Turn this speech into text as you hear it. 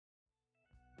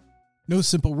No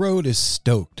Simple Road is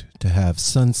stoked to have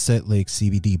Sunset Lake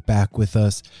CBD back with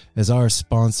us as our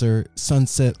sponsor.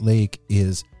 Sunset Lake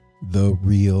is the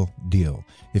real deal.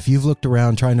 If you've looked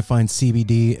around trying to find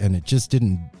CBD and it just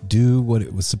didn't do what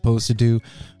it was supposed to do,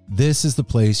 this is the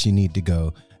place you need to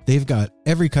go. They've got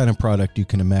every kind of product you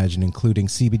can imagine, including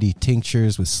CBD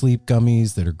tinctures with sleep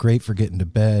gummies that are great for getting to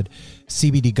bed,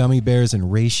 CBD gummy bears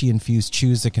and reishi-infused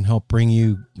chews that can help bring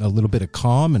you a little bit of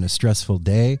calm in a stressful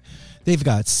day. They've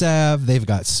got salve. They've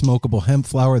got smokable hemp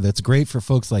flower that's great for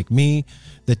folks like me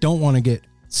that don't want to get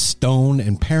stoned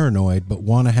and paranoid but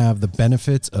want to have the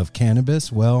benefits of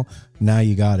cannabis. Well, now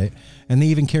you got it. And they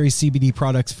even carry CBD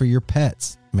products for your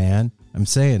pets, man. I'm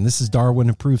saying this is Darwin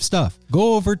approved stuff.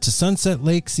 Go over to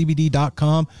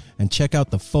sunsetlakecbd.com and check out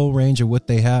the full range of what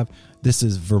they have. This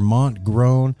is Vermont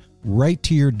grown, right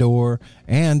to your door,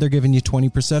 and they're giving you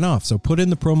 20% off. So put in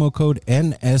the promo code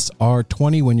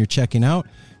NSR20 when you're checking out.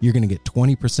 You're going to get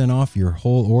 20% off your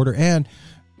whole order. And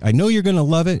I know you're going to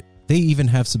love it. They even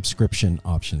have subscription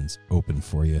options open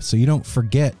for you, so you don't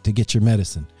forget to get your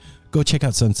medicine. Go check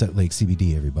out Sunset Lake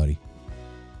CBD, everybody.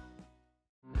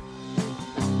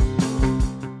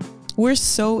 We're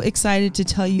so excited to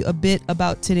tell you a bit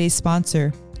about today's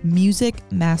sponsor, Music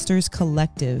Masters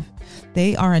Collective.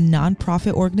 They are a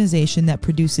nonprofit organization that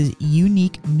produces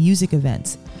unique music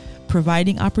events,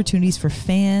 providing opportunities for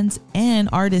fans and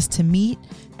artists to meet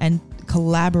and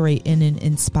collaborate in an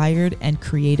inspired and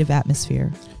creative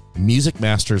atmosphere. Music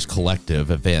Masters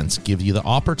Collective events give you the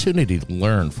opportunity to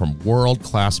learn from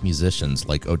world-class musicians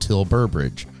like Otil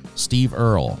Burbridge, Steve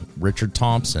Earle, Richard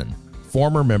Thompson,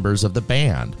 former members of the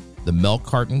band, the Milk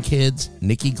Carton Kids,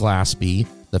 Nikki Glaspie,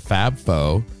 the Fab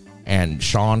Four, and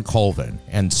Sean Colvin,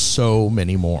 and so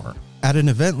many more. At an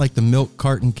event like the Milk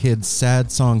Carton Kids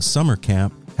Sad Song Summer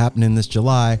Camp happening this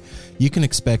July, you can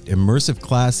expect immersive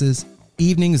classes,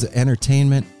 evenings of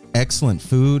entertainment, excellent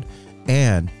food,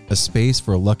 and a space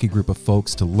for a lucky group of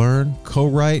folks to learn,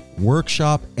 co-write,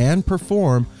 workshop, and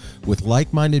perform with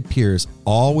like-minded peers,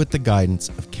 all with the guidance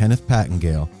of Kenneth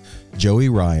Pattengale, Joey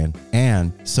Ryan,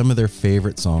 and some of their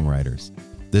favorite songwriters.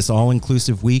 This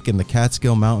all-inclusive week in the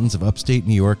Catskill Mountains of upstate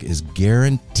New York is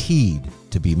guaranteed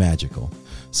to be magical.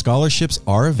 Scholarships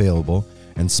are available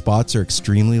and spots are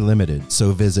extremely limited,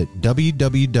 so visit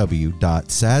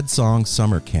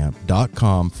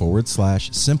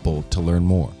www.sadsongSummerCamp.com/simple to learn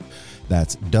more.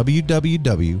 That's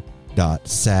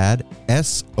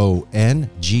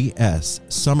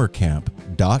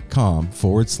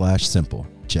www.sadsongSummerCamp.com/simple.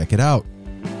 Check it out.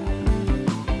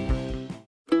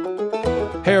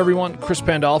 Hey everyone, Chris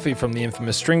Pandolfi from the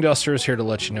infamous String Dusters here to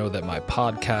let you know that my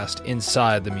podcast,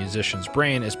 Inside the Musician's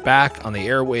Brain, is back on the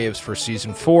airwaves for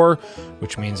Season 4,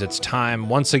 which means it's time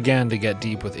once again to get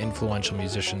deep with influential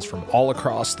musicians from all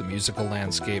across the musical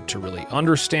landscape to really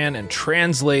understand and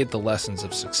translate the lessons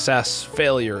of success,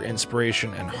 failure,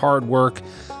 inspiration, and hard work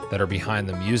that are behind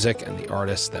the music and the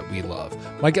artists that we love.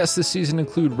 My guests this season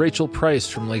include Rachel Price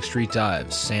from Lake Street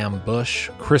Dives, Sam Bush,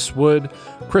 Chris Wood,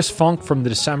 Chris Funk from The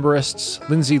Decemberists,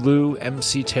 Lindsay Liu,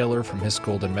 MC Taylor from His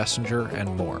Golden Messenger,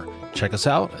 and more. Check us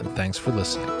out, and thanks for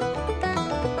listening.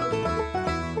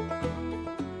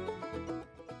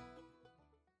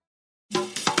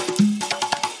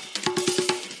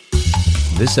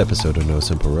 This episode of No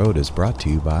Simple Road is brought to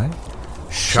you by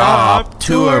Shop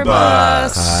Tour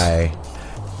Bus. Hi.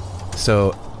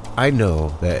 So, I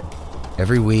know that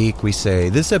every week we say,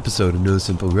 this episode of No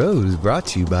Simple Road is brought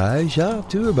to you by Shop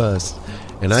Tour Bus.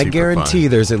 And I guarantee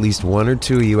there's at least one or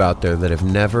two of you out there that have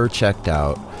never checked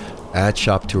out at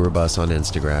Shop Tour Bus on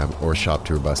Instagram or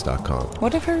shoptourbus.com.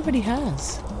 What if everybody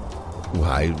has?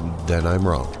 Why? Then I'm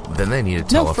wrong. Then they need to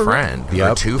tell a friend.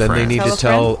 Yep. Or two then friends. They need to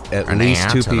tell at least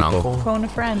two people. Phone a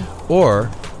friend.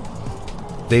 Or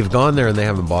they've gone there and they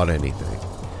haven't bought anything.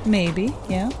 Maybe,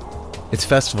 yeah. It's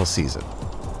festival season.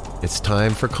 It's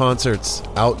time for concerts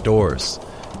outdoors.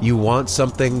 You want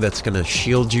something that's going to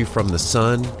shield you from the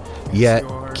sun, yet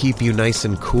keep you nice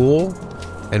and cool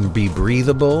and be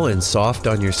breathable and soft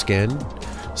on your skin.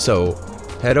 So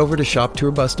head over to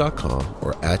shoptourbus.com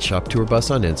or at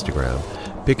shoptourbus on Instagram.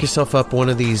 Pick yourself up one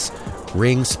of these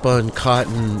ring-spun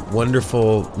cotton,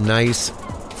 wonderful, nice,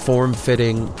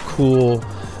 form-fitting, cool,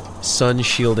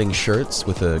 sun-shielding shirts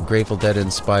with a Grateful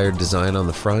Dead-inspired design on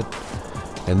the front.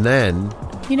 And then,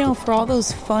 you know, for all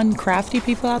those fun, crafty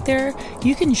people out there,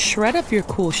 you can shred up your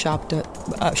cool Shop Tour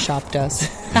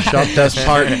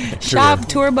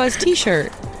Bus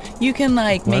t-shirt. You can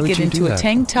like Why make would it you into do a that?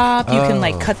 tank top. You can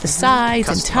like cut the sides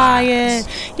and tie it.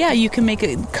 Yeah, you can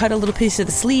cut a little piece of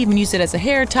the sleeve and use it as a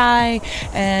hair tie,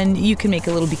 and you can make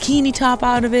a little bikini top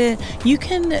out of it. You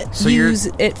can use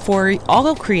it for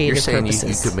all creative You're saying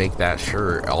purposes. you could make that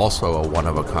shirt also a one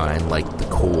of a kind, like the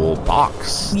cool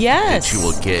box Yes. that you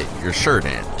will get your shirt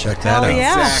in. Check that Hell out.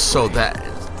 yeah. So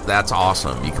that's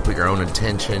awesome. You can put your own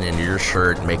intention into your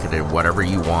shirt and make it in whatever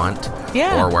you want,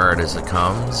 Yeah. or wear it as it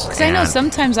comes. Because I know And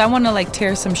sometimes I want to like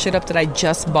tear some shit up that I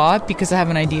just bought because I have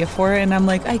an idea for it, and I'm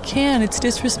like, I can't. It's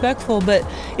disrespectful, but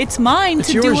it's mine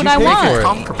to do yours, what you I pay want. for it.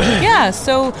 comfortable. Yeah,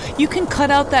 so you can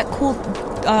cut out that cool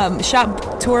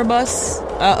shop tour bus. Do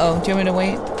you want me to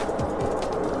wait?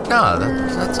 No,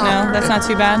 that's all No, right. that's not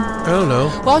too bad. I don't know.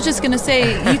 Well, I was just gonna say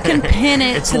you can pin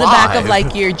it It's to the back of live.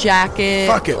 like your jacket,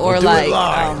 Fuck it, or we'll do it like,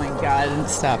 live. oh my god,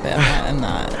 stop it! I'm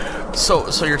not. So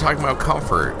you're talking about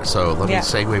comfort. So let me Yeah.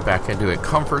 segue back into it.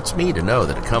 Comforts me to know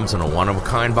that it comes in a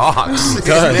one-of-a-kind box. It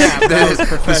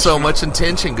does. So much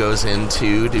intention goes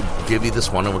into to give you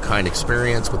this one-of-a-kind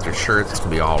experience with your shirt that's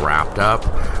going to be all wrapped up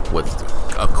with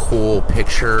a cool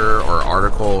picture or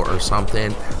article or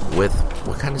something with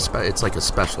what kind of it's like a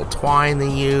special twine they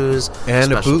use.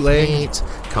 And a special bootleg. paint.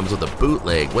 Comes with a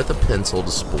bootleg with a pencil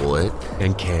to spool it.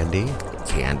 And candy.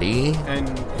 Candy. And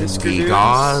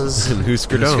Gauze. And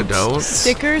Husker Don'ts. Don'ts.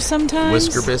 Stickers sometimes.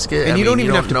 Whisker biscuit. And I you mean, don't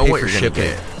even have to know pay what for you're gonna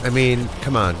shipping. get. I mean,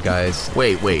 come on, guys.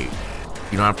 Wait.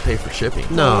 You don't have to pay for shipping.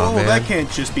 No, man. that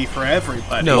can't just be for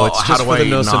everybody. No, Well, it's how just do for the I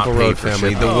No not Simple pay Road for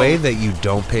family. shipping? The way that you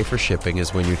don't pay for shipping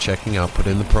is when you're checking out, put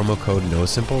in the promo code No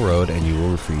Simple Road, and you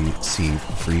will receive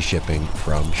free shipping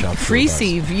from Shop Free Tour Bus.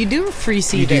 sieve. You do free You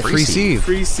sieve do it. free sieve.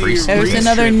 Free Free seed. There's free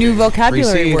another new shipping.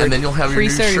 vocabulary Free word. And then you'll have your Free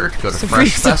new serve. shirt to go to So Fresh free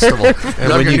serve. Festival.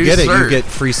 And when you get it, you get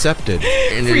free septed.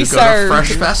 and free you go serve. to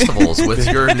Fresh Festivals with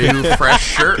your new fresh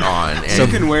shirt on. And You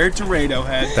can wear it to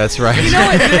Radiohead. That's right.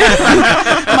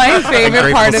 My favorite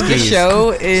Grateful part of the skis.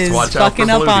 show is watch out fucking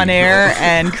for up on bloating. air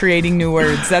and creating new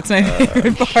words. That's my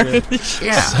favorite part of the show.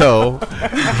 yeah. So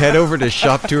head over to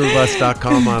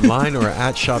shoptourbus.com online or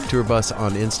at shoptourbus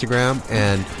on Instagram,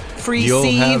 and Free you'll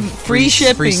sieve, have free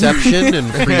shipping. free reception and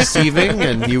free sieving,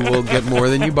 and you will get more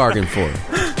than you bargained for.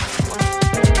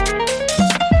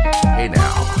 Hey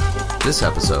now, this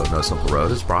episode, No Simple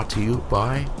Road, is brought to you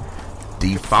by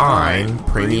Define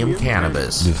Premium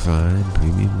Cannabis. Define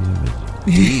premium.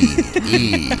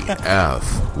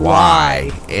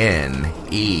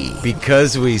 DEFYNE.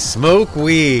 Because we smoke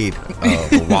weed.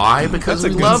 Why? Because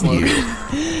we love you.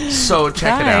 So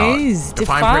check Guys, it out.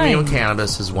 Define Define. Premium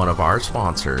Cannabis is one of our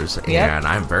sponsors, and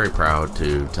I'm very proud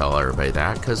to tell everybody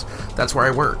that because that's where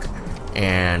I work.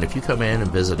 And if you come in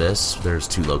and visit us, there's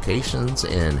 2 locations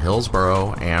in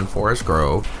Hillsboro and Forest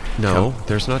Grove. No,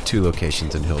 there's not 2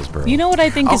 locations in Hillsboro. You know what I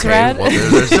think is Okay, rad? well,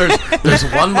 there's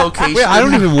one location. Wait, I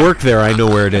don't even work there. I know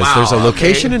where it is. Wow, There's a okay.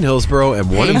 location in Hillsboro and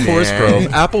one Hey, in Forest man.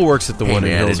 Grove. Apple works at the Hey one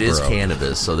man, in it Hillsboro. is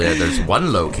cannabis, so there's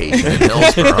one location in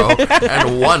Hillsboro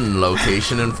and one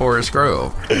location in Forest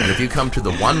Grove. And if you come to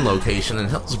the one location in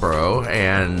Hillsboro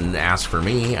and ask for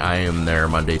me, I am there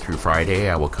Monday through Friday.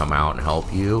 I will come out and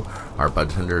help you. Our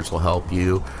budtenders will help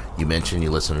you. You mentioned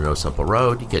you listen to No Simple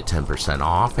Road, you get 10%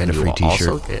 off, And a you free will t-shirt.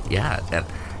 also get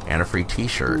and a free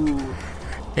T-shirt.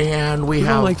 And we You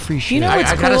have don't like free shit. know I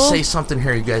what's gotta cool? say something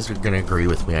here. You guys are gonna agree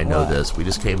with me. I know this. We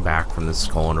just came back from this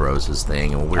Skull and Roses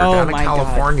thing, and we were Oh down in my God.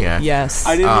 California. Yes.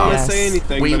 I didn't want Yes. to say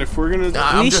anything, We- but if we're gonna,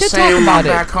 I'm We just should saying, talk about I'm it.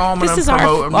 back home This and is I'm our-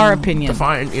 promoting our opinion.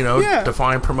 Define, Yeah.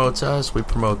 Define promotes us. We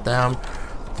promote them.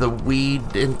 The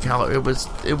weed in it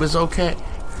was okay.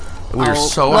 We were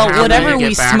so well, happy whatever to get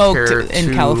we back smoked here in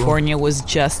to- California was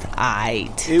just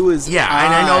aight. it was. Yeah,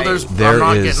 and I know there's. There I'm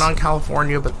not is- getting on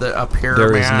California, but up here, There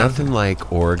man, is nothing like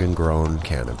Oregon-grown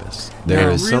cannabis. There No.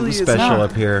 is It something really is special not.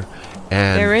 up here,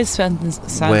 and There is something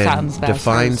when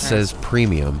Define says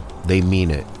premium, they mean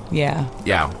it. yeah.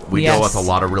 Yeah, we Yes. deal with a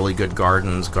lot of really good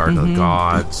gardens, Garden of the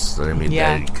Gods. I mean,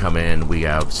 Yeah. they come in. We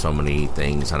have so many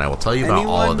things, and I will tell you about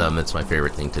all of Anyone- them. It's my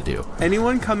favorite thing to do.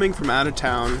 anyone coming from out of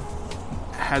town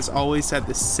has always said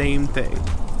the same thing.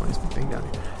 What is my thing down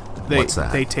here? What's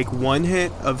that? They take one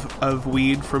hit of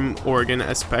weed from Oregon,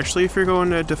 especially if you're going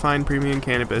to Define Premium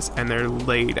Cannabis, and they're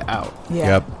laid out. Yeah.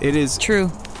 Yep. It is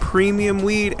True. premium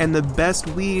weed and the best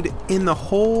weed in the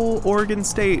whole Oregon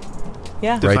state.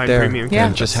 Yeah. Define Right there. Premium Yeah.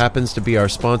 And it just happens to be our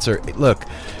sponsor. Look,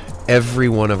 every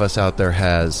one of us out there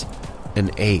has an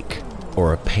ache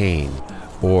or a pain,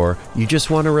 or you just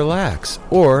want to relax,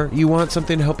 or you want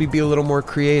something to help you be a little more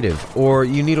creative, or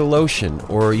you need a lotion,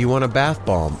 or you want a bath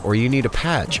bomb, or you need a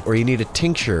patch, or you need a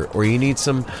tincture, or you need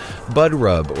some bud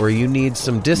rub, or you need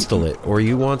some distillate, or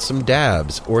you want some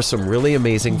dabs, or some really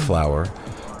amazing flour.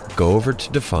 go over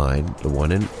to Define, the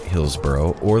one in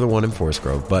Hillsboro or the one in Forest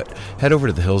Grove, but head over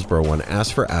to the Hillsboro one,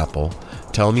 ask for Apple,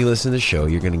 tell them you listen to the show.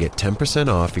 You're going to get 10%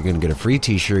 off, you're going to get a free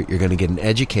t-shirt, you're going to get an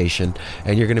education,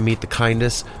 and you're going to meet the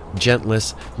kindest,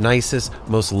 gentlest, nicest,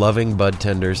 most loving bud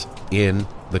tenders in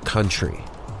the country.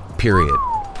 Period.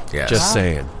 Yes. Just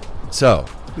saying. So,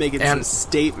 Making some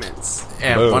statements.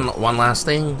 And one last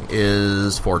thing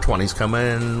is 420's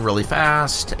coming really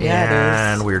fast,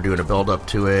 Yeah, and we're doing a build up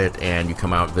to it. And you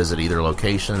come out and visit either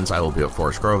locations. I will be at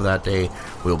Forest Grove that day.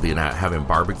 We'll be having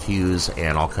barbecues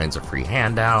and all kinds of free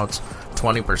handouts.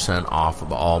 20% off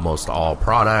of almost all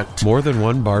product. more than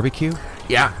one barbecue?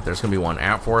 Yeah, there's going to be one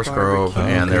at Forest Grove,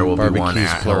 and there will be one Barbecues,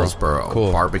 at plural. Hillsboro.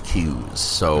 Cool. Barbecues.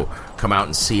 So come out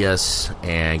and see us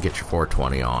and get your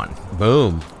 420 on.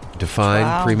 Boom. Define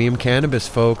Wow. premium cannabis,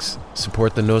 folks.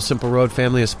 Support the No Simple Road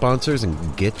family of sponsors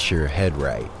and get your head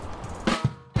right.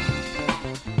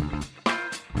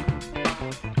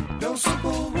 No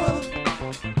simple road.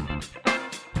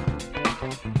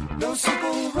 No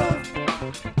simple road.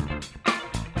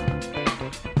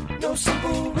 No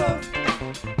simple road.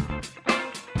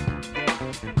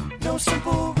 No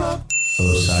simple road.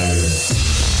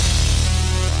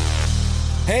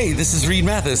 Hey, this is Reed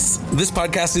Mathis. This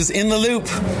podcast is In the Loop,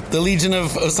 the Legion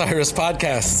of Osiris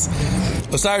podcasts.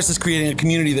 Osiris is creating a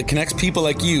community that connects people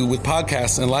like you with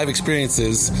podcasts and live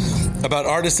experiences about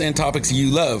artists and topics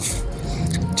you love.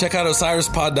 Check out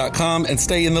osirispod.com and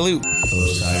stay in the loop.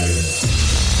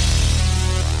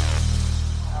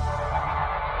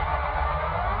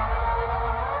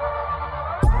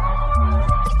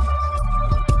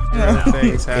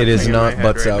 It is not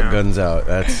butts out, guns out.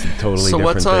 That's totally So different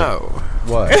what's thing. up?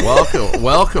 What?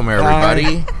 Welcome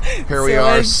everybody. Here we So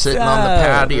are what's sitting on the up?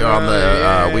 patio on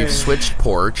the. Yay. We've switched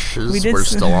porches. We did We're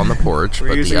still on the porch, We're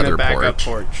but using the other backup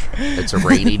porch. It's a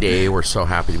rainy day. We're so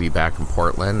happy to be back in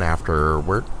Portland after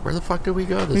where the fuck did we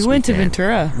go this We went to weekend?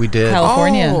 Ventura, We did.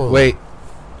 California. Oh. Wait.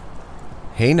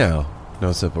 Hey now,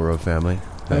 No Simple Road family.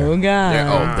 There. Oh,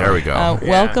 God. There we go. Yeah.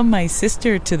 Welcome my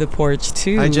sister to the porch,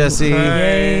 too. Hi, Jesse.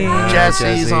 Yay.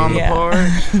 Jesse's Jesse. on the Yeah.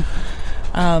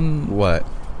 porch. What?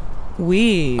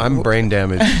 We I'm brain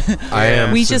damaged. I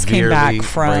am. we just came severely back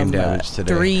from brain damaged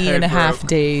today. 3.5 broke.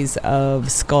 days of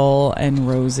Skull and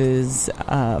Roses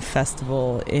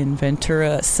festival in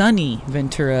Ventura, sunny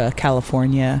Ventura,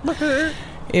 California.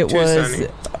 It Too was sunny.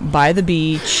 by the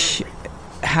beach.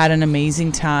 Had an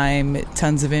amazing time.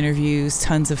 Tons of interviews,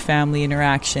 tons of family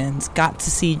interactions. Got to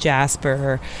see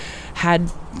Jasper.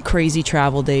 Had crazy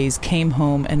travel days, came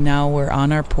home, and now we're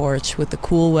on our porch with the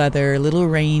cool weather, a little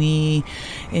rainy,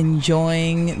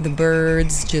 enjoying the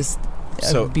birds. Just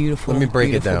So, a beautiful, let me break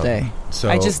it beautiful down. day. So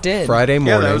I just did. Friday Yeah,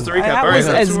 morning. that was the recap. That All right, was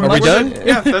that's as what much- we're Are we done?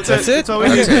 Yeah, that's That's it. it? That's all we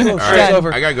Okay, did. cool. All Show's right.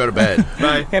 over. I gotta go to bed.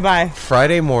 Bye. Okay, bye.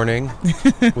 Friday morning.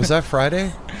 Was that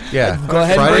Friday? Yeah. Go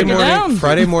ahead and Friday break it morning. down.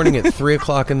 Friday morning at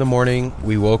 3:00 in the morning,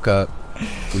 we woke up.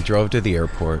 We drove to the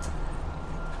airport.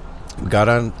 We got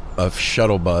on a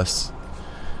shuttle bus.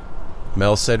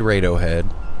 Mel said Radiohead.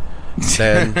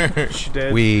 Then She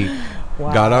did. we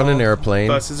got on an airplane.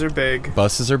 Buses are big.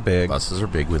 Buses are big. Buses are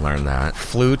big. We learned that.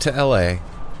 Flew to LA.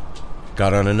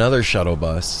 Got on another shuttle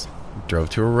bus. Drove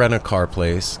to a rent-a-car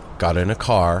place. Got in a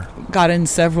car. Got in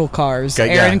several cars. Yeah.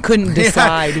 Aaron couldn't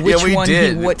decide Yeah, which we one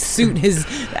did. would suit his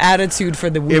attitude for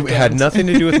the It weekend. had nothing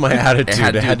to do with my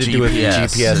attitude. It had to do with the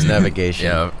GPS. GPS navigation.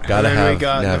 Yeah. Gotta And then we have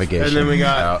got navigation. and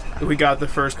then we got the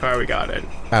first car we got in.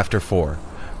 After 4.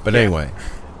 But anyway,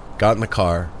 got in the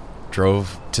car,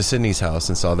 drove to Sydney's house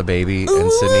and saw the baby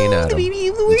and Sydney and Adam.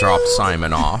 We dropped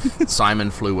Simon off.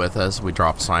 Simon flew with us. We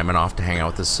dropped Simon off to hang out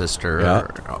with his sister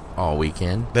Yeah. all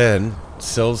weekend. Then,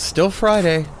 still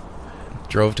Friday,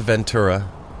 drove to Ventura.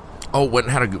 Oh, went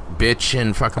and had a bitch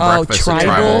and fucking Oh, breakfast at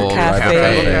Tribal Tribal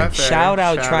Cafe. Cafe. Shout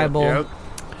out, Tribal. Yep.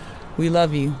 We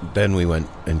love you. Then we went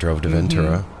and drove to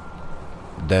Ventura.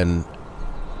 Then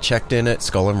checked in at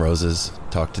Skull and Roses,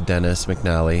 talked to Dennis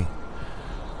McNally,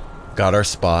 got our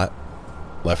spot,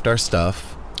 left our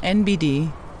stuff.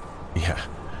 NBD. Yeah.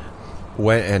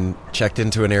 Went and checked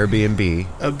into an Airbnb.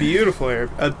 A beautiful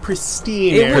a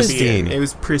pristine It was- Airbnb. It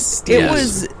was pristine. It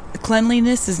was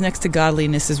cleanliness is next to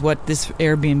godliness is what this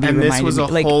Airbnb and reminded this was me. a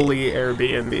Like, holy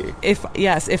Airbnb.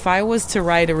 if I was to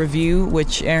write a review,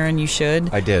 which Aaron, you should.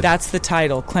 I did. That's the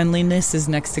title. Cleanliness is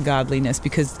next to godliness,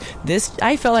 because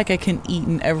I felt like I can eat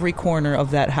in every corner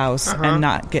of that house and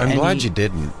not get I'm any. glad you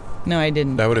didn't. No, I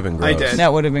didn't. That would have been gross. I did.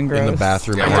 That would have been gross. In the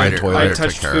bathroom Yeah, and right. the I toilet.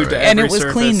 touched took care food of to it. every And it was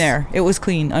surface. clean there. It was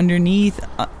clean underneath,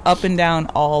 up and down,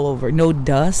 all over. No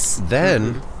dust.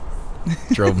 Then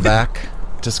drove back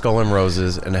to Skull and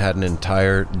Roses and had an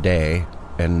entire day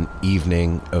and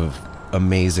evening of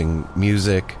amazing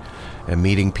music and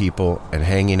meeting people and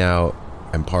hanging out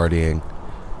and partying.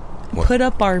 Put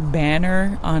up our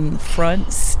banner on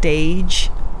front stage.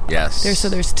 Yes.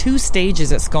 There's 2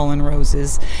 stages at Skull and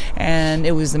Roses, and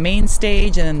it was the main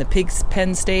stage and then the Pig's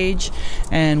Pen stage,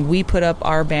 and we put up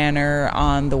our banner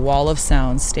on the Wall of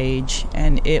Sound stage,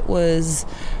 and it was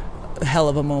a hell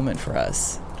of a moment for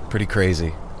us. Pretty crazy.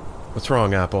 What's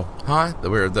wrong, Apple? Huh? The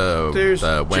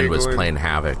wind was playing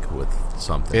havoc with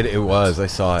something. It was. I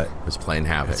saw it. It was playing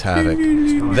havoc. It's havoc.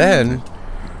 Then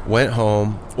went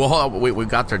home. Well, hold on, we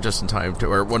got there just in time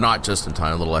not just in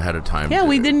time, a little ahead of time. Yeah,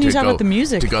 we didn't even talk about the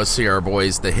music. To go see our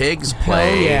boys, the Higgs,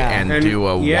 play and do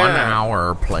a 1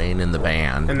 hour playing in the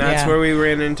band. And that's where we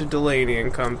ran into Delaney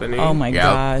and Company. Oh my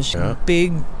gosh. Yeah.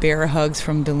 Big bear hugs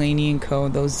from Delaney and Co.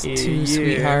 Those 2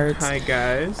 sweethearts. Hi,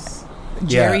 guys.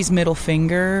 Jerry's middle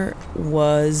finger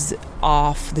was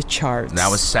off the charts. That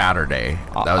was Saturday.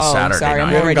 Saturday sorry,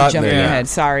 night. I'm already jumping ahead.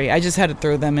 Sorry, I just had to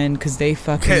throw them in because they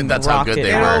fucking that's rocked how good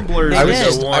it. they were.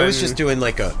 I was just doing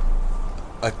like a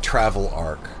travel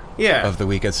arc of the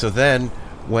weekend. So then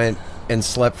went and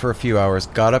slept for a few hours,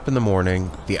 got up in the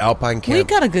morning. The Alpine Camp. We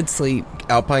got a good sleep.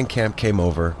 Alpine Camp came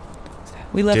over.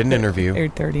 We left did an interview.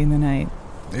 8:30 in the night.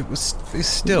 It was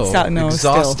still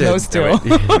exhausted.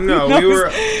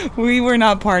 We were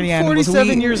not party animals.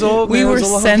 47 years old. We were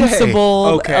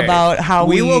sensible about how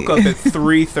we woke up at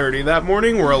 3:30 that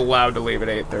morning. We're allowed to leave at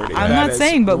 8:30. I'm not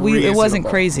saying, but it wasn't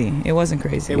crazy. It wasn't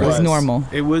crazy. It was normal.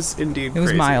 It was indeed. It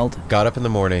was mild. Got up in the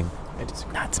morning.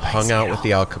 Not spicy hung out with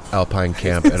the Alpine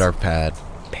Camp at our pad.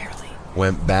 Barely.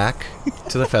 Went back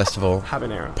to the festival.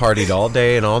 Habanero. Partied all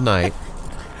day and all night.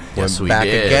 Yes, went back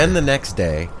again the next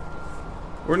day.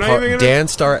 We're not even gonna... Dan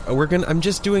start. We're gonna. I'm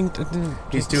just doing.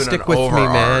 He's doing stick an with me,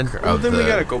 man. Well, then we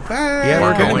gotta go back. Yeah,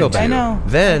 we're gonna go back. I know.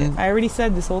 Then I already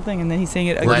said this whole thing, and then he's saying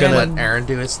it again. We're gonna let Aaron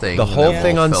do his thing. The whole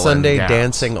thing on Sunday,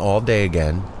 dancing all day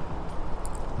again.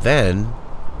 Then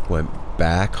went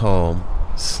back home,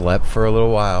 slept for a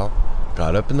little while,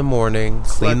 got up in the morning,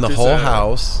 cleaned the whole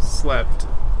house, slept,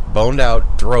 boned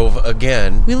out, drove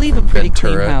again. We leave a pretty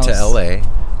Ventura clean house. to LA.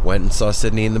 Went and saw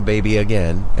Sydney and the baby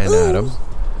again, and Adam.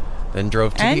 Then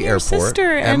drove to the airport.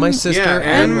 And my sister.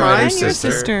 And my your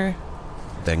sister. sister.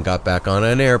 Then got back on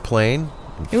an airplane.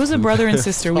 It was a brother and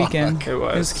sister weekend. It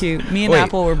was cute. Me and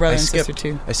Apple were brother and sister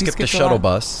too. I skipped a shuttle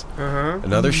bus.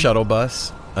 Another shuttle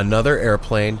bus. Another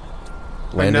airplane.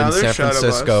 Landed in San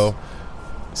Francisco.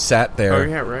 Sat there. Oh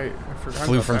yeah, right. I forgot.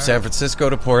 Flew from San Francisco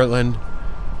to Portland.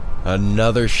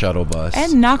 Another shuttle bus.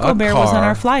 And Naco Bear was on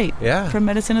our flight. Yeah. From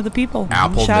Medicine of the People.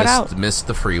 Apple Shout missed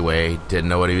the freeway. Didn't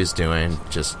know what he was doing.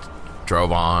 Just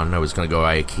drove on. I was going to go to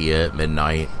IKEA at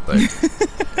midnight, but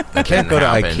I can't go to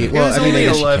IKEA. Well, I mean,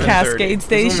 11:30. Cascade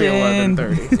Station.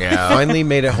 Yeah. Finally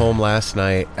made it home last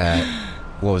night at,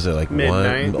 what was it, like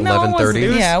midnight?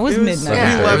 11:30? Yeah, it was midnight.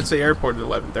 Yeah. We left the airport at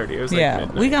 11:30. It was like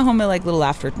midnight. We got home at like little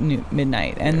after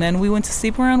midnight, and then we went to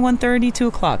sleep around 1:30, 2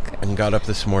 o'clock. And got up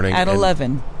this morning at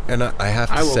 11. And I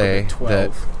have to say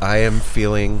that I am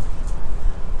feeling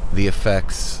the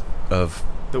effects of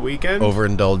the weekend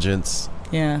overindulgence.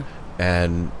 Yeah.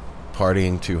 And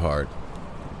partying too hard.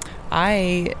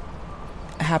 I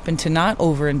happened to not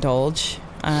overindulge.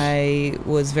 I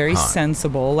was very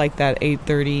sensible, like that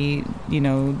 8:30,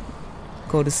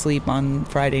 go to sleep on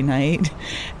Friday night.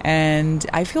 And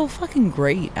I feel fucking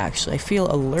great, actually. I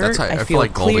feel alert. I feel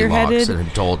like clear-headed. and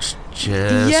indulge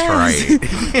just right.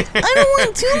 I don't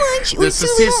want too much. This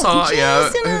is seesaw, yeah.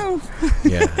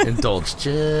 Indulge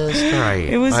just right.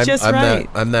 It was just right.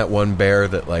 I'm that one bear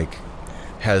that like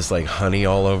has like honey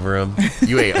all over him.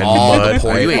 You ate all the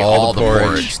porridge. You ate all the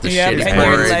porridge. The shitty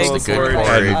porridge, the good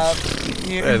porridge.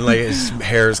 And like his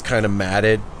hair's kind of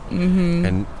matted. Mm-hmm.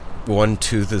 And one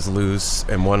tooth is loose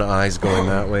and one eye's going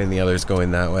that way and the other's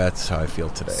going that way. That's how I feel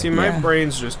today. See, my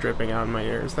brain's just dripping out in my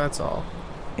ears. That's all.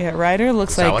 Yeah, Ryder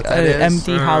looks like an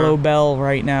empty hollow bell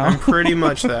right now. I'm pretty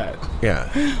much that.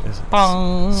 Yeah.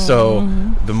 So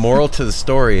the moral to the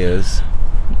story is,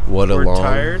 what a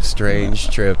long, strange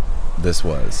trip this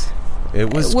was.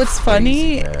 It was. What's crazy,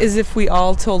 funny is if we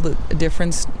all told a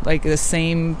different, like the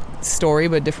same story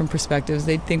but different perspectives,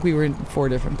 they'd think we were in 4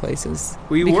 different places.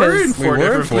 We were in 4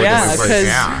 different places.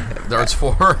 Yeah, there's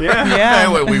 4.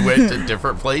 Yeah. We went to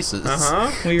different places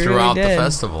throughout the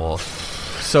festival.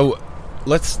 So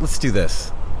let's do this.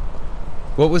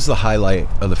 What was the highlight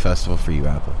of the festival for you,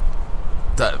 Apple?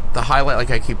 The highlight,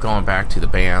 like I keep going back to the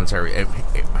bands.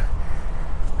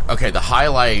 Okay, the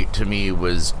highlight to me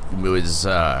was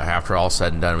after all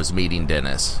said and done was meeting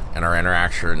Dennis and our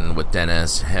interaction with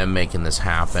Dennis, him making this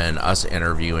happen, us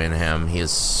interviewing him. He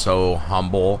is so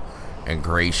humble and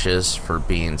gracious for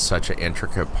being such an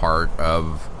intricate part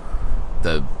of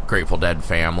the Grateful Dead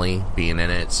family being in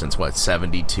it since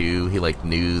 72. He like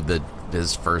knew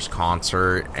his first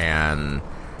concert and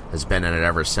has been in it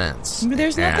ever since.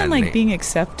 There's nothing like being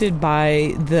accepted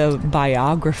by the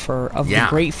biographer of the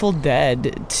Grateful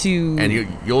Dead to. And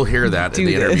you'll hear that in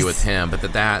the interview with this. him. But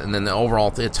and then the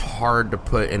overall, it's hard to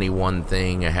put any one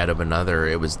thing ahead of another.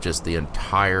 It was just the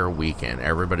entire weekend.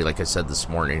 Everybody, like I said this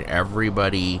morning,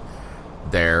 everybody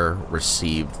there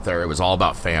received it was all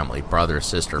about family, brother,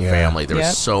 sister, family. There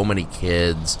was so many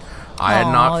kids. I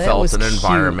had not felt an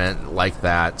environment like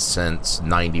that since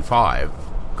 95.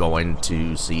 Going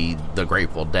to see the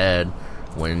Grateful Dead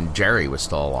when Jerry was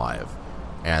still alive,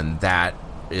 and that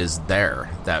is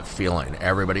there, that feeling.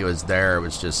 Everybody was there. It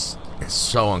was just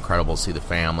so incredible to see the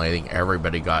family. I think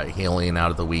everybody got healing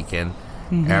out of the weekend.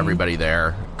 Everybody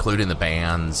there, including the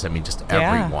bands. I mean, just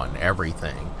everyone,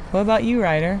 everything. What about you,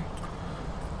 Ryder?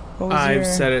 I've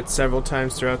said it several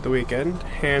times throughout the weekend.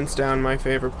 Hands down, my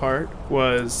favorite part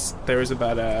was there was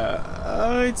about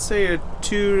I'd say a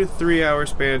 2 to 3 hour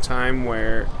span of time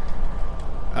where,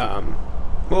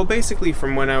 well, basically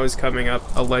from when I was coming up,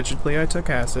 allegedly I took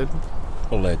acid.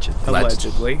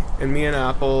 Allegedly. And me and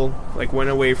Apple went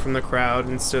away from the crowd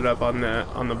and stood up on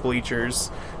the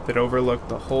bleachers that overlooked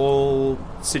the whole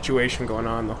situation going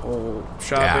on, the whole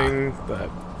shopping,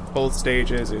 both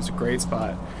stages. It was a great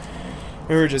spot.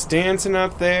 We were just dancing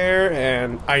up there,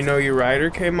 and I Know You Ryder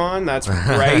came on. That's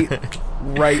right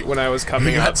when I was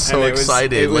coming up. So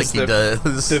excited, he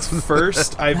does. The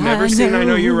first, I've never seen I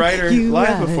Know You Ryder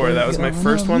live before. That was my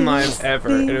first one live ever,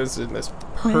 and it was in this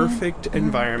perfect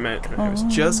environment. And I was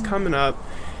just coming up,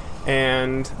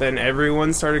 and then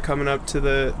everyone started coming up to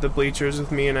the bleachers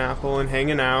with me and Apple and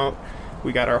hanging out.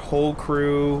 We got our whole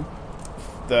crew.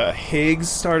 The Higgs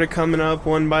started coming up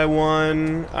one by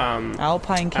one.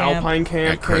 Alpine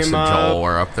Camp Chris came and up. Joel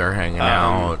were up there hanging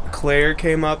out. Claire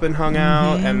came up and hung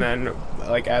out, and then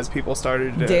as people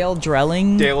started to... Dale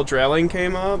Drelling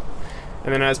came up,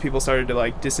 and then as people started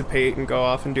to dissipate and go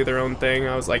off and do their own thing,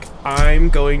 I was like, I'm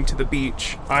going to the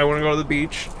beach. I want to go to the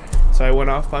beach. So I went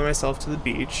off by myself to the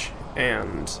beach,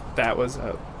 and that was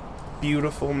a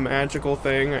beautiful, magical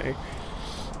thing. I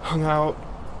hung out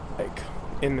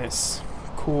in this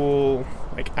cool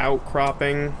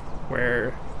outcropping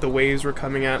where the waves were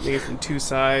coming at me from two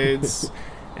sides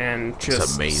and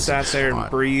just sat there and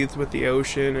breathed with the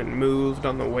ocean and moved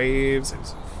on the waves. It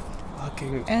was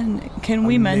fucking And can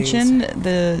we mention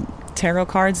the tarot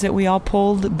cards that we all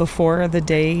pulled before the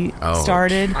day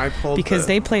started? I pulled because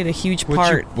they played a huge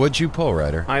part. What'd you pull,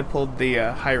 Ryder? I pulled the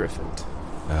Hierophant.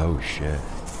 Oh shit.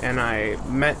 And I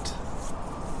met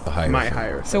my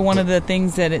Hierophant. So one of the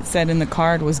things that it said in the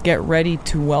card was get ready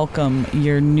to welcome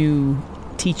your new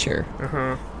teacher.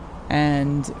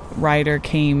 And Ryder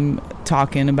came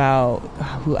talking about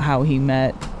how he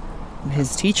met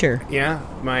his teacher. Yeah,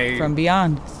 from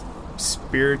beyond.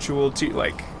 Spiritual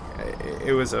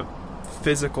it was a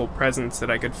physical presence that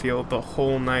I could feel the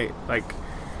whole night,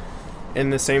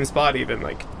 in the same spot, even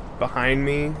behind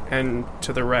me and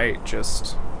to the right,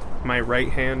 just my right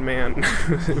hand man.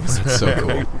 It was that's so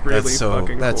cool. Really fucking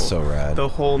cool. That's so rad. The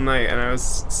whole night, and I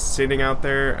was sitting out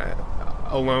there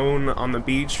alone on the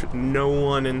beach with no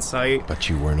one in sight. But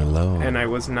you weren't alone. And I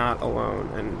was not alone,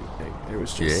 and it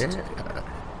was just...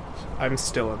 I'm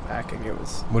still unpacking. It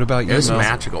was... What about you, It was Mel?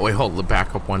 magical. Wait,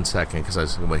 back up 1 second,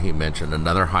 because what he mentioned.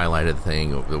 Another highlighted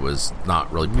thing that was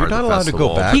not really part of the festival. You're not allowed to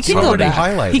go back. He can go back.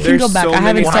 Highlighted. He can go back. I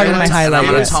haven't started my highlight I'm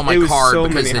going yet. to tell my It was card so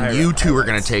because many then you two are highlights.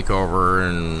 going to take over,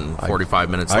 and 45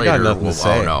 minutes I later... got nothing to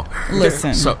say. Oh, no.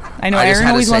 Listen, So, I know I just Aaron had to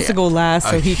always wants say to go last,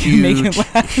 so a he can make it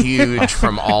last. Huge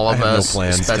from all of I have no us,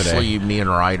 plans especially today. me and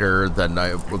Ryder, the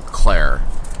night with Claire.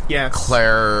 Yes.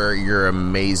 Claire, you're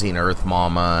amazing Earth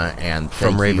Mama, and From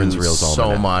thank Raven's you Reels so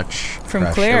Almanac. much. From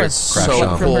Crash. Claire. It was Crash so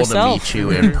on. From cool herself. to meet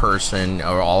you in person,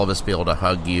 or all of us be able to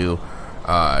hug you.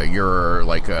 You're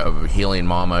like a healing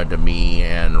mama to me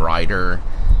and Ryder,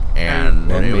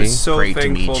 and And it me. was So great to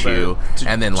meet thankful you. to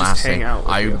And then just last hang thing, out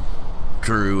with I you.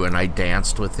 drew and I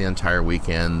danced with the entire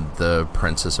weekend the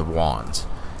Princess of Wands.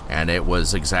 And it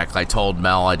was exactly, I told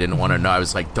Mel I didn't want to know. I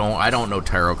was like, I don't know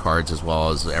tarot cards as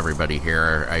well as everybody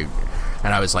here.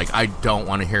 And I was like, I don't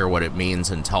want to hear what it means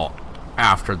until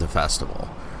after the festival.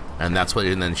 And that's what,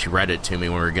 and then she read it to me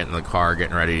when we were getting in the car,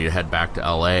 getting ready to head back to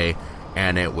LA.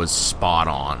 And it was spot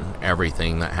on,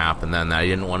 everything that happened then. I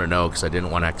didn't want to know because I didn't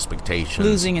want expectations.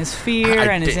 Losing his fear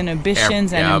and his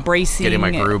inhibitions and embracing getting my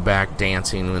groove back,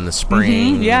 dancing in the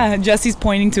spring. Yeah, Jesse's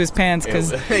pointing to his pants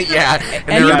because yeah. And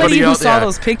anybody everybody who else- saw yeah.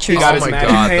 those pictures, got Oh his my magic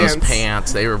god, pants. those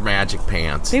pants! They were magic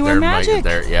pants. They were They're magic.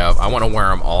 Yeah, I want to wear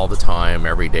them all the time,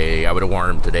 every day. I would have worn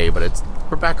them today, but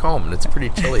We're back home, and it's pretty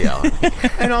chilly out.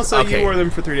 And also, Okay. you wore them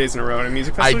for 3 days in a row at a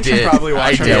music festival. I You should did. probably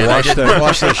wash them. Yeah,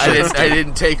 wash their shirts. I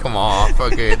didn't take them off.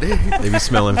 Okay. They be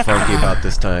smelling funky about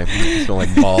this time. They smell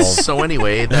like balls. So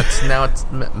anyway, that's now it's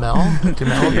Mel. To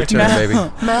Mel, Your turn, baby.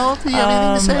 Mel, do you have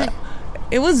anything to say?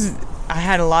 It was, I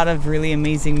had a lot of really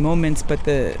amazing moments, but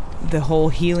the whole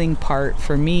healing part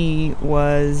for me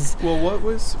was, Well,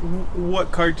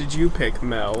 what card did you pick,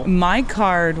 Mel? my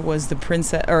card was the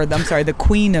the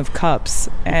Queen of Cups,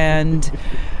 and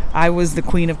I was the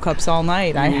Queen of Cups all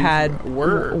night. I had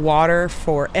were. water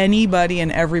for anybody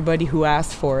and everybody who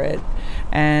asked for it,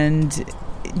 and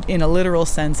in a literal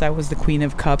sense, I was the Queen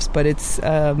of Cups, but it's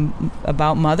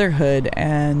about motherhood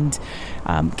and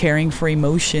caring for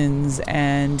emotions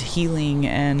and healing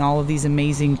and all of these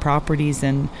amazing properties,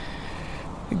 and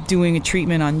doing a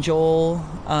treatment on Joel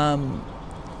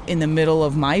in the middle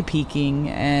of my peaking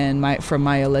and from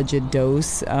my alleged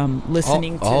dose,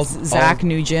 listening to Zach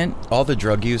Nugent. All the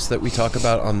drug use that we talk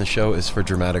about on the show is for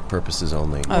dramatic purposes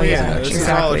only. Oh yeah, yeah, it's a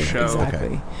exactly, solid show. exactly.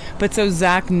 Okay. But so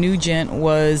Zach Nugent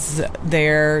was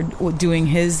there doing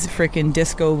his freaking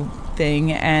disco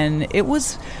thing, and it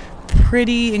was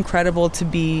pretty incredible to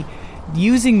be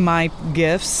using my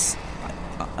gifts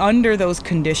under those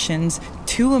conditions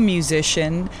to a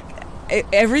musician.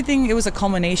 It was a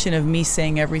culmination of me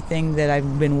saying everything that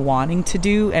I've been wanting to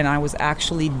do, and I was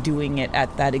actually doing it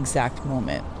at that exact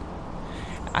moment.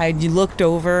 I looked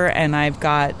over, and I've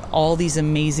got all these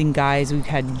amazing guys. We've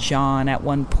had John at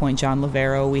one point, John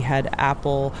Lavero. We had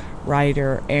Apple,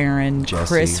 Ryder, Aaron, Jesse.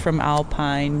 Chris from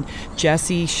Alpine.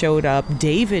 Jesse showed up.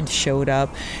 David showed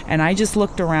up. And I just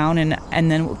looked around,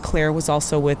 and then Claire was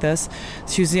also with us.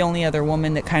 She was the only other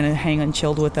woman that kind of hang and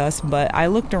chilled with us. But I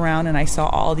looked around, and I saw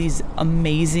all these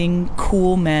amazing,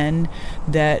 cool men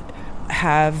that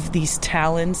have these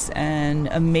talents and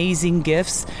amazing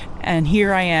gifts, and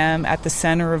here I am at the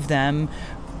center of them,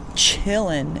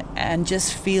 chilling and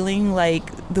just feeling like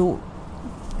the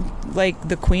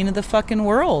queen of the fucking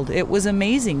world. It was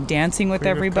amazing, dancing with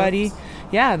Queen of everybody. Cups.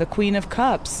 Yeah, the Queen of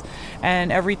Cups.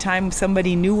 And every time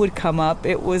somebody new would come up,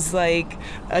 it was like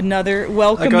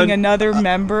welcoming another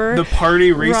member. The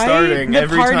party restarting right?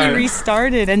 every The party time.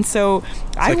 restarted, and so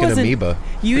I like an wasn't. amoeba.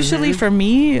 Usually for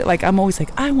me, like, I'm always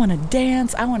like, I want to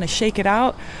dance, I want to shake it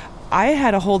out. I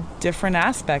had a whole different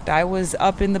aspect. I was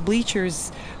up in the bleachers,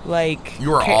 like, You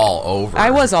were all over.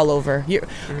 I was all over.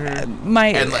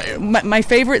 My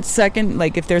favorite second,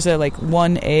 like, if there's a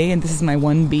 1A and this is my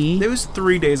 1B, It was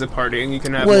 3 days of partying. You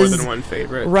can have Was more than one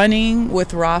favorite. running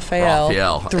with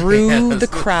Raphael through Yes, the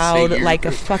crowd see, like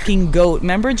a fucking goat.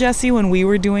 Remember, Jesse, when we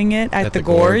were doing it at the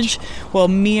Gorge? Well,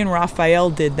 me and Raphael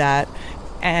did that,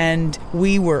 and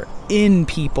we were in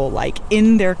people, like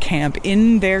in their camp,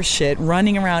 in their shit,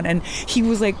 running around, and he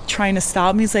was like trying to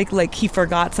stop me. He's like he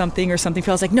forgot something or something.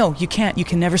 I was like, no, you can't. You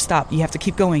can never stop. You have to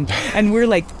keep going. And we're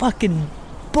like fucking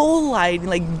bull-lining,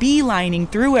 like beelining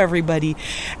through everybody.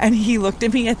 And he looked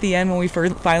at me at the end when we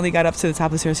finally got up to the top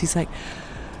of the stairs. He's like,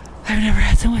 I've never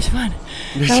had so much fun.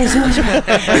 That was so much fun.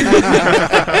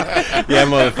 Yeah,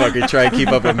 motherfucker, try and keep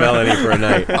up with Melanie for a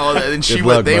night. Oh, and she Good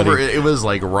was. luck, They buddy. were. It was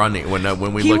like running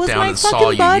when we He looked was down my and saw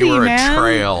fucking you. buddy, You were man. a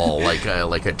trail,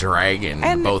 like a dragon.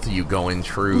 And both of you going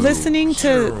through. Listening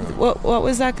to what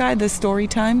was that guy? The story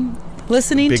time.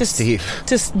 Listening Big to Steve.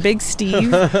 to Big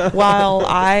Steve while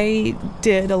I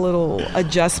did a little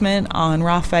adjustment on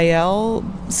Raphael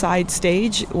side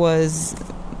stage was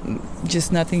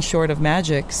just nothing short of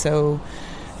magic. So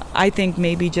I think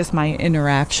maybe just my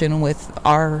interaction with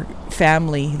our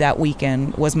family that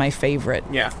weekend was my favorite.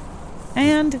 Yeah.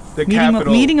 And The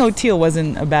capital- meeting O'Teal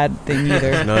wasn't a bad thing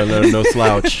either. No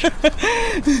slouch.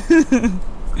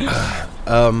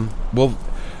 Well,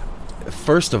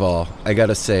 first of all, I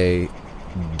gotta say,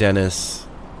 Dennis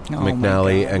Oh my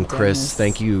McNally God, and Chris, Dennis.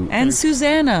 thank you, And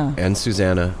Susanna. and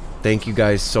Susanna, thank you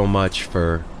guys so much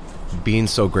for being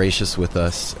so gracious with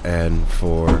us and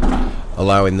for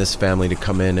allowing this family to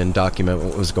come in and document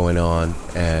what was going on,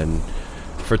 and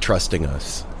for trusting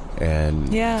us,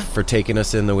 and Yeah. for taking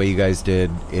us in the way you guys did.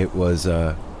 It was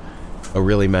a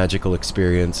really magical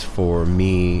experience for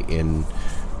me, in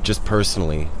just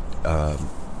personally, of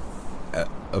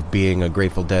being a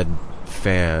Grateful Dead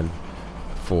fan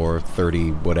for 30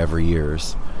 whatever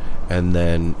years, and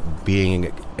then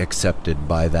being accepted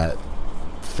by that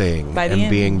thing By the and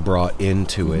end. being brought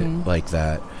into it like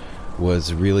that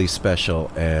was really special,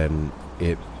 and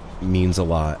it means a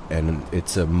lot, and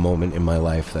it's a moment in my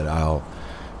life that I'll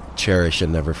cherish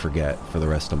and never forget for the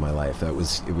rest of my life. It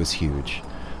was huge.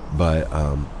 But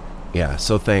yeah,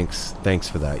 so thanks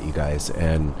for that, you guys,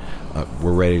 and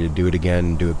we're ready to do it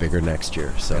again, do it bigger next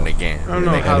year. So And again. I don't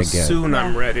know And how again. soon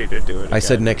I'm ready to do it again. I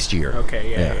said next year.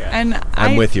 Okay, yeah. And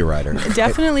I'm with you, Ryder.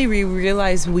 Definitely, we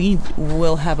realize we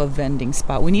will have a vending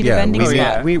spot. We need a vending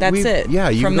spot. yeah. That's it. Yeah,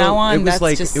 you From go- now on, it was that's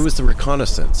like just it was the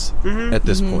reconnaissance at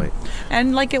this point.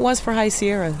 and like it was for High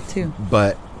Sierra too.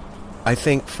 But I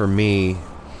think for me,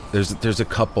 there's a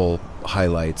couple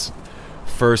highlights.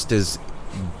 First is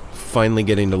finally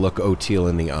getting to look O'Teal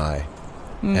in the eye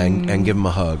and give him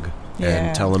a hug Yeah.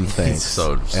 and tell him thanks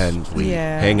so and sweet.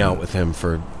 Yeah. hang out with him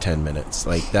for 10 minutes.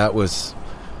 Like, that was,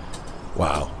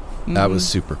 wow, that was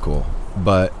super cool.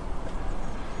 But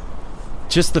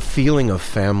just the feeling of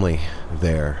family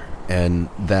there and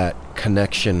that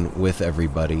connection with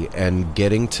everybody and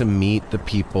getting to meet the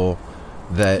people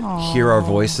that hear our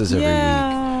voices every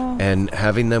week and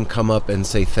having them come up and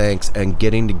say thanks and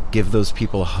getting to give those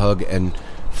people a hug and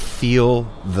feel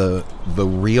the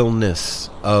realness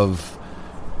of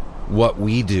what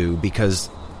we do, because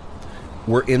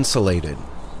we're insulated.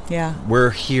 Yeah. We're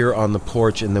here on the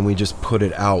porch and then we just put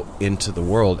it out into the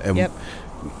world, and Yep.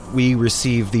 we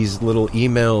receive these little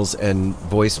emails and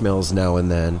voicemails now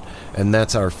and then, and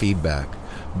that's our feedback.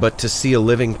 But to see a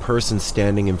living person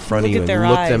standing in front Look of you at and their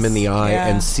look them in eyes. the eye Yeah.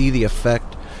 and see the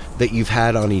effect that you've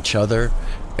had on each other,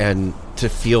 and to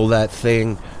feel that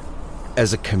thing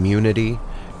as a community,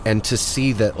 and to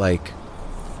see that, like,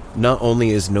 not only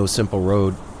is No Simple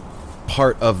Road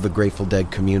part of the Grateful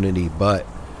Dead community, but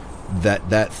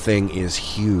that thing is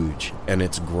huge and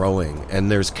it's growing, and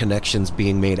there's connections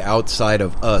being made outside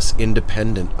of us,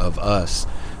 independent of us.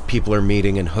 People are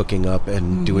meeting and hooking up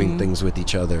and doing things with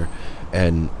each other,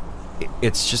 and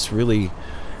it's just really,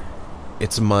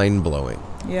 it's mind-blowing.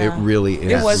 Yeah. It really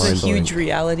is. It was a mind-blowing. huge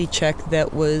reality check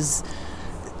that was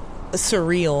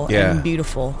surreal Yeah. and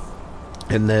beautiful.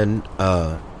 And then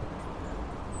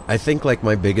I think, like,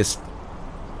 my biggest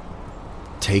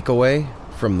takeaway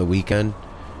from the weekend,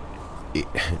 it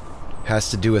has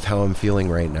to do with how I'm feeling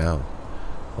right now.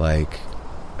 Like,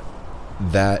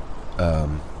 that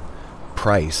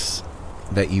price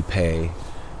that you pay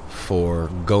for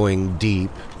going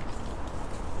deep,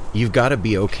 you've got to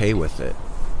be okay with it.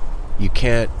 You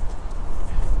can't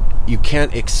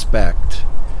expect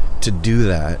to do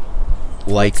that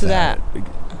like What's that.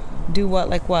 Do what?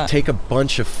 Like what? Take a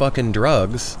bunch of fucking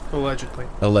drugs,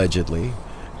 Allegedly.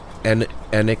 and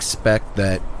expect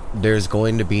that there's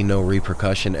going to be no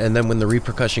repercussion, and then when the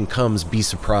repercussion comes, be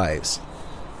surprised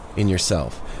in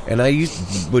yourself. And I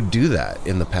would do that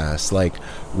in the past. Like,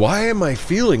 why am I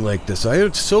feeling like this?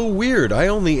 It's so weird. I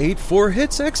only ate 4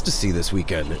 hits ecstasy this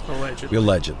weekend.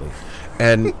 Allegedly.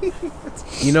 And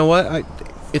you know what?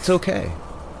 It's okay.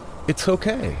 It's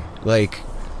okay. Like,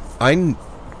 I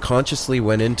consciously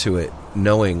went into it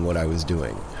knowing what I was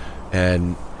doing,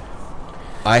 and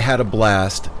I had a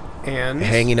blast And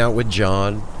hanging out with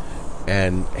John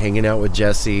and hanging out with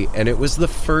Jesse, and it was the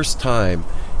first time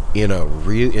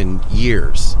in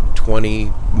years,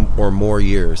 20 or more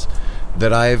years,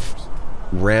 that I've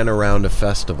ran around a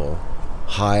festival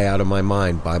high out of my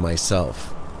mind by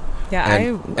myself.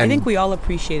 Yeah, I think we all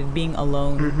appreciated being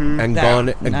alone. And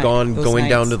that going nights.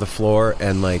 down to the floor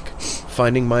and, like,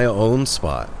 finding my own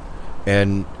spot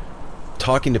and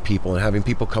talking to people and having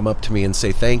people come up to me and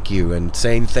say thank you, and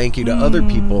saying thank you to other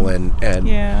people, and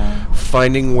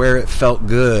finding where it felt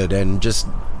good, and just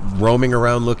roaming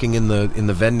around looking in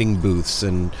the vending booths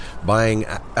and buying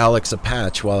Alex a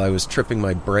patch while I was tripping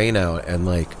my brain out, and,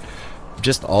 like,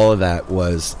 just all of that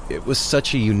it was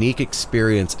such a unique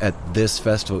experience at this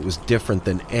festival. It was different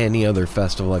than any other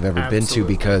festival I've ever been to,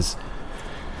 because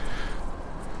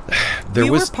there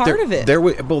You was were part of it. There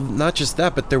was, well, not just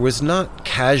that, but there was not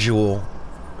casual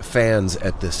fans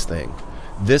at this thing.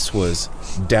 This was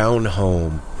down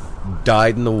home,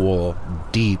 dyed in the wool,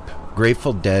 deep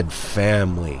Grateful Dead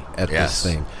family at Yes.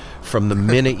 this thing. From the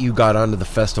minute you got onto the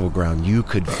festival ground, you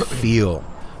could feel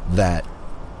that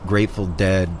Grateful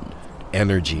Dead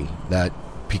energy, that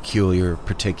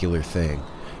particular thing.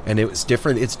 And it was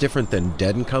different. It's different than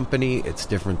Dead and Company. It's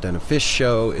different than a Fish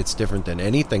show. It's different than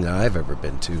anything I've ever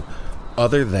been to,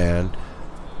 other than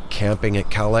camping at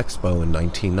Cal Expo in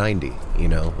 1990.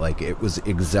 Like, it was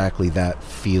exactly that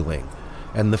feeling,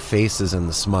 and the faces and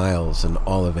the smiles and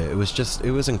all of it.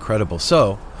 It was incredible.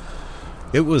 So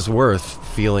it was worth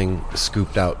feeling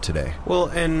scooped out today. Well,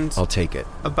 and I'll take it.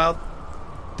 about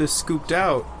the scooped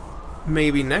out,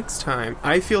 maybe next time.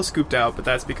 I feel scooped out, but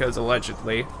that's because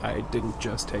allegedly I didn't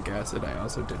just take acid, I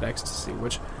also did ecstasy,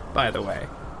 which, by the way,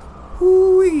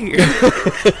 whoo-wee.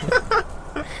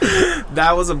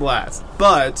 That was a blast.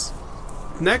 But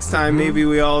next time maybe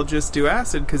we all just do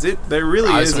acid because there really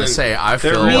isn't. I was gonna say I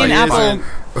there feel really Me and like Apple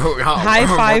high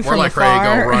five we're from like ready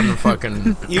to afar. go run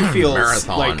fucking You feel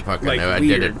marathon. like fucking, like I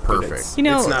weird, did it but perfect. it's- You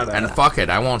know- it's not And fuck it,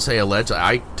 I won't say allegedly.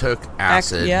 I took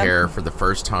acid yep. here for the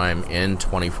first time in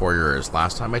 24 years.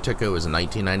 Last time I took it was in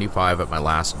 1995 at my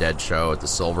last Dead show at the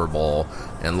Silver Bowl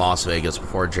in Las Vegas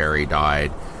before Jerry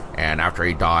died. And after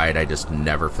he died, I just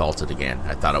never felt it again.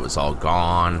 I thought it was all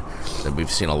gone. And we've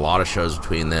seen a lot of shows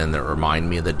between then that remind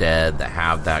me of the Dead, that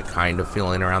have that kind of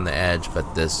feeling around the edge.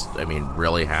 But this, I mean,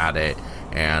 really had it.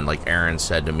 And like Aaron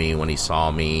said to me when he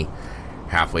saw me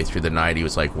halfway through the night, he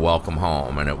was like, welcome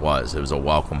home. And it was a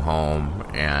welcome home,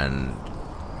 and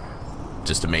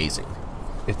just amazing.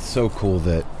 It's so cool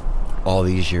that all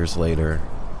these years later,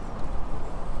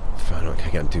 I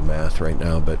can't do math right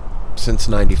now, but since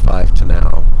 95 to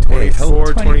now,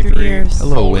 24, 23 23 years.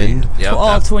 hello wind, Yep, All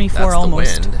that's- 24 that's the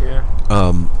almost. wind.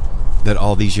 Yeah. that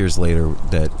all these years later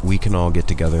that we can all get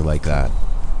together like that,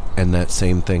 and that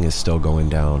same thing is still going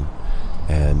down,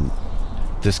 and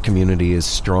this community is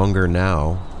stronger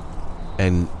now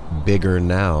and bigger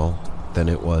now than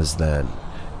it was then,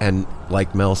 and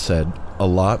like Mel said, a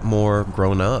lot more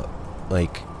grown up.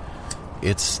 Like,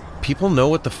 it's people know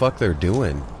what the fuck they're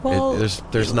doing. Well,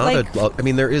 There's not like- I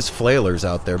mean, there is flailers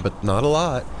out there, but not a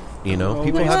lot. You know,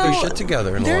 people have their Well, shit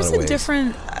together in a lot There's of a ways.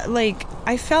 different, like,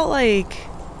 I felt like,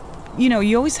 you know,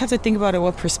 you always have to think about it,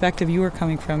 what perspective you were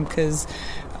coming from, because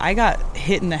I got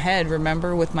hit in the head,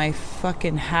 remember, with my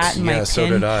fucking hat and my Yeah, pin so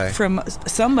did I. from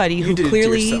somebody who did it to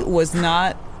clearly yourself. was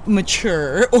not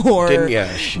mature, or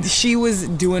she was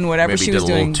doing whatever Maybe she did was a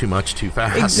little doing too much too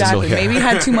fast. Exactly. Yeah. Maybe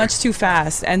had too much too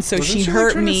fast. And so Wasn't she she, like,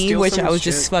 hurt trying to me, steal which I someone's was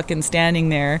just shit? fucking standing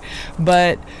there.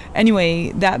 But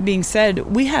anyway, that being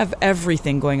said, we have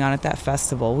everything going on at that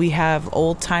festival. We have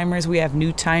old timers, we have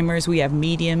new timers, we have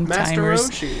medium Master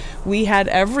timers. Roshi. We had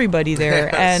everybody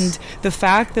there. Yes. And the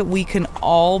fact that we can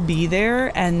all be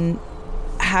there and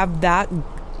have that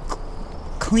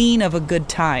clean of a good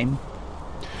time.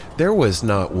 There was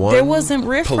not one. There wasn't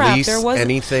riffraff. Police, There wasn't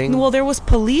anything. Well, there was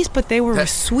police, but they were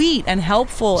sweet and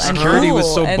helpful and Security cool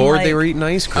was so and, bored like, they were eating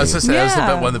ice I cream. was going to say, that's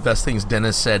Yeah. one of the best things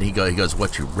Dennis said. He goes,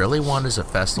 what you really want is a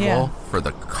festival Yeah. for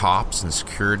the cops and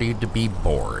security to be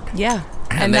bored. Yeah.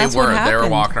 And, that's they were. what happened. They were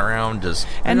walking around just...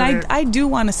 And I do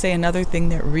want to say another thing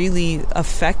that really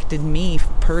affected me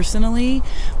personally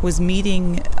was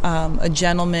meeting a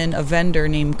gentleman, a vendor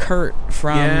named Kurt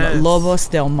from Yes. Lobos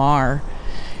del Mar.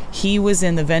 He was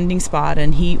in the vending spot,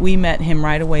 and we met him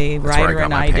right away. That's where I Ryder got and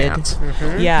my I pants.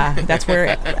 did. Yeah, that's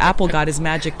where Apple got his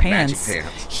magic pants. Magic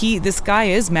pants. This guy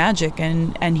is magic,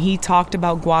 and he talked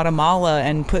about Guatemala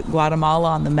and put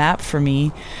Guatemala on the map for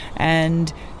me,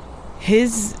 and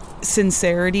his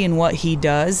sincerity in what he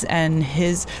does, and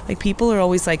his, like, people are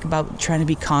always like about trying to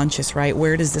be conscious, right?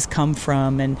 Where does this come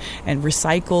from? And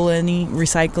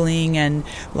recycling and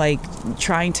like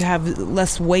trying to have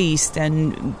less waste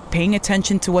and paying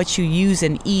attention to what you use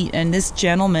and eat. And this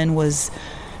gentleman was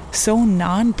so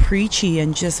non-preachy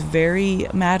and just very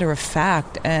matter of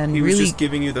fact, and He was really just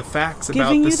giving you the facts about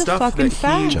giving the you the stuff fucking that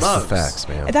facts. he Just loves. the facts,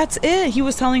 man. that's it. He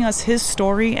was telling us his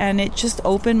story, and it just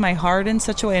opened my heart in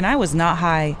such a way. And I was not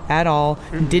high at all.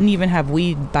 Didn't even have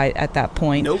weed at that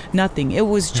point. Nope. Nothing. It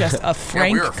was just a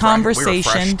frank we were conversation.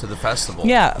 fresh to the festival.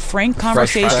 Yeah, frank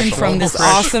conversation vegetables. from this Fresh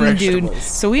awesome dude. vegetables.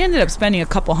 So we ended up spending a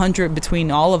couple hundred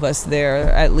between all of us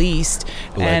there, at least.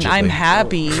 And I'm Allegedly.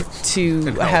 happy to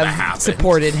that have happened.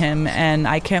 supported him, and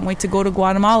I can't wait to go to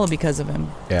Guatemala because of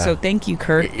him. Yeah. So thank you,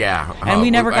 Kurt. Yeah. And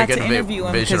we never I got to a interview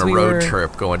him vision because a we road were.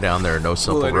 trip going down there, No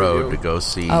Simple interview Road, him. to go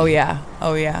see. Oh yeah,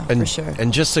 and, for sure.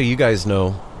 And just so you guys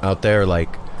know out there, like,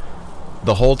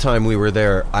 the whole time we were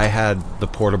there, I had the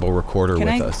portable recorder Can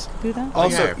with I us. do that?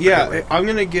 Also, yeah, I'm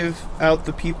gonna give out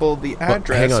the people the Well,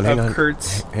 address hang of on.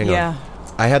 Kurt's. Hang Yeah. on.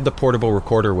 I had the portable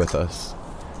recorder with us,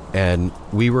 and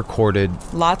we recorded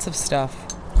Lots of stuff.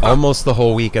 almost the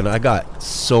whole week, and I got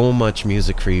so much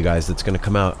music for you guys that's going to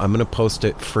come out. I'm going to post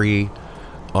it free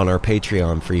on our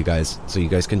Patreon for you guys, so you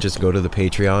guys can just go to the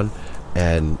Patreon,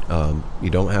 and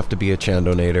you don't have to be a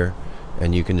Chandonator,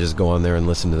 and you can just go on there and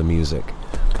listen to the music.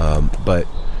 But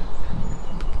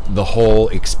the whole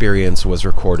experience was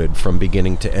recorded from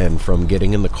beginning to end, from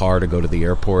getting in the car to go to the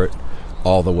airport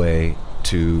all the way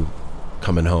to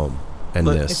coming home. And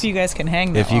If you guys can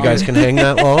hang that if you long. guys can hang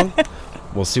that long,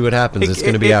 we'll see what happens. It's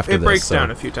going to be after it this. breaks so.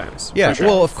 down a few times. Yeah, for sure.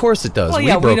 well, of course it does. Well, we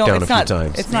yeah, broke don't. down a It's few not.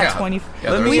 times. It's not Yeah. 20.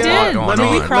 Yeah, there we was a lot did. going Did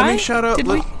on. we Let cry? me shout out- Did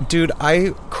we? Dude,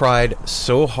 I cried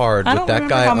so hard I with don't that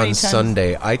remember guy how on many times.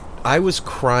 Sunday. I was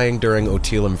crying during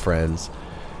Oteil and Friends.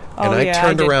 And Oh, I yeah, I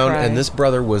turned did around cry. and this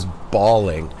brother was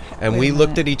bawling. And Wait we a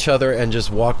looked minute. at each other and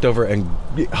just walked over and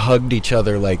hugged each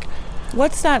other like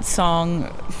What's that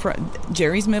song?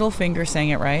 Jerry's Middle Finger sang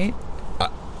it, right?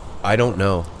 I don't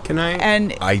know. Can I?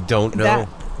 And I don't know.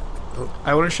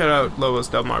 I want to shout out Lobos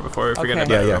Del Mar before we forget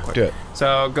about it. Yeah, real quick. do it.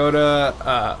 So go to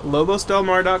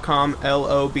lobosdelmar.com,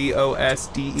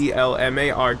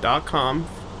 LOBOSDELMAR.com.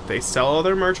 They sell all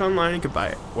their merch online. You can buy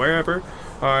it wherever.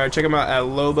 Check them out at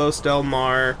Lobos Del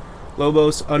Mar,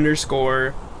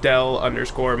 Lobos_Del_Mar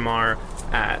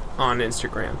on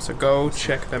Instagram. So go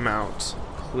check them out,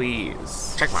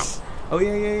 please. Check them out. Oh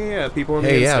yeah. People on the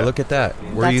Hey, Insta. yeah, look at that.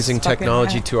 We're That's using fucking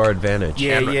technology right. to our advantage.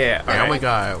 Yeah. And we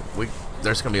got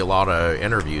there's gonna be a lot of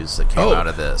interviews that came out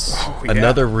of this. Oh, yeah.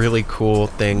 Another really cool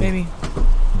thing maybe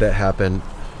that happened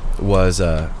was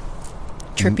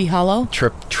Trippy Hollow.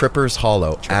 Trippers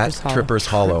Hollow Trippers Hollow. Trippers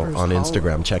Hollow Trippers on Hollow.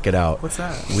 Instagram. Check it out. What's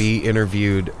that? We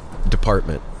interviewed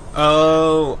Department.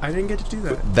 Oh, I didn't get to do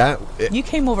that. You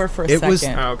came over for a It second. was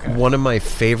Okay. one of my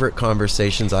favorite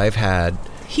conversations I've had.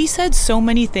 He said so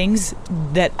many things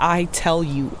that I tell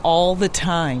you all the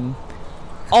time.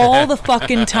 All the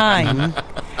fucking time.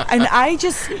 And I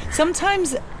just,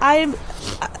 sometimes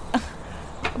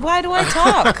why do I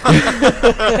talk?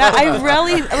 That I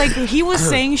really, like, he was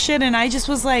saying shit and I just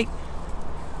was like,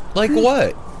 Like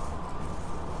what?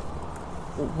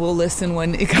 we'll listen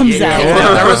when it comes out.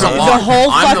 There was a lot. The whole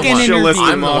I'm fucking the one, interview.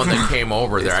 I'm the one that came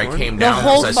over there. I came The down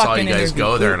whole because I saw you fucking guys go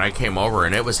interview. there, and I came over,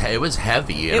 and it was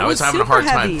heavy, and It I was was having a hard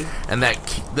super time. heavy. And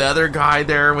the other guy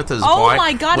there with his Oh wife,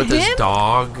 my God, with his him?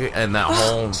 dog, and that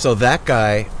whole. So that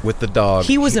guy with the dog,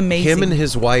 He was amazing. Him and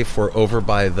his wife were over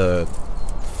by the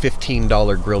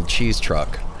 $15 grilled cheese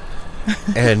truck,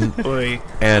 and Oy.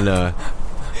 and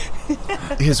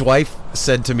his wife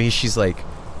said to me, she's like,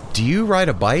 "Do you ride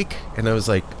a bike?" And I was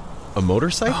like, "A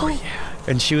motorcycle?" Oh, yeah.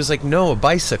 And she was like, "No, a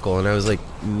bicycle." And I was like,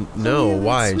 "No,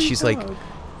 why?" And she's like,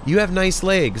 "You have nice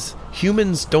legs.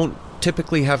 Humans don't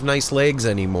typically have nice legs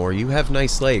anymore. You have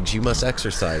nice legs. You must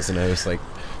exercise." And I was like,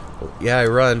 "Yeah, I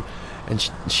run." And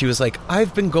she was like,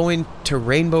 "I've been going to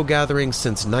rainbow gatherings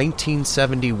since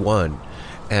 1971.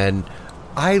 And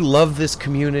I love this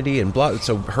community." And blah.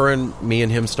 So her and me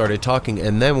and him started talking.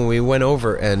 And then when we went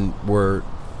over and were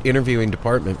interviewing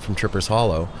Department from Trippers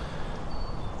Hollow,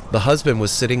 the husband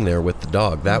was sitting there with the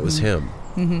dog. That was him.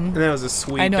 And that was a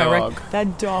sweet I know, dog. right?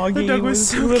 That doggy The dog was was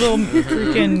so little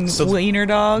freaking So wiener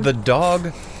dog. The dog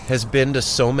has been to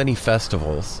so many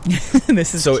festivals.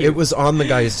 This is So cute. it was on the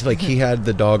guy's, like, he had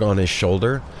the dog on his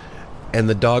shoulder, and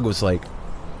the dog was like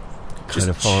kind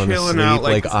of falling chilling asleep, out,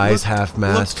 like eyes looked half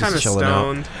masked, kinda just chilling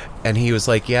stoned. out. And he was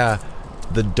like, "Yeah,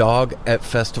 the dog at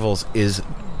festivals is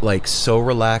like so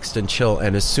relaxed and chill,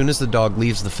 and as soon as the dog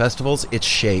leaves the festivals, it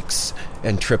shakes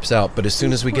and trips out, but as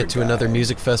soon as we get to another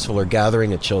music festival or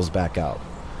gathering, it chills back out."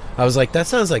 I was like, that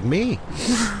sounds like me.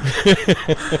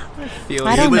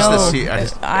 I don't was know.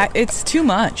 the It's too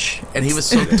much. And he was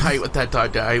so tight with that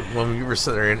dog. When we were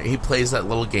sitting there, and he plays that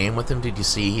little game with him. Did you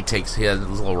see? He had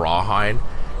his little rawhide,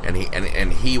 and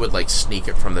he would like sneak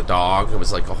it from the dog. It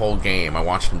was like a whole game. I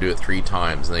watched him do it 3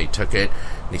 times, and then he took it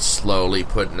and he slowly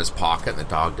put it in his pocket, and the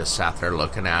dog just sat there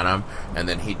looking at him. And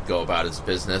then he'd go about his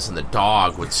business, and the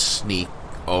dog would sneak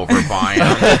over by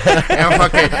him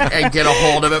and get a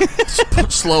hold of it,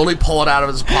 slowly pull it out of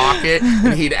his pocket,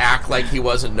 and he'd act like he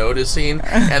wasn't noticing,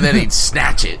 and then he'd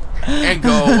snatch it and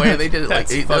go away. They did it like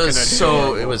it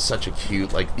was such a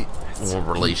cute little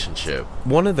relationship.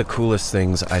 One of the coolest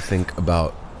things I think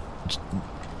about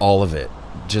all of it,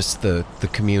 just the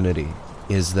community,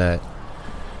 is that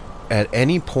at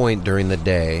any point during the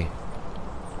day,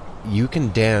 you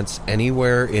can dance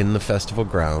anywhere in the festival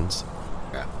grounds,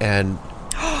 and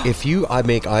if I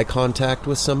make eye contact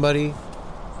with somebody,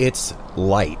 it's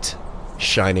light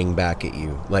shining back at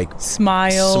you, like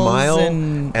smile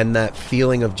and that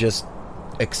feeling of just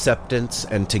acceptance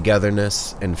and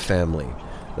togetherness and family,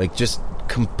 like just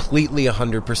completely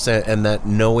 100%, and that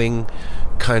knowing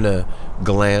kind of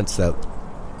glance, that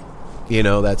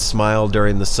that smile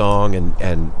during the song,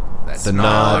 and the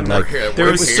nod, like there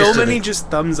was so many just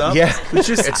thumbs up. Yeah, it's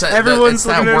just everyone's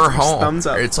looking at we're us, home. thumbs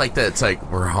up. It's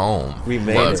like we're home. We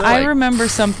made Well, it. it's I like- remember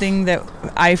something that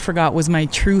I forgot was my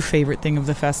true favorite thing of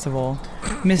the festival.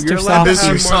 Mr. You're allowed to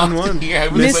Softy. have more than one. Yeah,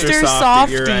 it was Mr.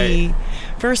 Softy, you're Softy.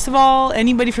 First of all,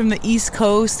 anybody from the East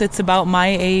Coast that's about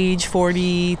my age,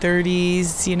 40,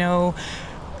 30s,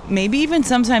 maybe even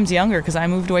sometimes younger, because I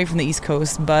moved away from the East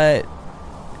Coast, but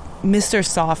Mr.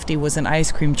 Softy was an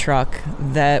ice cream truck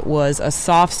that was a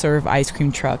soft serve ice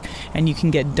cream truck, and you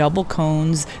can get double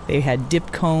cones. They had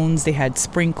dipped cones, they had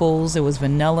sprinkles, it was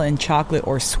vanilla and chocolate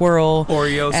or swirl.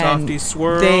 Oreo And Softy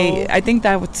swirl. I think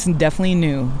that was definitely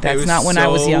new. That's was not when I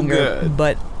was so younger, good.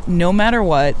 but no matter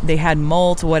what. They had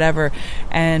malt, whatever.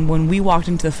 And when we walked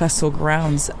into the festival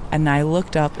grounds, and I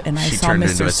looked up and I saw turned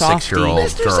Mr. into a Softy.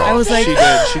 6-year-old girl. I was like, She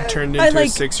did. She turned into like-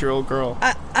 a 6-year-old girl.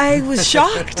 I was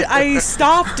shocked. I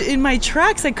stopped in my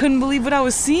tracks. I couldn't believe what I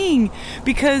was seeing,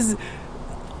 because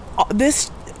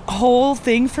this whole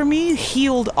thing for me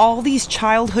healed all these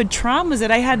childhood traumas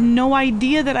that I had no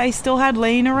idea that I still had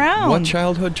laying around. What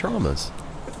childhood traumas?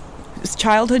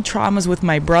 Childhood traumas with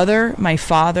my brother, my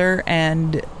father,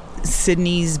 and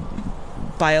Sydney's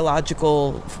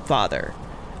biological father.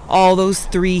 All those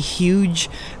 3 huge,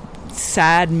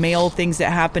 sad male things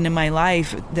that happened in my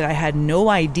life that I had no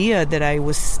idea that I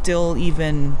was still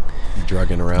even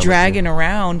dragging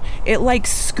around. It like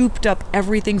scooped up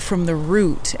everything from the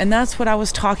root. And that's what I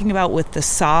was talking about with the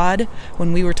sod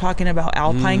when we were talking about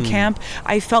Alpine Camp.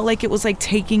 I felt like it was like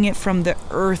taking it from the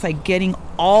earth, like getting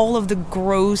all of the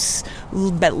gross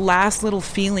but last little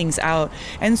feelings out.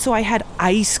 And so I had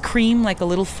ice cream like a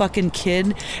little fucking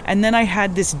kid, and then I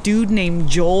had this dude named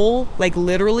Joel, like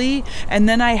literally, and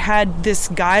then I had this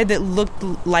guy that looked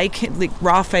like him, like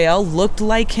Raphael looked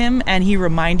like him, and he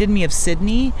reminded me of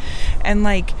Sydney. And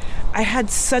like I had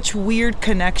such weird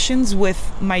connections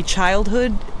with my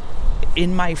childhood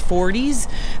in my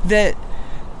 40s that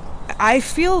I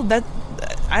feel that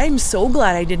I'm so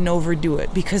glad I didn't overdo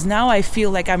it, because now I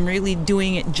feel like I'm really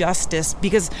doing it justice,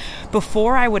 because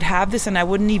before I would have this and I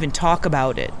wouldn't even talk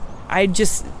about it.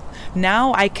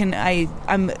 Now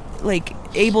I'm like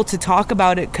able to talk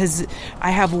about it because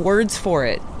I have words for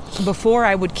it. Before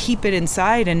I would keep it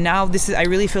inside, and now I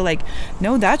really feel like,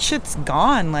 no, that shit's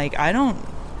gone. Like I don't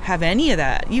have any of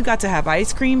that. You got to have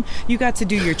ice cream, you got to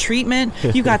do your treatment,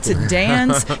 you got to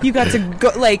dance, you got to go,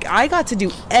 like I got to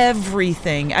do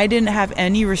everything. I didn't have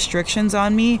any restrictions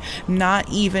on me, not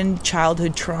even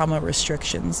childhood trauma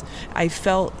restrictions. I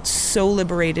felt so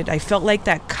liberated. I felt like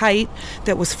that kite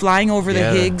that was flying over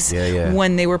the Higgs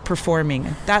when they were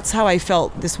performing. That's how I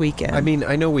felt this weekend. I mean,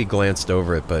 I know we glanced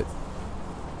over it, but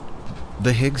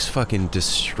the Higgs fucking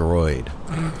destroyed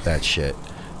that shit.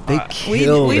 They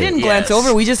killed we didn't glance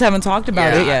over. We just haven't talked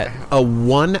about it yet. A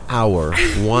 1 hour,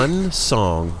 one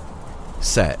song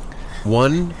set.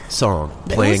 One song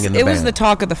playing in the band. It was the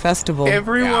talk of the festival.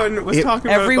 Everyone was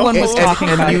talking about it. Everyone was talking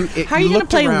about it. How are you going to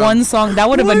play one song? That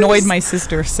would have annoyed my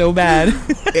sister so bad.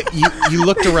 You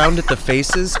looked around at the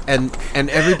faces, and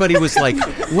everybody was like,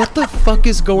 what the fuck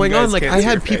is going on? Like, I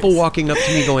had people walking up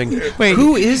to me going, wait,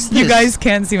 who is this? You guys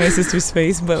can't see my sister's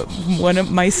face, but one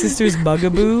of my sister's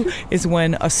bugaboo is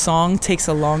when a song takes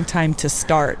a long time to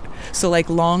start. So like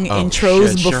long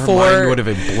intros before her mind would have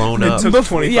been blown up.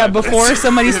 Before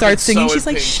somebody starts singing, she's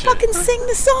like, fucking sing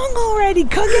the song already,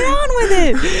 get on with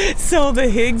it. So the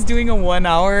Higgs doing a 1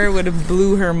 hour would have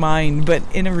blew her mind, but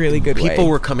in a really good way. People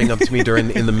were coming up to me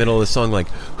in the middle of the song like,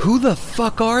 who the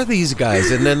fuck are these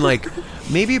guys? And then like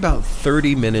maybe about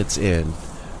 30 minutes in,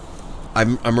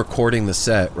 I'm recording the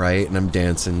set, right? And I'm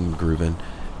dancing, grooving.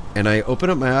 And I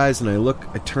open up my eyes and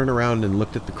I turn around and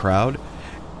looked at the crowd.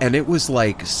 And it was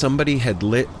like somebody had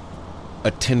lit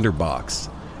a tinderbox.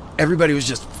 Everybody was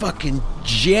just fucking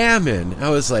jamming.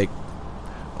 I was like,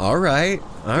 all right,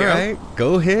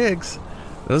 go Higgs.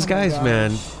 Those guys,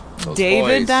 man.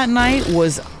 David that night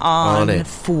was on it.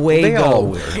 Fuego. They all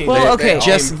were. Well, okay.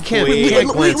 Just can't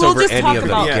glance over any of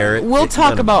them, Garrett. We'll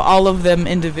talk about all of them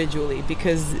individually,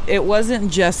 because it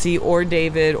wasn't Jesse or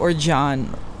David or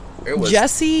John.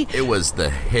 Jesse. It was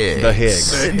the Higgs. The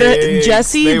Higgs.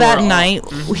 Jesse that night,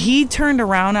 he turned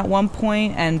around at one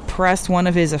point and pressed one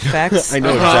of his effects. I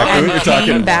know exactly and what you're talking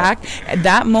came about. back.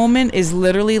 That moment is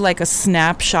literally like a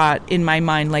snapshot in my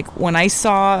mind. Like when I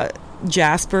saw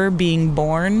Jasper being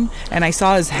born and I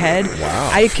saw his head,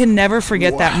 I can never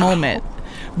forget that moment.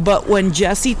 But when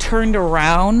Jesse turned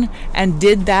around and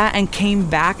did that and came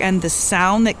back, and the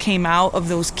sound that came out of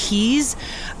those keys,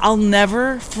 I'll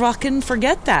never fucking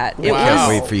forget that. I can't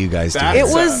wait for you guys to hear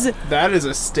that is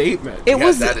a statement. It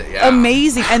was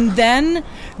amazing. And then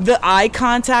the eye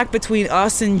contact between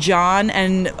us and John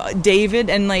and David,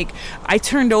 and like I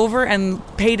turned over and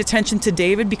paid attention to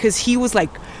David, because he was like,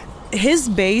 his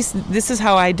bass, this is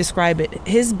how I describe it,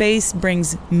 his bass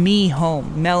brings me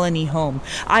home, Melanie home.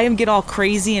 I get all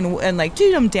crazy and like,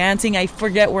 dude, I'm dancing, I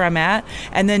forget where I'm at.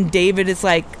 And then David is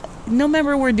like, no,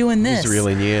 remember, we're doing this. He's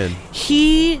reeling you in.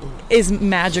 He is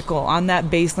magical on that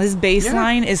bass. His bass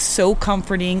line is so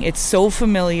comforting. It's so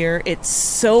familiar. It's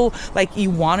so like you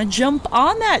want to jump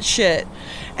on that shit.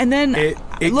 And then it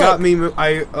got me.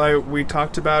 We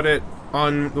talked about it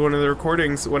on one of the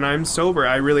recordings. When I'm sober,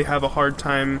 I really have a hard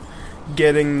time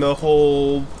getting the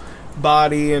whole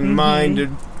body and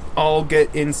mind all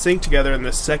get in sync together, and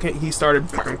the second he started,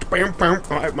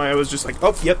 I was just like,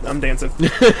 oh, yep, I'm dancing.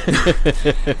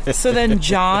 So then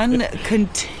John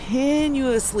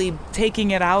continuously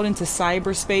taking it out into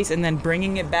cyberspace and then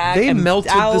bringing it back. They and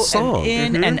melted out the song.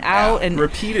 and in and out and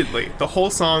repeatedly the whole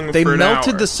song. They for an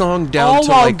melted hour. the song down all to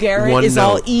while like Garrett one is note.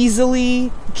 all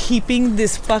easily keeping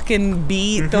this fucking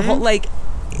beat. The whole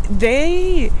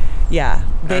they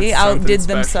That's outdid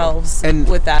something themselves And-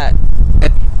 with that.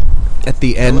 At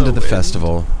the end Hello, of the Win.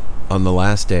 festival, on the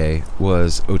last day,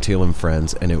 was Oteil and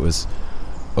Friends, and it was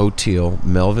Oteil,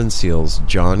 Melvin Seals,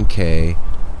 John Kay,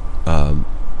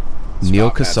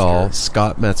 Neil Casal, Metzger.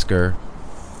 Scott Metzger,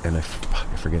 and I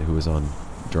forget who was on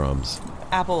drums.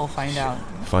 Apple will find out.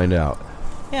 Find out.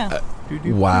 Yeah.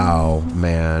 Wow,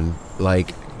 man.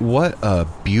 Like, what a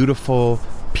beautiful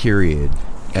period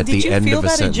at Did the you end feel of a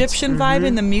that sentence. Egyptian vibe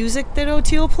in the music that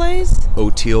Oteil plays?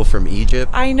 Oteil from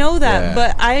Egypt. I know that, Yeah.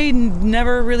 but I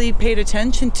never really paid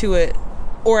attention to it,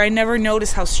 or I never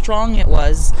noticed how strong it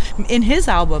was in his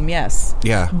album. Yes,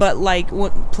 Yeah. but like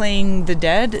playing The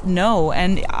Dead, no.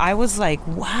 And I was like,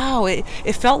 wow, it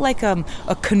felt like a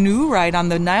canoe ride on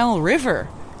the Nile River.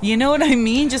 You know what I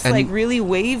mean? Just And- like really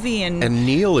wavy and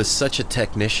Neil is such a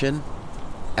technician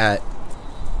at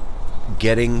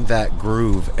getting that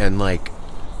groove and like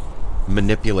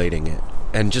manipulating it,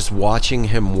 and just watching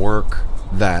him work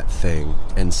that thing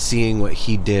and seeing what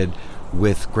he did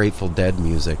with Grateful Dead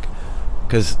music.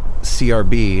 Because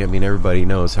CRB, I mean, everybody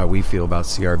knows how we feel about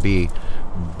CRB,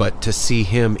 but to see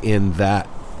him in that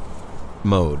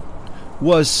mode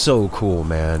was so cool,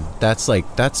 man. That's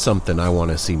something I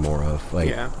want to see more of. Like,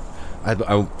 Yeah.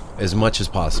 I as much as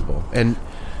possible. And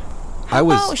how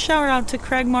about shout out to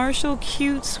Craig Marshall,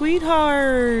 cute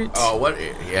sweetheart. Oh, what?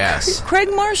 Yes. Craig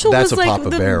Marshall That's was a like Papa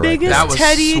the Bear right biggest there. That was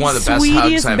teddy, one of the best sweetest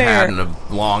hugs I've bear. had in a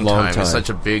long time. time. It's such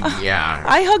a big, yeah.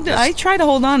 I hugged. I tried to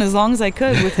hold on as long as I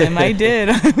could with him. I did.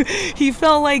 He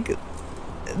felt like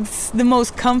the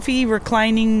most comfy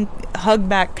reclining hug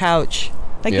back couch.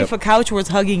 Like Yep. if a couch was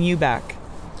hugging you back.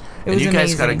 It And was you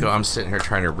guys amazing. got to go. I'm sitting here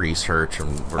trying to research,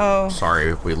 and we're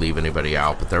sorry if we leave anybody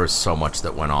out, but there was so much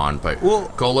that went on. But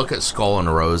go look at Skull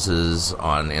and Roses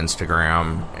on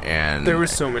Instagram, and There were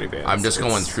so many bands. I'm just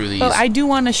going through these. Oh, I do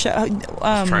want to show.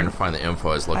 trying to find the info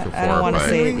I was looking I don't for. want to But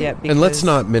say it yet. Because, and let's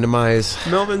not minimize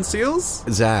Melvin Seals.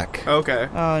 Zach. Okay.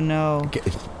 Oh no.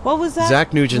 What was that?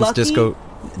 Zach Nugent's Lucky? Disco.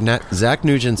 Zach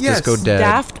Nugent's Yes. Disco Dead.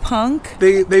 Daft Punk.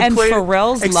 They and played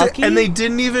Pharrell's Lucky. and they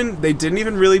didn't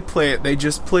even really play it. They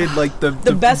just played like the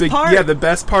best part? Yeah, the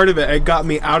best part of it. It got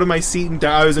me out of my seat and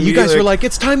down. I was You immediately guys were like,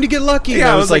 "It's time to get lucky." Yeah, and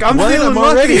I I was was like, like, I'm "What? feeling I'm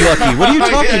already lucky." lucky. What are you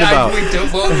talking about?"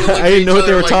 I didn't know what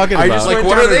they were talking I about. just like, went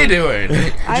what down are they and-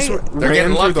 doing? I just I- They're ran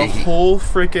getting through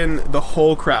lucky. the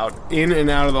whole crowd, in and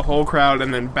out of the whole crowd,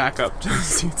 and then back up to the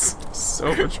seats.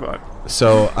 So much fun.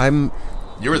 So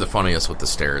You were the funniest with the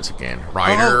stairs again.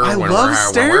 Ryder, I when love we're,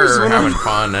 stairs when we're when having I'm-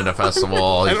 fun at a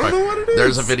festival. I don't know what it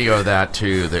There's a is. video of that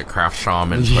too that Craft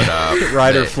Shaman put up.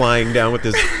 Ryder that- flying down with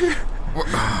his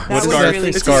That What's was scarf? really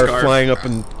It's a scarf scarf. flying up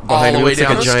and all behind the him. way Looks down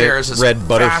like a the giant stairs as red fast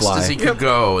butterfly. as he could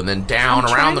go, and then down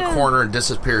I'm around the trying to- corner and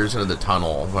disappears into the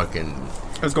tunnel. Fucking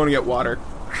I was going to get water.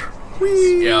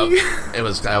 yeah,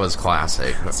 that was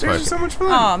classic. Stairs are so much fun.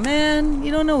 Oh man,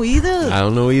 you don't know either. I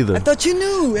don't know either. I thought you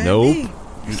knew. Nope. Andy.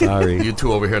 Sorry. You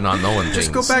two over here not knowing things.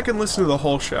 Just go back and listen to the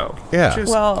whole show. Yeah.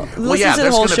 Just, Well, Well, listen yeah, to the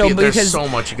there's whole gonna show be there's because so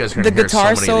much you guys are the gonna hear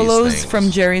guitar so many of these solos things.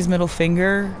 from Jerry's Middle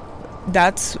Finger.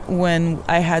 That's when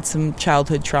I had some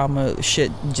childhood trauma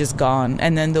shit just gone,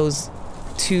 and then those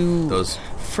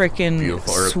freaking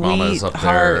beautiful Earth Mamas up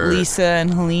sweetheart there. Lisa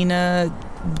and Helena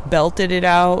belted it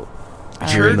out.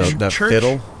 Hearing Church- that church-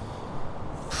 fiddle.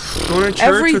 going to church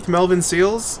Every- with Melvin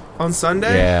Seals on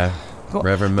Sunday. Yeah.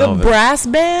 Reverend The Melvin. brass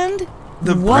band.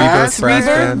 The What? Rebirth Brass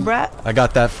Rebirth Band. I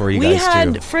got that for you We guys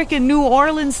had too. freaking New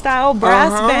Orleans style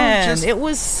brass band. just- It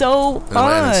was so And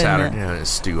then Saturday fun. night,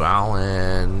 Stu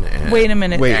Allen. And, Wait a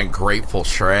minute. Wait. And Grateful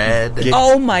Shred.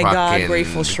 Oh my God, Fucking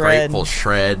Grateful Shred. Grateful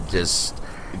Shred. Just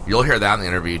you'll hear that in the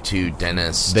interview too.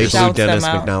 Dennis. They just, blew Shouts them Dennis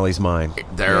out. McNally's mind.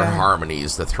 their Yeah.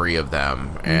 harmonies, the three of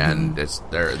them, and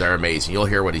they're amazing. You'll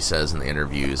hear what he says in the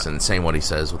interviews, and same what he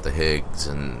says with the Higgs.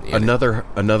 And you know,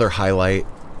 Another highlight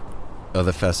of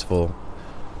the festival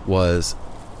was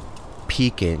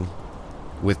peaking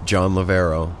with John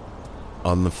Lavero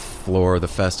on the floor of the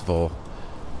festival,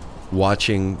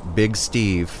 watching Big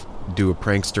Steve do a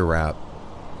prankster rap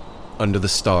under the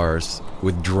stars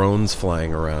with drones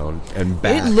flying around and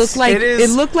bats. It looked like It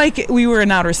looked like we were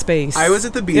in outer space. I was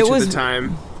at the beach It at was- the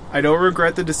time. I don't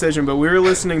regret the decision, but we were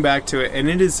listening back to it, and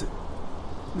it is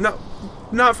no.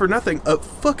 not for nothing, a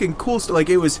fucking cool like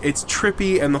it's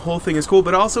trippy and the whole thing is cool,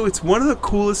 but also it's one of the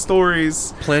coolest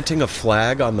stories. Planting a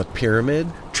flag on the pyramid,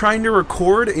 trying to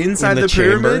record inside In the the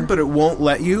pyramid, chamber? but it won't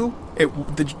let you. The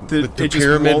the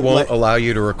pyramid won't allow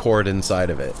you to record inside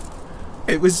of it.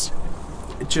 It was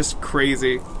just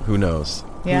crazy. Who knows?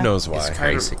 Yeah. Who knows why? It's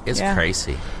crazy. It's Yeah.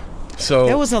 crazy. So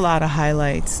There was a lot of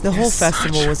highlights. The whole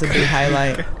festival was a big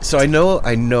highlight. So I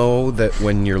know that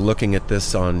when you're looking at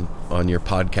this on your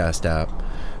podcast app,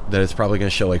 that it's probably going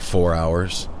to show like 4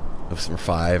 hours or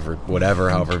 5 or whatever,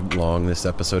 however long this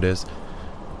episode is.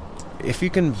 If you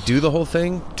can do the whole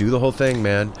thing,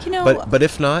 man. You know- but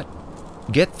if not,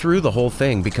 get through the whole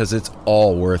thing because it's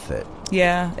all worth it.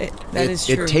 Yeah, that is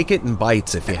true. Take it in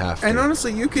bites if you have to. And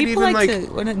honestly, you could People even like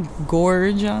like to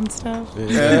gorge on stuff. you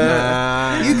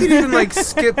could even like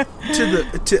skip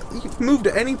to move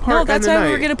to any No, part. that's in the why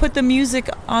night. we're gonna put the music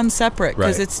on separate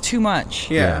because Right. it's too much.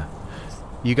 Yeah.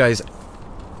 You guys,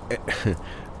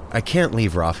 I can't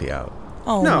leave Rafi out.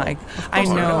 Oh No, my! I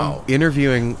know.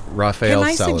 Interviewing Rafael Can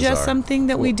I Salazar. suggest something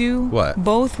that we do? What?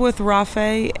 Both with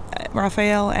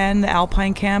Raphael and the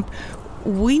Alpine Camp,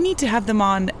 we need to have them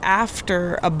on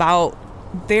after about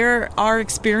our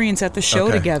experience at the show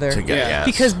Okay. together. Yes.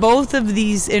 Because both of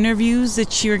these interviews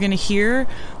that you're going to hear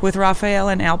with Raphael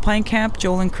and Alpine Camp,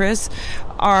 Joel and Chris,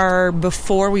 are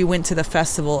before we went to the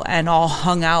festival and all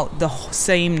hung out the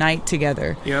same night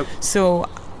together. Yep. So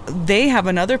they have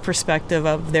another perspective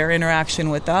of their interaction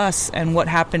with us and what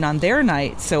happened on their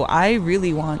night. So I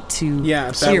really want to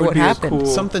Yeah, that hear would what be a happened. cool-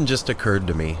 Something just occurred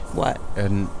to me. What?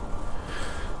 And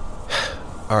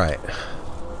all right,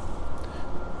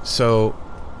 so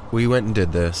we went and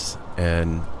did this,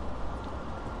 and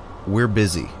we're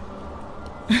busy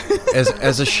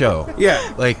as a show.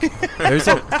 Yeah. Like there's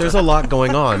a lot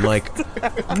going on. Like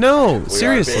no,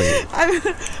 seriously.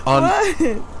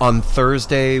 On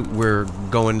Thursday we're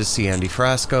going to see Andy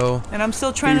Frasco. And I'm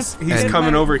still trying He's to. he's get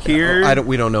coming my- over here.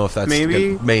 We don't know if that's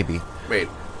Maybe? maybe. Wait.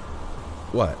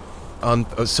 What?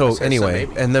 So said anyway,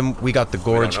 maybe. and then we got the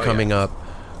Gorge know coming yet. up.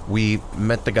 We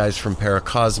met the guys from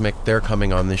Paracosmic. They're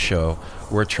coming on the show.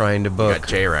 We're trying to We book. got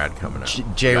J-Rad coming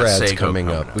up. J-Rad's coming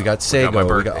up. We got Sego. my We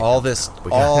got birthday all coming this, up.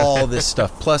 all this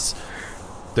stuff. Plus,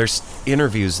 there's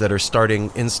interviews that are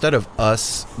starting. Instead of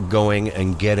us going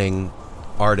and getting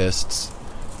artists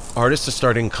are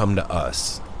starting to come to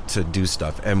us to do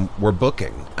stuff, and we're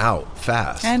booking out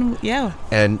fast. And yeah,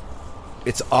 And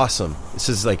it's awesome. This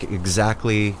is like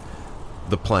exactly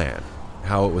the plan,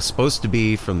 how it was supposed to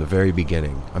be from the very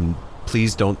beginning.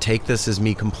 Please don't take this as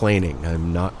me complaining.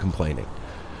 I'm not complaining.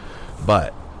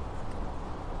 But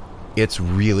it's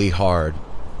really hard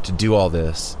to do all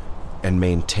this and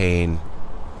maintain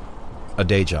a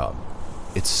day job.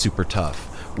 It's super tough.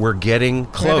 We're getting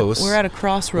close. we're at a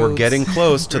crossroads. We're getting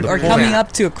close to the or point coming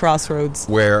up to a crossroads.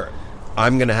 where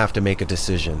I'm going to have to make a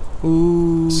decision.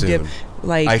 Ooh, Soon.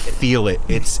 like I feel it.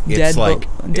 It's dead, like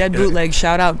dead bootleg.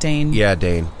 Shout out, Dane. Yeah,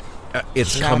 Dane.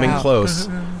 It's Shout coming out. close.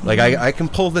 Like I can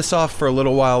pull this off for a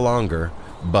little while longer,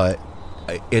 but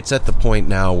it's at the point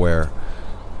now where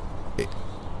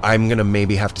I'm gonna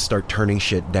maybe have to start turning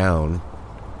shit down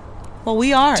Well,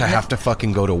 we are. to have to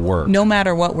fucking go to work. No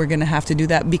matter what, we're gonna have to do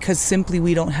that because simply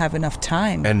we don't have enough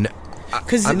time. And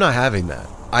 'Cause I'm not having that.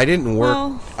 I didn't work.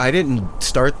 Well- I didn't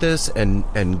start this and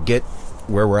get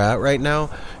where we're at right now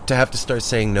to have to start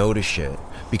saying no to shit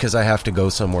because I have to go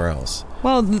somewhere else.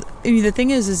 Well, the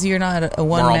thing is you're not a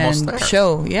one almost man there.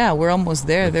 show. Yeah, we're almost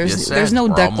there. You There's said no we're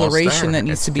almost declaration there. that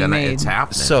needs It's to be gonna- made. It's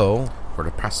happening. So we're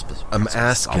the precipice. I'm precipice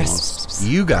asking almost.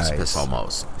 you Precipice guys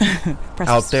almost.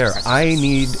 out there, I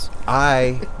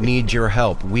need your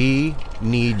help. We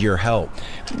need your help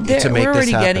to make we're this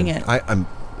already happen. getting it.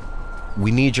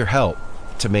 We need your help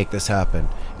to make this happen,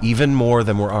 even more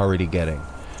than we're already getting.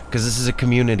 Because this is a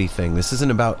community thing. This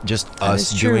isn't about just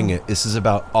us is true. doing it. This is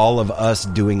about all of us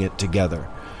doing it together.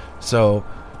 So,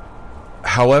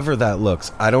 however that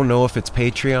looks, I don't know if it's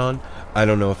Patreon. I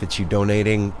don't know if it's you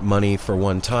donating money for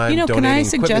one time. You know, can donating I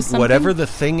suggest equipment. something? Whatever the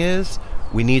thing is,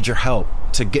 we need your help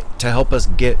to help us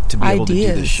get to be able to do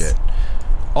Ideas. this shit.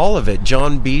 All of it.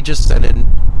 John B just sent in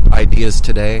ideas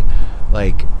today.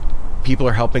 Like, people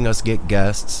are helping us get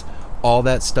guests. All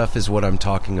that stuff is what I'm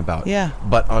talking about. Yeah.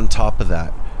 But on top of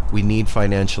that, we need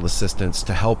financial assistance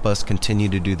to help us continue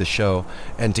to do the show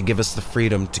and to give us the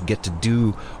freedom to get to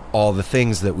do all the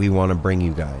things that we want to bring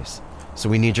you guys. So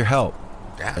we need your help.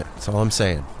 Yeah. That's all I'm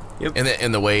saying. Yep.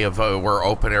 In the way of we're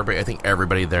open, everybody. I think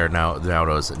everybody there now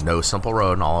knows No Simple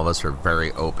Road, and all of us are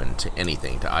very open to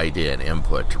anything, to idea and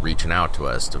input, to reaching out to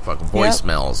us, to fucking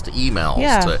voicemails, to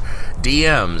emails, to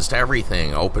DMs, to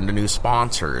everything. Open to new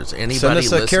sponsors. Anybody Send us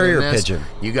a listening carrier to this, pigeon.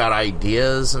 you got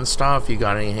ideas and stuff? You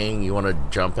got anything you want to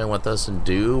jump in with us and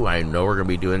do? I know we're gonna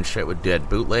be doing shit with Dead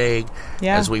Bootleg.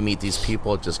 Yeah. As we meet these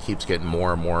people, it just keeps getting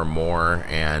more and more and more.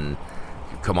 And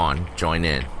come on, join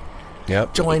in.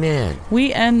 Yep. Join in.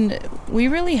 We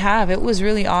really have. It was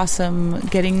really awesome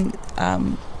getting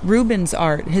Ruben's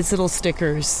art, his little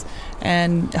stickers,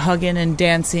 and hugging and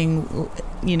dancing,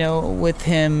 with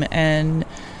him. And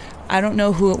I don't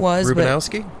know who it was.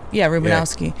 Rubenowski?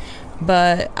 Rubenowski. Yeah.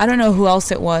 But I don't know who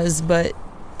else it was, but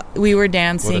we were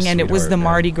dancing, and it was the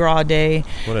Mardi Gras day.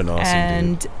 What an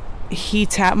awesome dude. He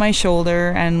tapped my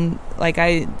shoulder, and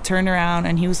I turned around,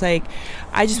 and he was like,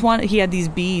 he had these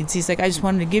beads. He's like, I just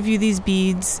wanted to give you these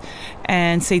beads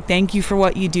and say thank you for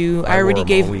what you do. I already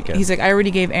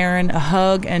gave Aaron a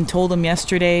hug and told him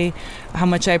yesterday how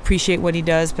much I appreciate what he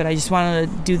does, but I just wanted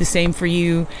to do the same for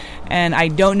you. And I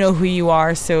don't know who you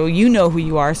are, so you know who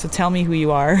you are, so tell me who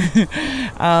you are.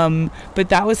 But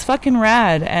that was fucking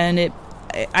rad, and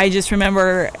I just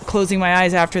remember closing my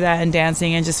eyes after that and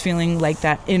dancing and just feeling like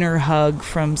that inner hug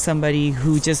from somebody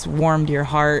who just warmed your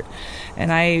heart.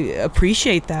 And I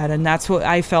appreciate that. And that's what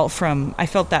I felt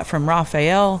that from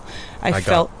Raphael. I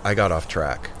got off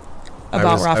track.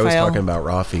 Raphael. I was talking about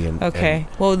Rafi. Okay.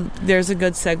 Well, there's a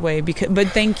good segue. But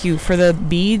thank you for the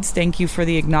beads. Thank you for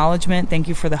the acknowledgement. Thank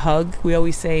you for the hug. We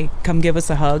always say, come give us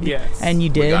a hug. Yes. And you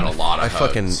did. We got a lot of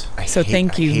hugs.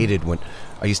 Thank you. I hated when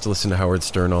I used to listen to Howard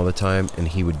Stern all the time, and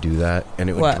he would do that, and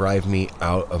it would drive me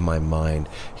out of my mind.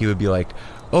 He would be like,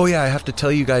 oh yeah, I have to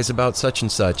tell you guys about such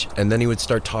and such, and then he would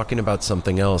start talking about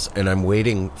something else, and I'm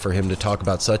waiting for him to talk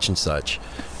about such and such,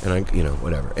 and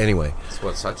whatever. Anyway. So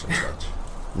what's such and such?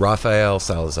 Raphael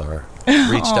Salazar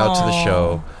reached out to the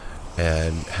show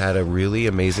and had a really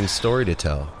amazing story to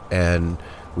tell, and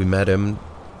we met him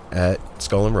at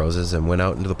Skull and Roses and went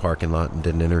out into the parking lot and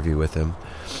did an interview with him,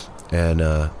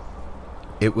 and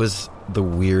it was the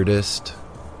weirdest,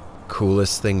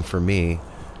 coolest thing for me.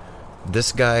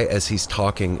 This guy, as he's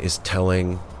talking, is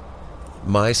telling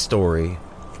my story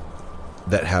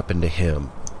that happened to him.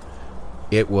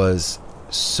 It was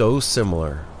so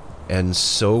similar and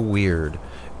so weird,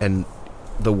 and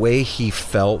the way he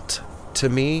felt to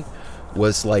me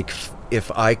was like if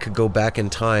I could go back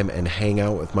in time and hang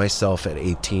out with myself at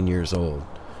 18 years old.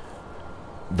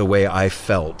 The way I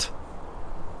felt,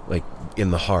 like, in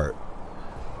the heart.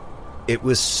 It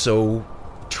was so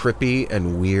trippy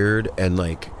and weird and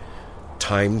like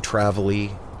time travel-y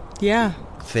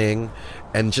thing,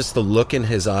 and just the look in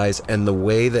his eyes and the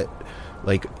way that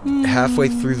halfway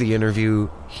through the interview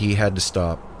we had to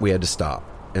stop,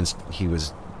 and he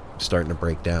was starting to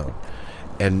break down,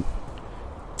 and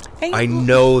I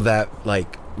know that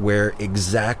where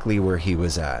he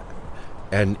was at,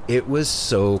 and it was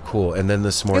so cool. And then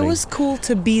this morning it was cool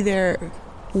to be there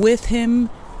with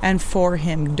him and for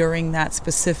him during that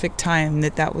specific time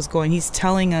that was going. He's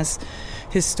telling us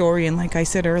his story, and like I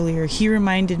said earlier, he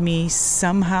reminded me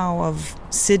somehow of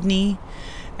Sydney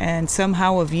and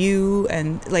somehow of you,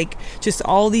 and just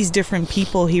all these different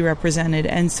people he represented.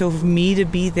 And so for me to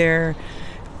be there,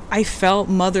 I felt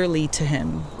motherly to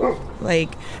him,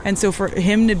 and so for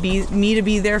him to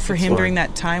be there for him during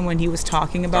that time when he was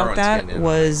talking about that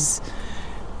was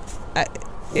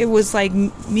it was like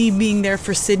me being there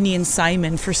for Sydney and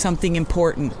Simon for something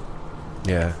important.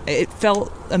 Yeah. It felt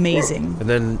amazing. And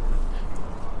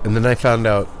then I found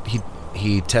out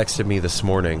he texted me this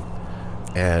morning,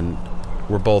 and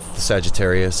we're both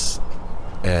Sagittarius.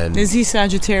 And is he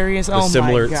Sagittarius? My God.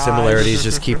 Similarities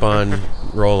just keep on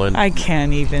rolling. I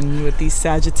can't even with these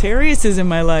Sagittariuses in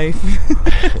my life.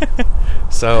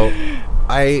 So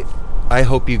I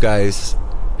hope you guys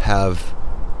have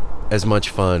as much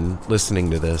fun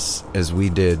listening to this as we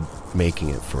did making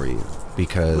it for you,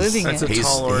 because living that's a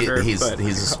tall order. He's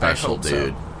a special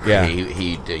dude. So. Yeah,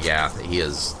 he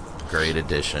is great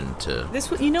addition to this.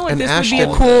 You know what? And this Ashton, would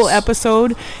be a cool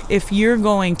episode if you're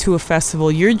going to a festival,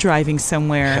 you're driving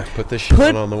somewhere. Put this shit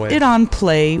on the way. Put it on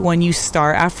play when you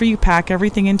start. After you pack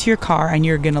everything into your car and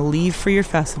you're gonna leave for your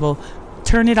festival,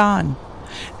 turn it on.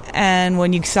 And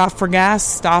when you stop for gas,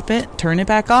 stop it, turn it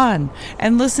back on,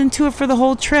 and listen to it for the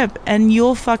whole trip, and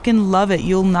you'll fucking love it.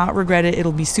 You'll not regret it.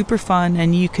 It'll be super fun,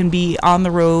 and you can be on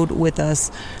the road with us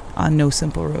on No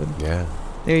Simple Road. Yeah.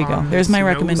 There you go. There's my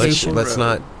recommendation. Let's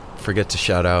not forget to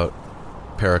shout out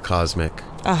Paracosmic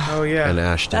Oh yeah. and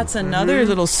Ashton. That's another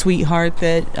little sweetheart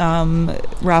that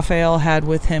Raphael had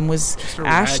with him was Just a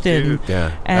rad Ashton. dude.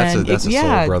 yeah, And that's a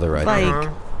soul brother right like,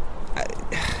 there.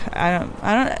 I don't,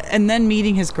 and then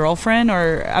meeting his girlfriend,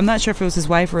 or I'm not sure if it was his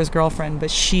wife or his girlfriend, but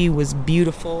she was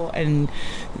beautiful and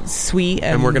sweet.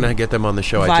 And we're gonna get them on the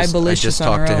show. I just vibalicious on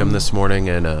talked her to him own. this morning,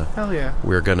 and Hell yeah.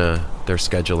 they're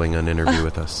scheduling an interview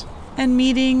with us. And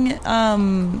meeting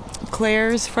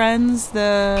Claire's friends,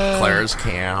 the Claire's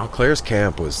camp. Claire's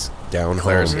camp was down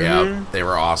Claire's, home. yeah, they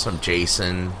were awesome.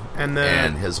 Jason And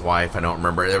and his wife. I don't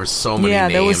remember. There were so many Yeah,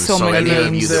 names. there was so many many of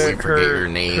you names. that we Her- forget your her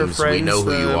names. We friends, know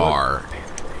who you what- are.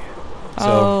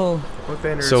 What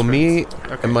band are So his me friends?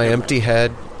 Okay, and my never empty mind.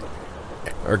 head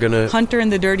are gonna Hunter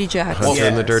and the Dirty Jacks. Hunter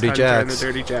and the Yes, Dirty Hunter and Jacks. the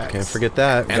Dirty Jacks. Can't forget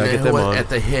that. And Gotta then get them on. at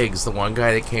the Higgs, the one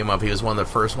guy that came up, he was one of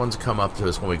the first ones to come up to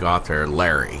us when we got there.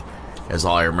 Larry is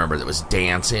all I remember. That was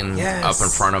dancing Yes. up in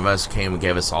front of us. Came and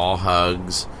gave us all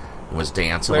hugs. Was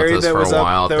dancing Larry with us that for was a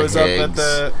while up, that at the was up Higgs. at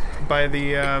the by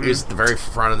the He was at the very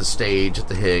front of the stage at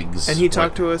the Higgs. and he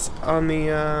talked to us on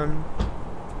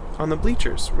the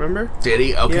bleachers. Remember? Did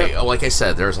he? Okay. Yep. Like I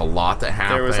said, there's a lot that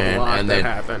happened. There was a lot and that then,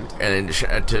 happened. And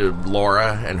then to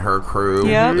Laura and her crew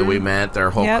Yep. that we met, their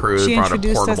whole Yep, crew she brought a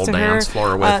introduced us portable to her. dance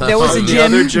floor with us. There was a The Jim.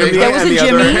 other Jimmy There was and a the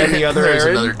other Jimmy. and the other There's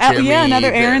Aaron. another Yeah, Jimmy.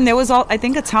 another Aaron. There was I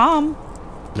think a Tom.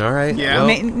 All right. Yeah.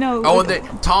 well, No. Oh,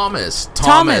 Thomas,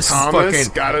 Thomas. Thomas, got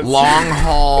fucking it. long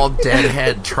haul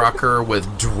deadhead trucker with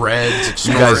dreads.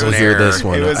 you guys will hear extraordinaire. this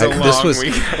one. It was a this long was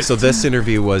weekend. so. This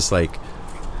interview was like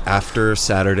after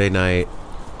Saturday night,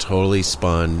 totally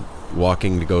spun,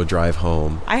 walking to go drive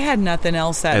home, I had nothing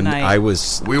else that and night. I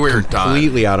was We were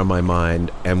completely out of my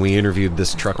mind. And we interviewed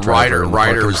this truck driver.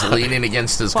 Ryder in the was parking lot. leaning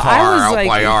against his Well, I car was out like-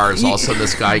 by ours. All of a sudden,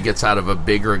 this guy gets out of a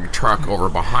bigger truck over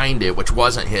behind it, which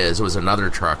wasn't his. It was another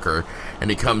trucker. And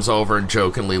he comes over and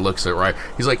jokingly looks at Ryder.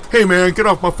 He's like, "Hey, man, get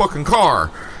off my fucking car."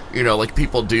 You know, like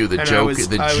people do the And joke, I was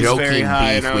very joking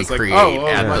high, and beef I we was like, create oh,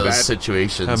 at my those bad.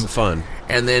 situations. Having fun.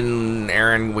 And then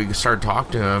Aaron, we started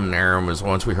talking to him, and Aaron was,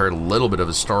 once we heard a little bit of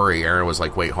his story, Aaron was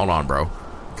like, "Wait, hold on, bro.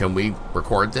 Can we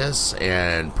record this?"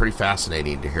 And pretty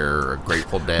fascinating to hear a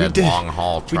Grateful Dead long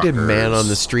haul We did man on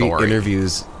the street story.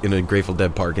 interviews in a Grateful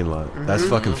Dead parking lot. That's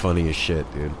fucking funny as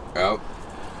shit, dude. Oh,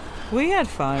 We had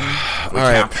fun. we All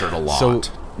right, captured a lot. so-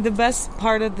 The best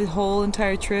part of the whole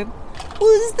entire trip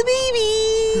was the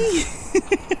baby.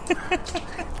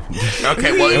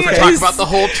 okay, well, if we He talk is- about the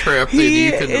whole trip, then he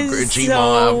you can is Gma,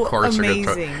 so of course, are gonna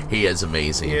amazing. he is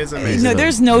amazing. He is amazing. No,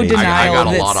 there's no Amazing. denial. I got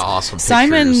a that lot of awesome pictures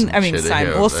Simon, and I mean, shit of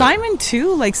Simon. him, Well, but- Simon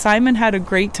too. Like Simon had a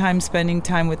great time spending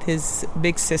time with his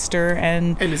big sister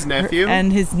and his nephew.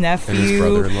 and his nephew And his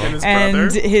brother-in-law. And his and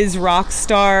brother. his rock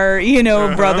star,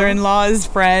 brother-in-law's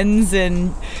friends,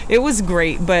 and it was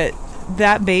great. But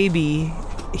that baby,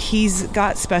 he's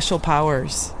got special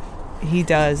powers. He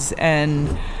does,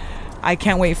 and I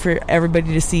can't wait for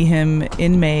everybody to see him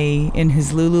in May in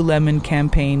his Lululemon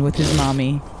campaign with his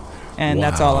mommy. And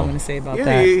that's all I'm going to say about Yeah,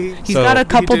 that. he- He's So- got a he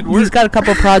couple. did work. He's got a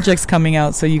couple projects coming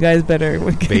out, so you guys better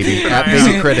Baby at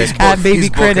Baby Critic. at Baby He's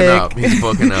booking Critic. up. He's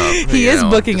booking up. He you is know,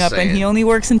 booking just up, and he saying. only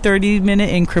works in 30-minute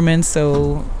increments,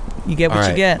 so you get what All you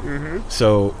right. get.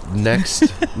 So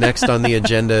next on the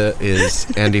agenda is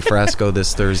Andy Frasco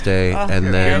this Thursday,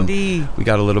 and then Andy. we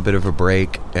got a little bit of a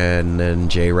break, and then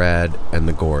J-Rad and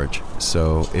the Gorge.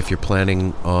 So if you're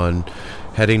planning on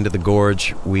heading to the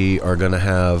Gorge, we are going to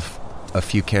have a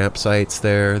few campsites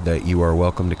there that you are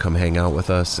welcome to come hang out with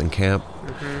us and camp.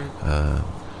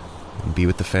 Be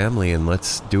with the family, and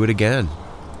let's do it again.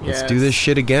 Let's do Yes. this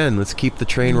shit again. Let's keep the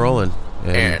train rolling.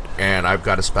 And I've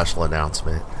got a special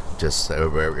announcement. Just so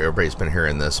everybody's been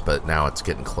hearing this, but now it's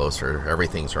getting closer.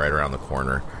 Everything's right around the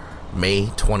corner. May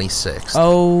 26th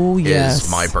Oh yes,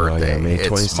 is my birthday. Oh, yeah, May It's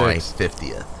my 26th.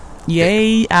 50th.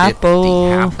 Yay, 50, Apple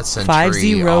half a century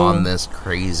 50 on this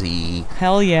crazy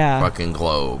Hell yeah. fucking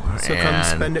globe. So come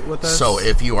spend it with us. So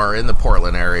if you are in the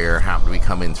Portland area or happen to be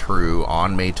coming through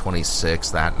on May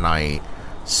 26th that night,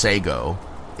 Sago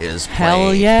is Hell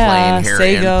playing, yeah, playing here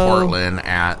Sago. in Portland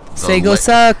at the Sago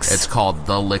sucks. It's called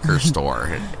The Liquor Store.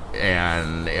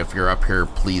 And if you're up here,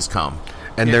 please come.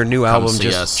 And their new Come album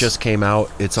see us. just came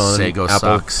out. It's on Sago Apple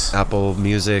Sucks. Apple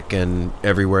Music and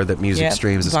everywhere that music Yep,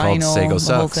 streams. It's vinyl, called Sago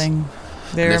the whole Sucks. thing.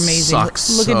 They're And it amazing. Sucks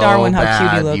Look so at Darwin, how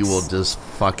cute he bad, looks. You will just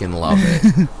fucking love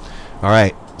it. All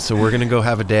right, so we're gonna go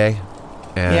have a day,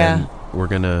 and Yeah. we're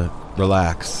gonna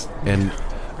relax. And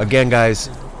again, guys,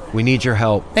 we need your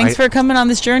help. Thanks for coming on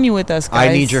this journey with us, guys.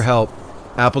 I need your help.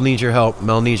 Apple needs your help.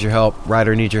 Mel needs your help.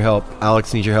 Ryder needs your help.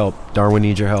 Alex needs your help. Darwin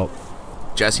needs your help.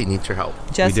 Jesse needs your help.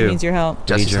 Jesse do. needs your help.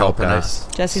 Jesse's your help, helping guys. us.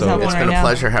 Jesse's So helping It's right been a now.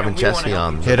 pleasure having Jesse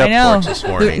on Hit the up I know. porch this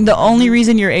morning. The only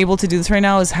reason you're able to do this right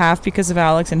now is half because of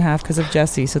Alex and half because of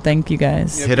Jesse. So thank you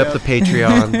guys. Hit up the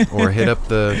Patreon or hit up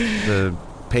the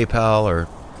PayPal or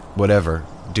whatever.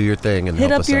 Do your thing and Hit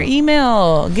help up us your out.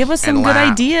 email. Give us some And good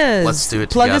laugh. ideas. Let's do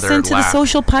it Plug together. us into the Laugh.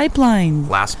 social pipeline.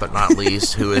 Last but not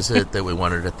least, who is it that we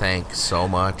wanted to thank so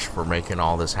much for making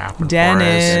all this happen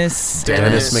Dennis. for us?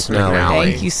 Dennis McNally.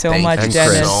 Thank you so Thank much, you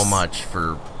Dennis. so much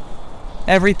for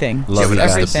Everything. Love giving you us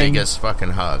guys. the Everything. biggest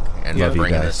fucking hug and Love you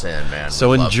bringing guys. us in, man.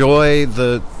 So We love enjoy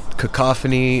the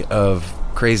cacophony of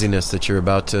craziness that you're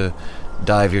about to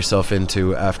dive yourself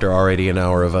into after already an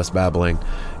hour of us babbling.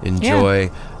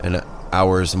 Enjoy an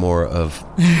hours more of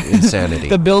insanity.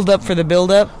 The build up for the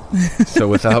build up. So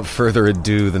without further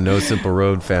ado, the No Simple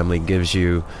Road family gives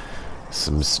you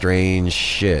some strange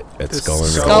shit at Skull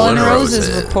and Roses. Skull and Roses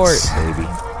Roses. report. Baby.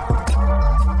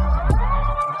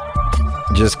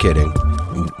 Just kidding.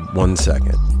 1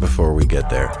 second before we get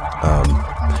there.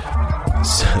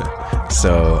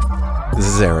 So this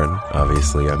is Aaron.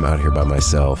 Obviously, I'm out here by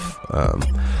myself,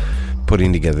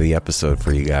 putting together the episode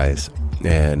for you guys,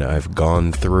 and I've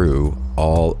gone through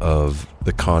all of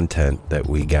the content that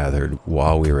we gathered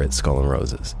while we were at Skull and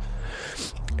Roses,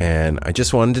 and I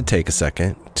just wanted to take a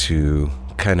second to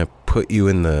kind of put you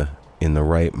in the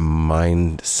right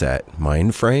mindset,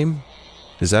 mind frame.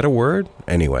 Is that a word?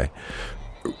 Anyway,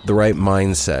 the right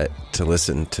mindset to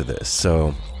listen to this.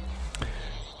 So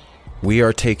we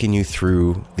are taking you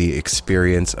through the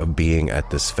experience of being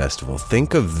at this festival.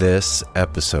 Think of this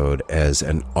episode as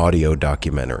an audio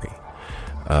documentary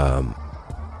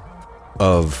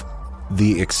of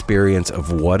the experience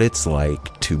of what it's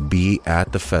like to be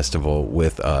at the festival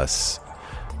with us,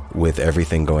 with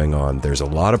everything going on. There's a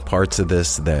lot of parts of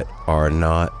this that are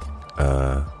not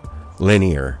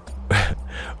linear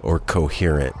or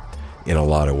coherent in a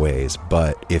lot of ways,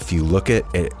 but if you look at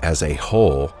it as a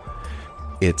whole,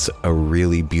 it's a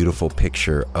really beautiful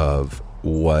picture of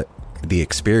what the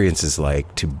experience is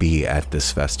like to be at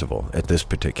this festival, at this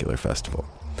particular festival.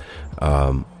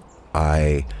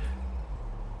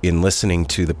 In listening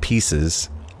to the pieces,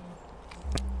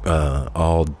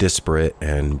 all disparate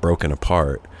and broken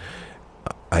apart,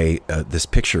 this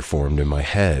picture formed in my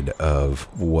head of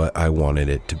what I wanted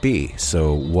it to be.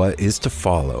 So what is to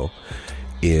follow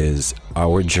is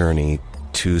our journey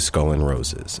to Skull and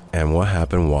Roses and what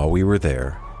happened while we were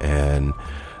there, and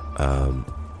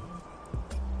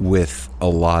with a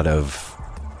lot of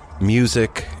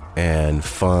music and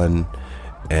fun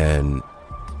and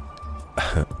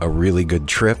a really good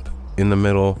trip in the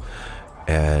middle,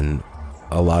 and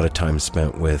a lot of time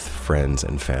spent with friends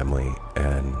and family,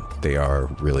 and they are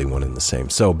really one and the same.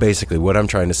 So basically what I'm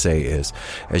trying to say is,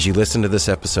 as you listen to this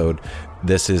episode,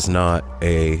 this is not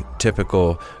a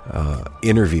typical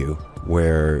interview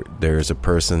where there's a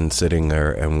person sitting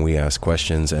there and we ask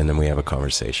questions and then we have a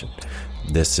conversation.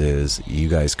 This is you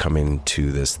guys coming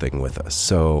to this thing with us.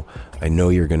 So I know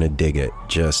you're going to dig it.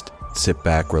 Just sit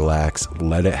back, relax,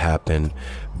 let it happen,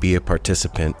 be a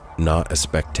participant, not a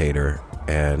spectator,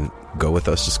 and go with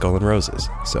us to Skull and Roses.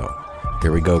 So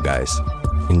here we go, guys.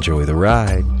 Enjoy the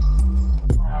ride.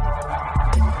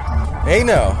 Hey,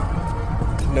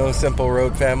 No Simple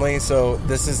Road family. So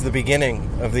this is the beginning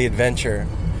of the adventure.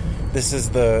 This is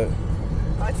the...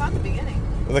 Oh, it's not the beginning.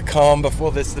 The calm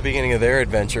before... This is the beginning of their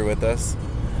adventure with us.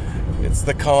 It's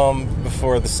the calm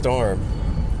before the storm.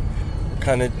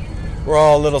 Kind of... We're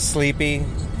all a little sleepy.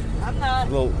 I'm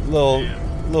not.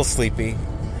 Little sleepy.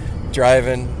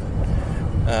 Driving.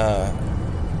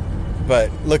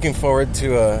 But looking forward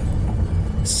to a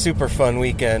super fun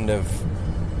weekend of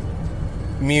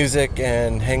music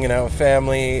and hanging out with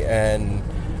family and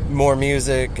more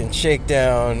music and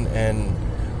shakedown and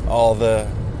all the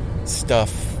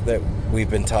stuff that we've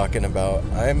been talking about.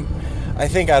 I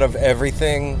think out of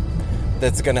everything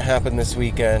that's going to happen this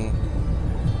weekend,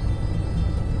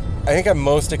 I think I'm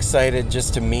most excited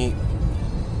just to meet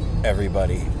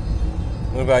everybody.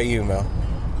 What about you, Mel?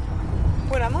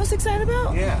 What I'm most excited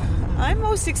about? Yeah. I'm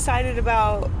most excited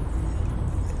about...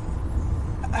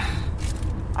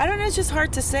 I don't know, it's just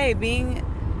hard to say. Being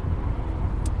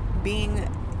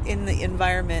in the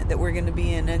environment that we're going to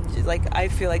be in, and like I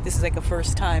feel like this is like a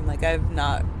first time. Like I've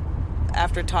not,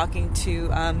 after talking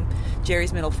to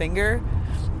Jerry's Middle Finger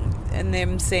and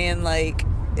them saying like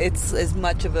it's as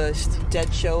much of a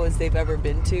dead show as they've ever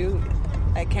been to.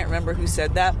 I can't remember who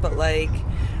said that, but like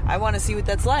I want to see what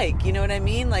that's like. You know what I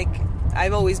mean? Like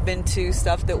I've always been to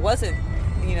stuff that wasn't,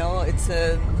 you know, it's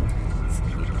a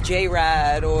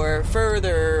J-Rad or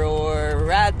Further or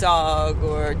Rat Dog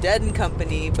or Dead and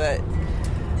Company, but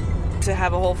to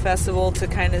have a whole festival to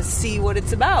kind of see what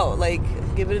it's about. Like,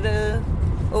 give it a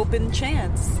open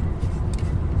chance.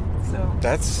 So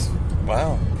That's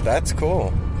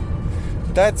cool.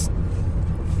 That's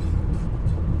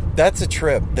a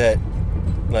trip that,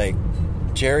 like,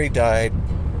 Jerry died,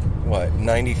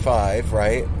 95,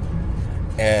 right?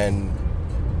 And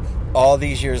all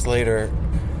these years later,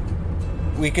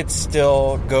 we could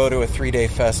still go to a 3-day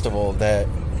festival that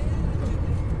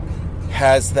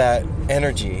has that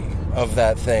energy of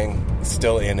that thing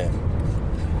still in it.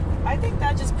 I think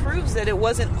that just proves that it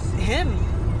wasn't him,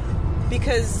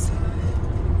 because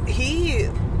he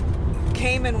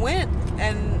came and went,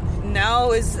 and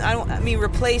now is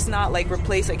replaced, not like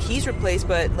replaced like he's replaced,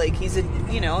 but like he's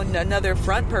another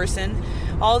front person.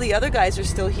 All the other guys are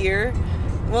still here.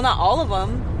 Well, not all of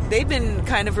them. They've been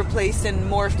kind of replaced and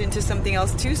morphed into something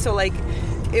else too. So like,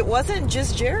 it wasn't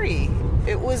just Jerry.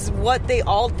 It was what they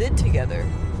all did together.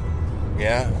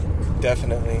 Yeah,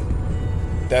 definitely.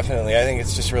 I think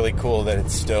it's just really cool that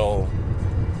it's still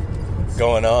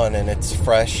going on and it's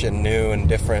fresh and new and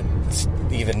different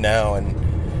even now. And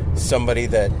somebody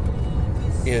that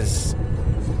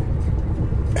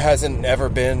hasn't ever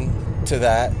been to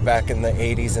that back in the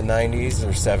 80s and 90s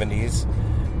or 70s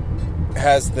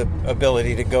has the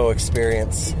ability to go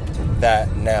experience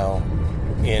that now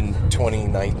in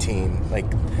 2019. Like,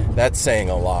 that's saying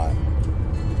a lot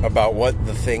about what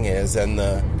the thing is and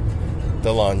the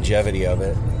longevity of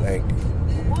it. Like,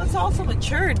 well, it's also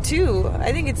matured too.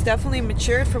 I think it's definitely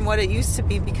matured from what it used to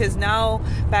be, because now,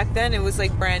 back then it was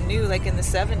like brand new. Like in the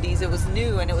 70s it was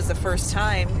new and it was the first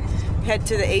time. Head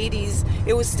to the 80s,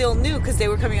 it was still new because they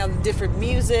were coming out with different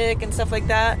music and stuff like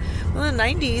that. Well, in the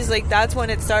 90s, like, that's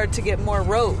when it started to get more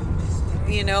rote.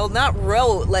 Not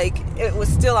rote, like, it was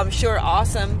still, I'm sure,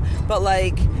 awesome, but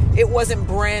like, it wasn't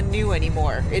brand new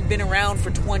anymore. It'd been around for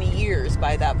 20 years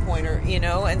by that point,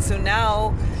 and so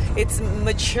now it's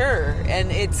mature,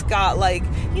 and it's got like,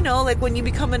 like when you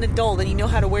become an adult and you know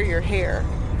how to wear your hair,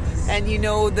 and you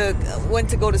know when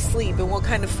to go to sleep and what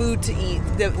kind of food to eat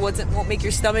that won't make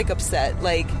your stomach upset.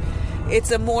 Like,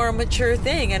 it's a more mature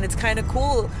thing, and it's kind of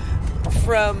cool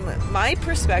from my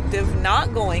perspective,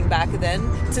 not going back then,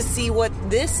 to see what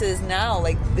this is now.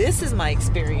 Like, this is my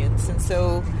experience, and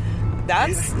so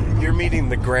you're meeting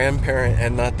the grandparent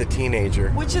and not the teenager,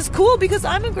 which is cool, because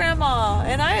I'm a grandma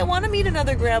and I want to meet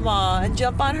another grandma and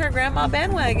jump on her grandma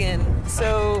bandwagon.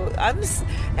 So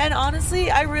and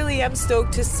honestly, I really am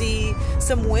stoked to see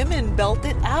some women belt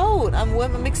it out.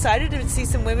 I'm excited to see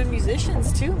some women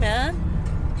musicians too, man.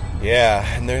 Yeah,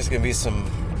 and there's gonna be some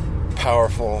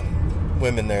powerful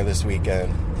women there this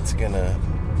weekend. It's gonna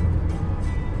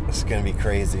be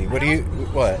crazy.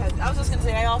 What? I was just gonna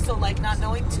say, I also like not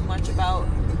knowing too much about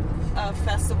a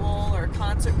festival or a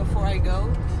concert before I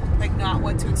go, like not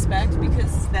what to expect,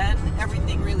 because then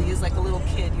everything really is like a little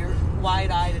kid. You're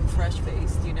wide-eyed and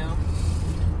fresh-faced,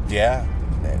 Yeah,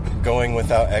 going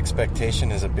without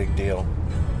expectation is a big deal,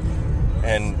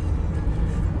 and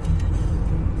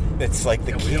it's like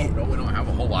the key. We don't have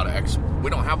a whole lot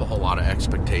of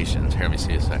expectations. Here, let me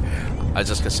see a sec. I was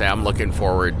just gonna say,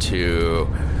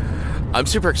 I'm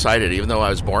super excited. Even though I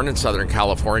was born in Southern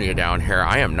California down here,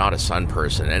 I am not a sun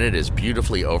person, and it is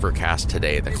beautifully overcast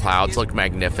today. The clouds look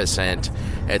magnificent.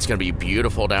 It's going to be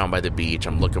beautiful down by the beach.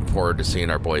 I'm looking forward to seeing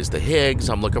our boys, the Higgs.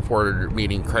 I'm looking forward to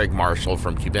meeting Craig Marshall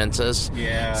from Cubensis.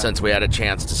 Yeah. Since we had a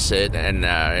chance to sit and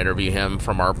interview him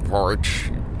from our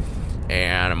porch.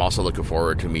 And I'm also looking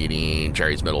forward to meeting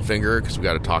Jerry's Middle Finger, because we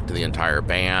got to talk to the entire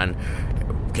band.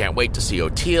 Can't wait to see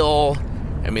Oteil.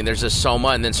 I mean, there's just so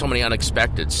much, and then so many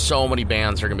unexpected. So many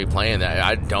bands are going to be playing that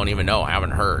I don't even know, I haven't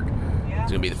heard. Yeah.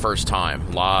 It's going to be the first time.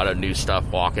 A lot of new stuff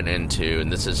walking into,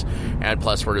 and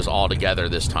plus we're just all together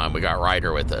this time. We got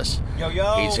Ryder with us. Yo.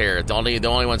 He's here. The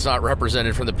only one's not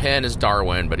represented from the pen is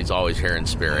Darwin, but he's always here in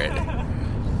spirit.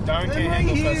 Darwin can't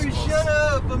handle festivals. Shut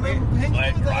up!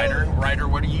 Ryder,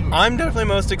 what are you? I'm definitely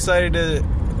most excited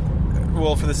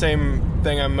for the same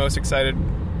thing. I'm most excited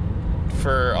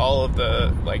for all of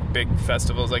the like big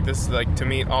festivals like this, like to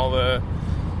meet all the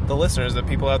listeners, the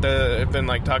people out there that have been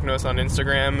like talking to us on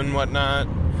Instagram and whatnot.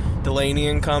 Delaney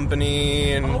and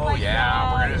Company, and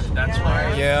that's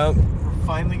right. Yep. We're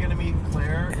finally gonna meet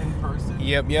Claire in person.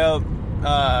 Yep.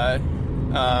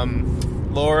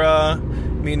 Laura,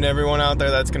 meeting everyone out there.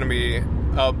 That's gonna be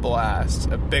a blast,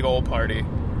 a big old party.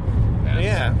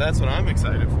 Yeah, that's what I'm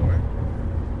excited for.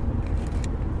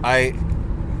 I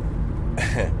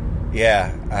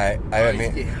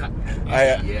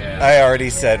already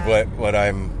said what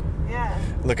I'm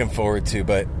looking forward to,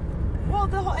 but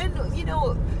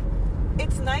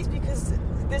it's nice because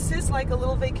this is like a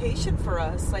little vacation for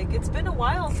us. Like, it's been a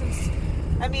while since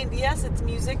I mean, yes, it's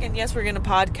music, and yes, we're going to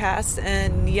podcast,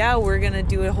 and yeah, we're going to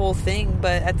do a whole thing,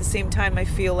 but at the same time, I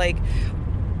feel like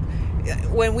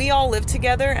when we all live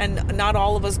together and not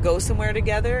all of us go somewhere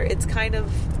together, it's kind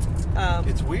of...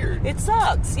 it's weird. It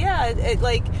sucks, yeah. It,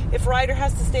 like, if Ryder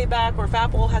has to stay back, or if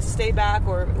Apple has to stay back,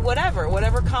 or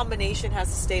whatever combination has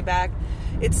to stay back,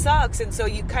 it sucks, and so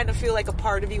you kind of feel like a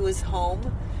part of you is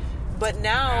home. But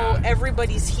now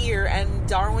everybody's here, and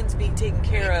Darwin's being taken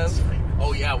care of.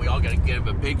 Oh yeah, we all got to give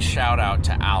a big shout out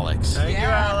to Alex. Thank you,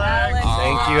 Alex.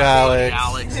 Thank you, Alex.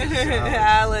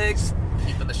 Alex.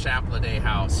 Keeping the Chaplain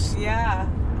house. Yeah.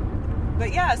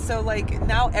 But yeah, so like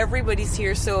now everybody's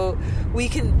here, so we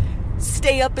can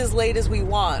stay up as late as we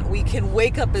want. We can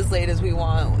wake up as late as we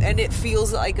want, and it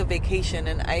feels like a vacation,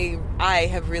 and I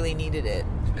have really needed it.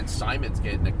 And Simon's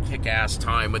getting a kick-ass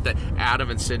time with the Adam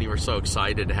and Sydney were so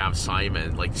excited to have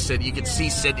Simon. Like Sydney, you can see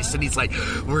Sydney. Sydney's like,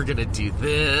 we're gonna do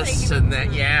this and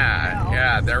that.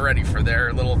 Yeah, they're ready for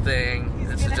their little thing.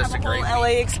 This is just a great whole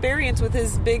LA experience with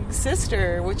his big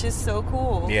sister, which is so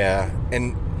cool. Yeah,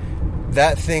 and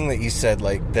that thing that you said,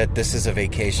 like that this is a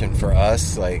vacation for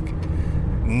us, like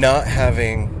not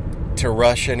having to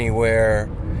rush anywhere.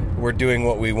 We're doing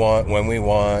what we want when we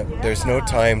want. Yeah. There's no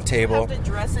timetable. You have to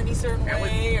dress any certain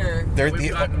way, or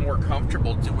we've gotten more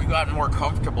comfortable. We've gotten more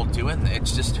comfortable doing it.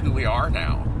 It's just who we are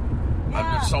now.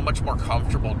 Yeah. I'm so much more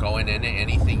comfortable going into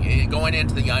anything, going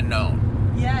into the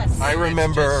unknown. Yes. I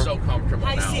remember so comfortable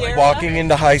now. Walking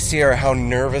into High Sierra, how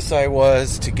nervous I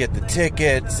was to get the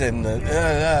tickets and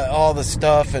all the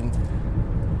stuff, and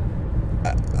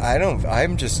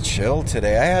I'm just chill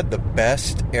today. I had the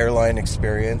best airline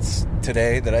experience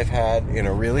today that I've had in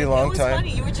a really long time.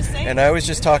 Funny. You were just saying. And I was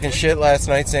just talking shit last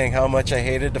night saying how much I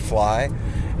hated to fly.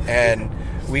 And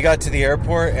we got to the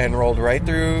airport and rolled right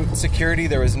through security.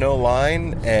 There was no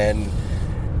line, and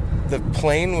the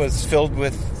plane was filled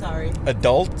with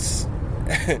adults.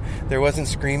 There wasn't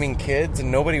screaming kids,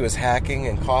 and nobody was hacking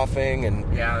and coughing, and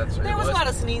there was a lot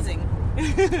of sneezing.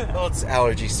 Well, it's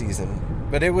allergy season.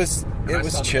 But it was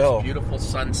chill. Beautiful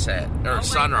sunset or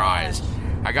sunrise. Gosh.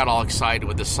 I got all excited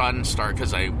with the sun start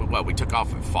because we took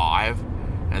off at 5,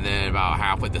 and then about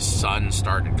halfway the sun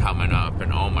started coming up,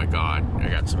 and oh my god, I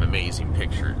got some amazing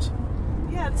pictures.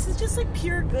 Yeah, this is just like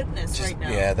pure goodness right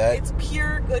now. Yeah, it's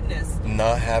pure goodness.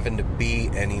 Not having to be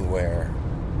anywhere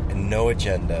and no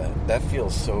agenda. That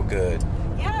feels so good.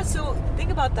 Yeah, so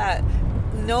think about that.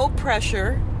 No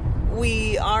pressure.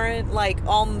 We aren't like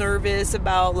all nervous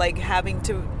about like having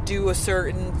to do a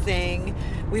certain thing.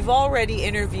 We've already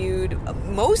interviewed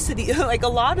most of these, like a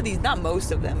lot of these, not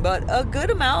most of them, but a good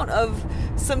amount of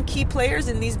some key players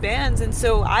in these bands. And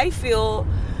so I feel,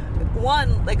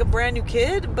 one, like a brand new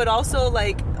kid, but also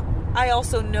like I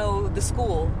also know the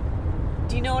school.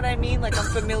 Do you know what I mean? Like I'm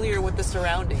familiar with the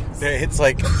surroundings. It's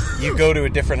like you go to a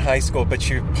different high school, but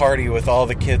you party with all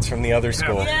the kids from the other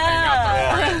school.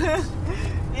 Yeah.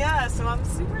 Yeah, so I'm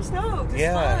super stoked. It's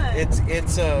fun.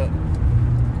 It's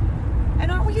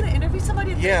And aren't we going to interview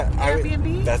somebody at the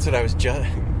Airbnb? That's what I was just...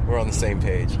 We're on the same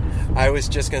page. I was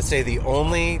just going to say the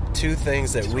only two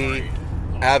things that we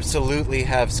absolutely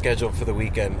have scheduled for the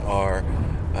weekend are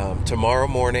tomorrow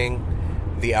morning,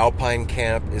 the Alpine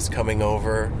Camp is coming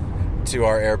over to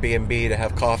our Airbnb to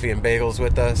have coffee and bagels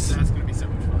with us. That's going to be so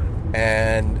much fun.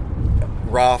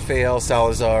 And Rafael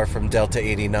Salazar from Delta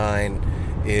 89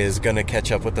 is going to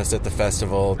catch up with us at the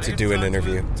festival to do an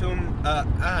interview.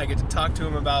 I get to talk to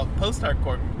him about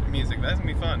post-hardcore music. That's going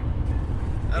to be fun.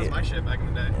 That was my shit back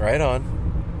in the day. Right on.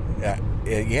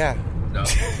 Yeah. No,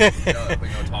 we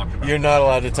don't talk about You're not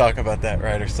allowed to talk about that,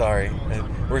 Ryder. Sorry.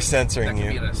 We're censoring you.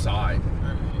 That could be an aside.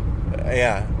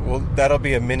 Yeah. Well, that'll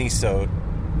be a mini-sode.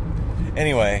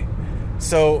 Anyway,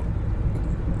 so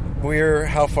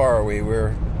how far are we?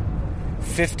 We're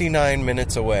 59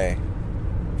 minutes away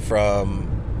from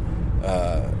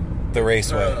the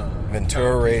raceway,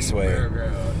 Ventura Raceway.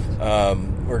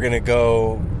 We're going to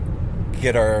go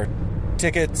get our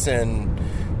tickets and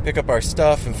pick up our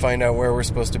stuff and find out where we're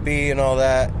supposed to be and all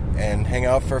that, and hang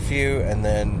out for a few, and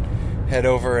then head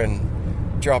over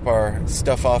and drop our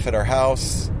stuff off at our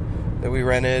house that we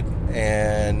rented,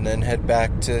 and then head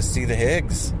back to see the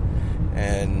Higgs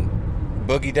and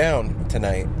boogie down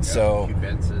tonight. So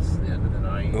Cubensis at the end of the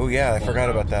night. Oh yeah, I forgot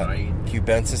about that.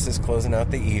 Cubensis is closing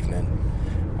out the evening.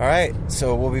 All right,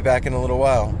 so we'll be back in a little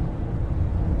while.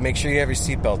 Make sure you have your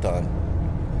seatbelt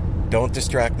on. Don't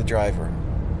distract the driver.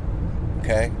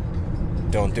 Okay?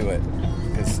 Don't do it,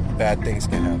 because bad things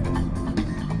can happen.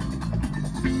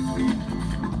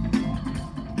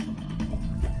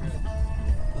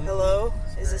 Hello?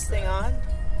 Is this thing on?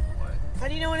 How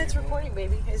do you know when it's recording,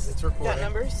 baby? It's recording. Got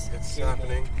numbers? It's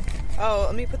happening. Oh,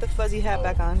 let me put the fuzzy hat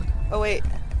back on. Oh, wait.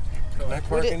 Can I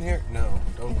park in here? No,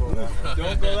 don't go that way.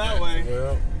 Don't go that way.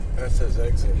 No, that says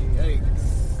exit. Hey.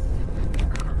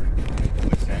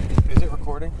 Is it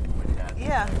recording?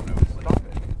 Yeah. Stop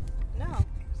it. No.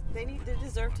 They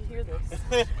deserve to hear this.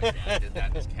 My dad did that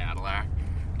in his Cadillac.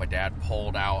 My dad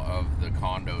pulled out of the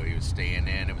condo he was staying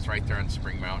in. It was right there on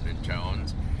Spring Mountain in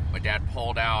Jones. My dad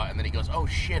pulled out, and then he goes, "Oh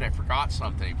shit, I forgot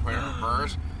something." He put it in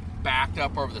reverse, backed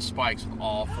up over the spikes with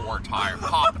all 4 tires,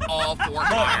 popped all 4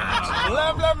 tires.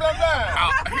 Blah, blah, blah, blah.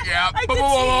 Yeah, I could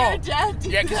see your dad do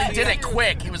yeah, because he that. did it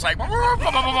quick. He was like,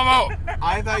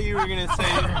 I thought you were gonna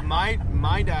say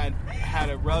my dad had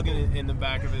a rug in the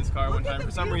back of his car one time.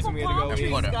 For some reason, we had to go and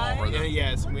in. put it over Yeah, the.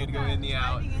 yes, we had to go in the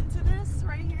out. Into this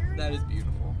right here. That is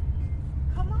beautiful.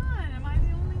 Come on, am I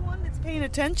the only one that's paying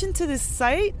attention to this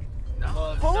site?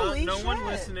 Well, Holy no one shit.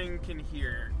 listening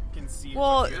can see.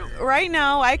 Well, what you do. right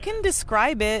now I can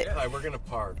describe it. Yeah, we're gonna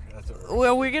park. That's what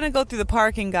Well, we're gonna go through the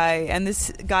parking guy, and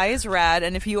this guy is rad.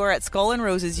 And if you are at Skull and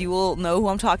Roses, you will know who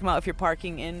I'm talking about if you're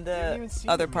parking in haven't the even seen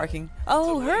other him yet. parking.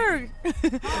 Oh, her.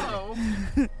 Hello.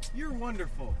 You're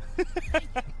wonderful.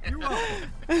 You're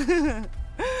welcome.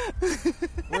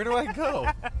 Where do I go?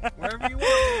 Wherever you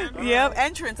want, man. Yep,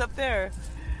 entrance up there.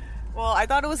 Well, I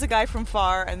thought it was a guy from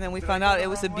far, and then we found out it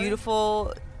was a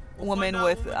beautiful woman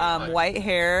with white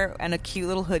hair and a cute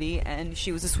little hoodie, and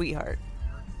she was a sweetheart.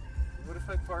 What if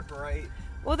I park right?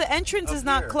 Well, the entrance Up is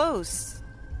not here. close.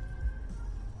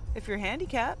 If you're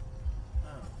handicapped, Oh,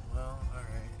 well, alright.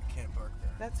 I can't park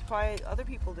there. that's why other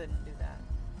people didn't do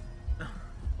that.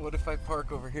 What if I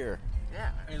park over here?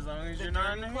 Yeah, As long as The you're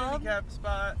not in a Derby Club? handicap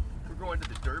spot. we're going to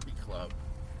the Derby Club.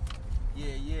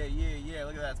 Yeah.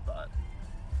 Look at that spot.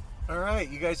 Alright,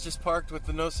 you guys just parked with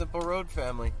the No Simple Road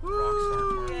family.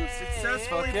 Woo!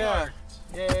 Successfully Fuck yeah. parked.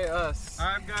 Yay, us.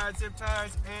 I've got zip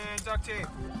ties and duct tape.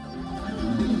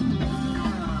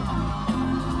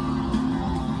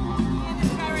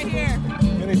 This guy right here.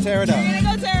 I'm gonna tear it up. We're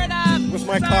gonna go tear it up. With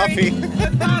my Sorry. coffee.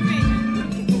 With coffee.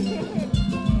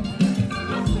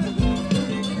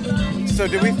 So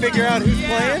did we figure out who's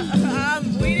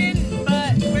playing? We didn't,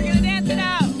 but we're gonna dance it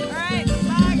out. All right,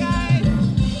 bye guys.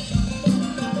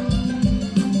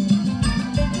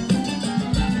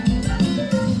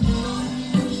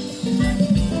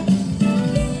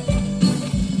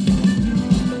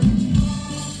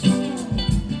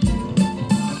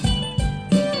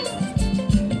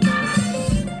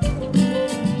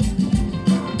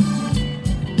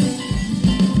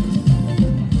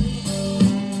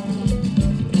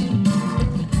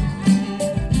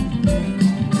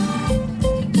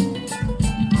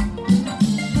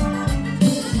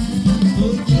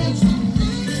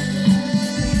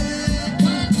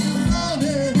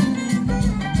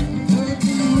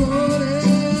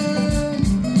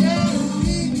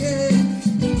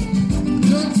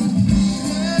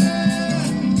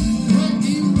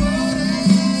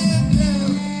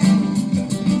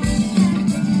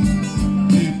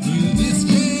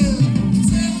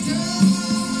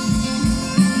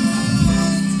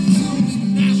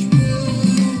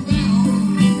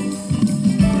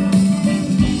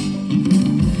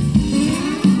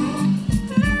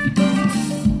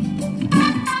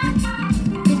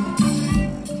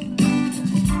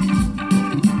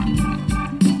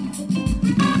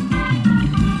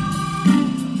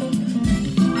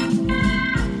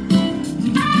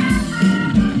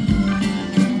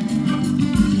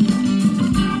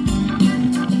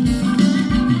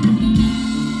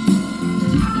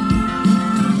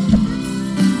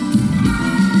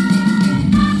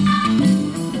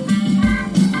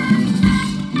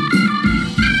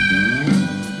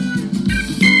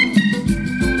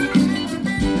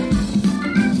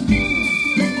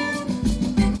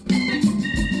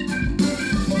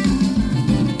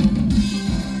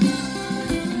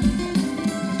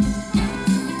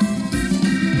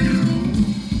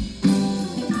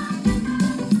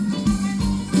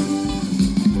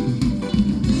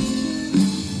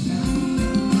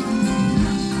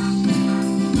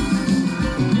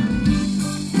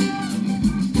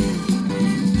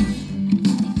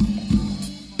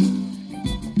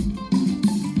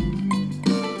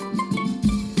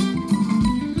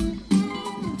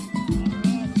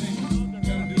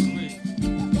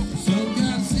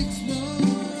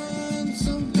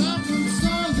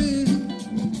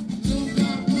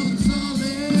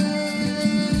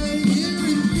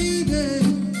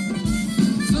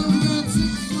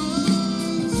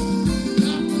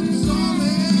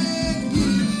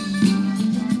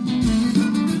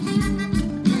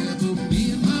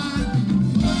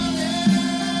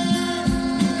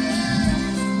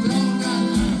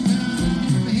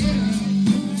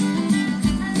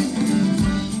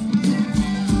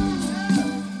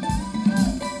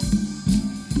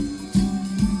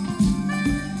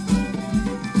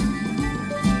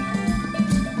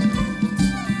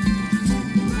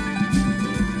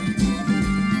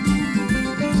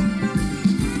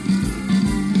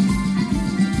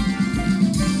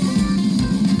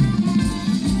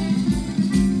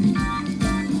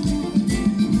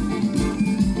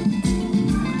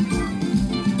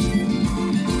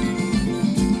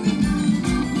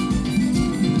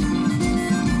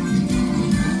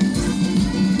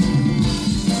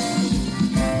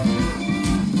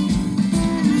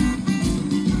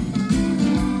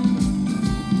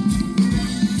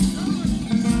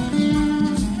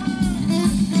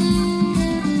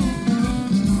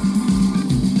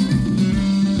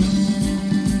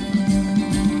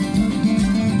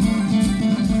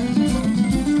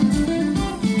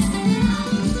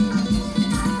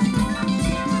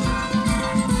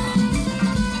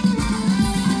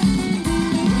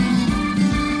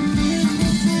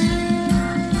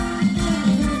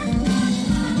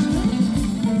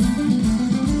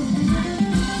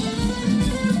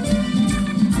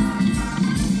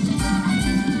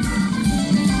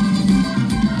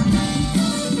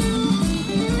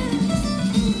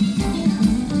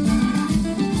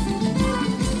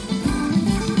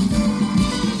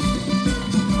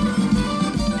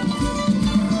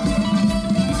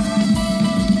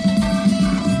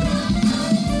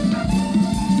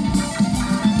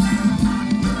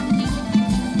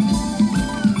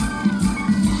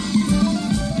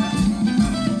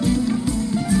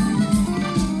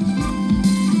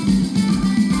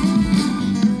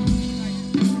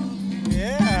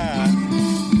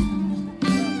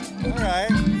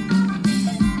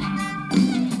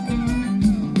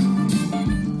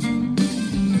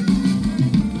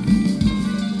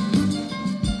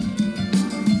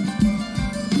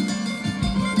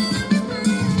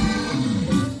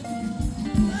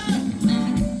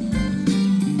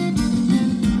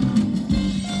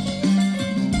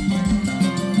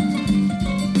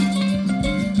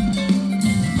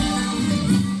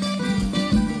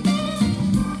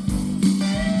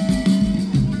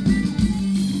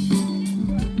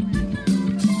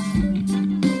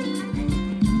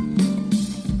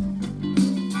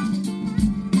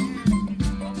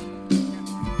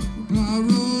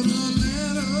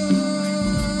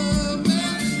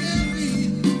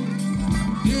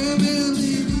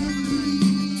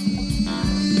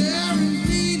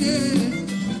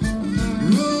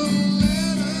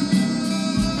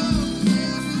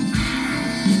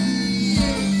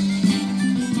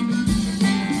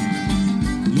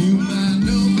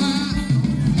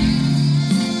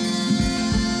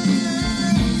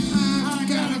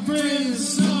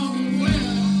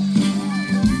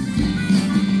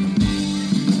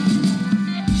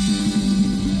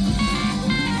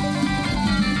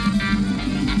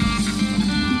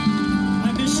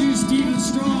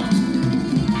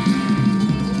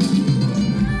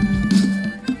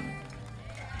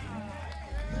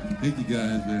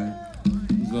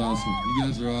 awesome. You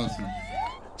guys are awesome.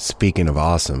 Speaking of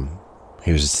awesome,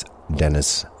 here's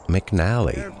Dennis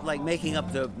McNally. They're like making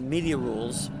up the media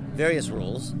rules, various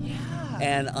rules,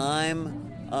 and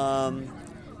I'm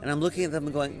looking at them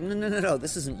and going, no,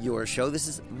 this isn't your show. This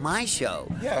is my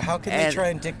show. Yeah, how can they try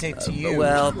and dictate to you?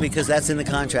 Well, because that's in the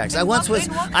contracts. I once was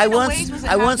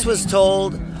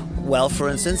told. Well, for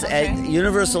instance, at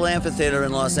Universal Amphitheater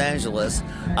in Los Angeles,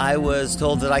 I was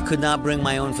told that I could not bring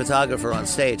my own photographer on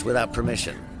stage without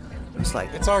permission. It's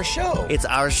like, it's our show. It's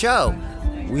our show.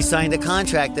 We signed a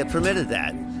contract that permitted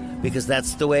that because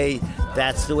that's the way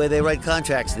they write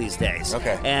contracts these days.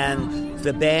 Okay. And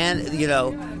the band,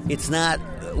 it's not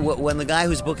when the guy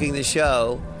who's booking the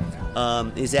show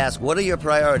is asked, "What are your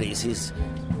priorities?" He's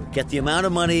get the amount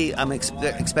of money I'm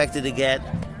expected to get,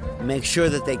 make sure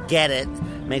that they get it.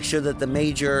 Make sure that the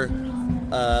major,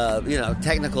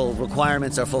 technical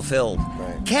requirements are fulfilled.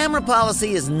 Right. Camera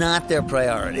policy is not their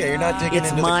priority. Yeah, you're not digging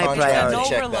it's into my the contract priority. to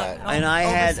check that. And I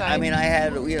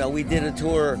had, we did a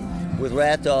tour with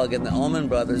Rat Dog and the Allman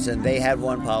Brothers, and they had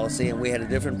one policy, and we had a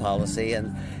different policy,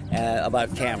 and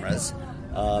about cameras.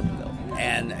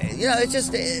 It's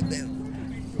just,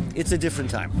 it's a different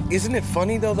time. Isn't it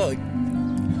funny though?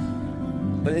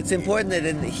 But it's important that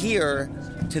in here,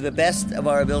 to the best of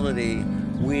our ability,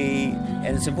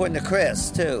 and it's important to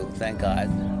Chris too, thank God,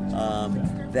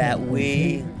 that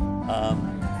we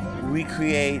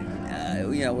recreate.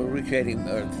 We're recreating,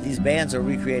 or these bands are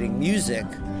recreating music,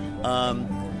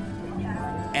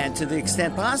 and to the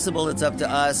extent possible, it's up to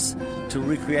us to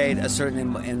recreate a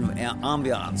certain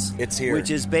ambiance. It's here, which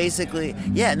is basically,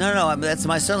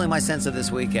 that's certainly my sense of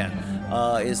this weekend.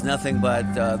 Is nothing but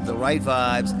the right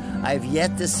vibes. I've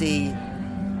yet to see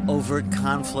overt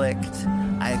conflict.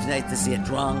 I've yet to see it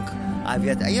drunk. I've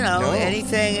yet to,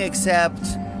 anything except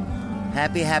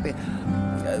happy.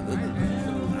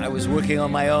 I was working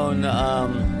on my own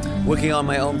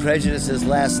prejudices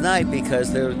last night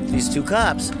because there were these two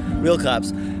cops, real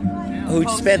cops, who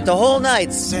spent the whole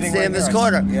night sitting in this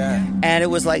corner. Yeah. And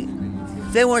it was like,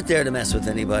 they weren't there to mess with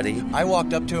anybody. I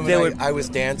walked up to him and I was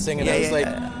dancing and I was like,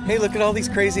 hey, look at all these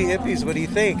crazy hippies. What do you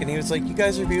think? And he was like, you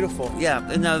guys are beautiful. Yeah,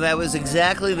 no, that was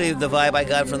exactly the vibe I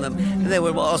got from them. And they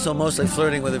were also mostly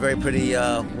flirting with a very pretty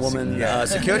woman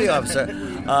security officer,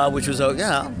 which was,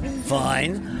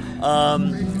 fine.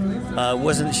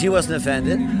 She wasn't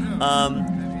offended.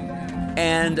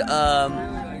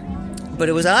 But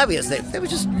it was obvious. They were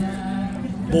just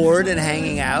bored and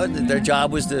hanging out. Their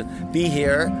job was to be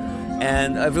here.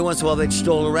 And every once in a while they'd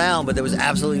stroll around, but there was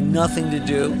absolutely nothing to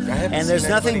do. And there's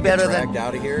nothing better than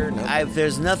out of here.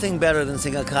 There's nothing better than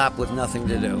seeing a cop with nothing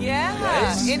to do. Yeah,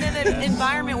 yes. In an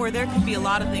environment where there could be a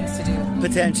lot of things to do.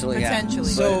 Potentially.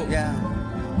 So,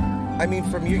 I mean,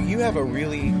 from you have a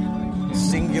really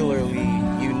singularly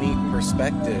unique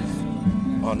perspective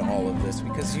on all of this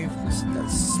because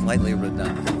that's slightly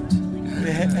redundant.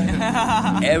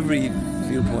 Every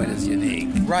viewpoint is unique,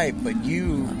 right? But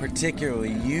you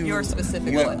particularly, you're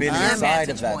specific. You have been inside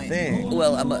of that thing.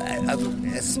 Well, I'm a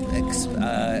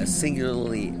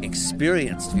singularly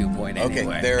experienced viewpoint. Anyway.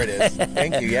 Okay, there it is.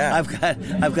 Thank you. Yeah,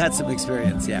 I've got some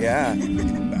experience. Yeah. Yeah.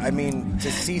 I mean,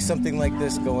 to see something like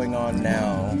this going on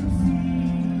now,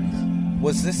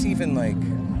 was this even like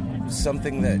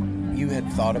something that you had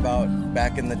thought about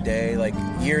back in the day? Like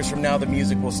years from now, the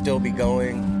music will still be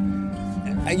going.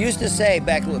 I used to say,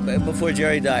 back before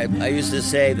Jerry died, I used to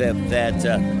say that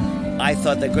I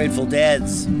thought the Grateful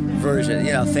Dead's version,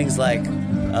 things like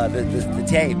the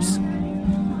tapes,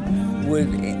 would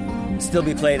still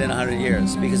be played in 100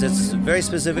 years because it's a very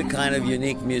specific kind of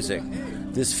unique music.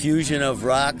 This fusion of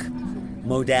rock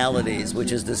modalities,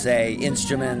 which is to say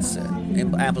instruments,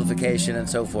 amplification, and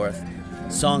so forth,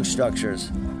 song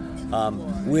structures,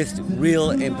 with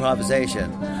real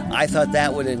improvisation. I thought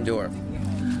that would endure.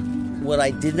 What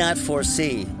I did not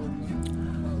foresee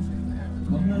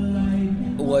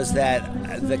was that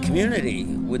the community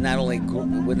would not only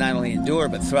endure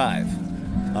but thrive.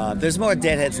 There's more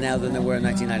Deadheads now than there were in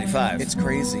 1995. It's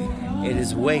crazy. It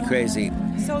is way crazy.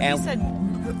 So you said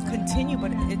continue,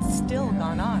 but it's still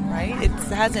gone on, right? It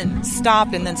hasn't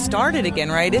stopped and then started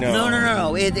again, right?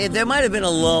 No. There might have been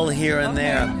a lull here and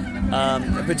there,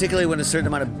 particularly when a certain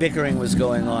amount of bickering was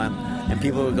going on, and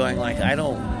people were going like, I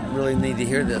don't really need to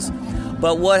hear this.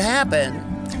 But what happened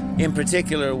in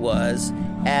particular was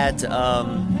at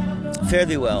Fare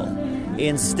Thee Well,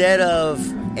 instead of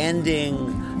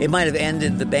ending, it might have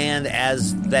ended the band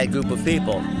as that group of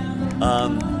people,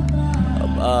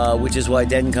 which is why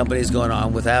Dead & Company is going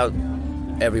on without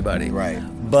everybody. Right.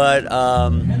 But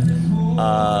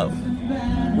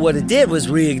what it did was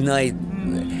reignite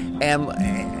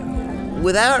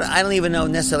without, I don't even know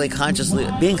necessarily consciously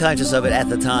being conscious of it at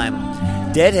the time,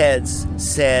 Deadheads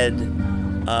said,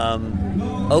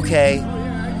 okay,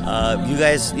 you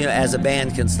guys, as a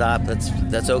band can stop.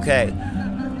 That's okay.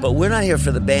 But we're not here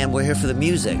for the band. We're here for the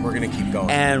music. We're going to keep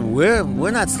going. And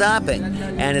we're not stopping.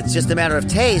 And it's just a matter of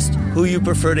taste who you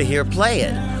prefer to hear play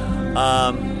it.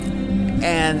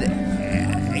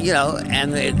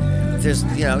 There's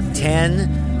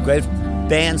 10 great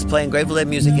bands playing Grateful Dead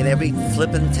music in every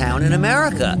flippin' town in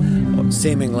America,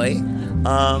 seemingly.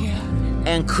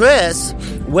 And Chris,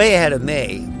 way ahead of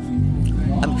me.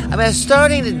 I was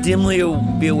starting to dimly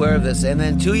be aware of this, and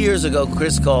then 2 years ago,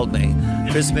 Chris called me.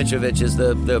 Chris Mitrovic is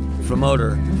the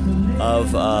promoter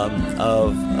of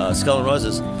Skull and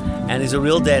Roses, and he's a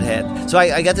real Deadhead. So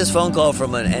I got this phone call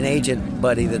from an agent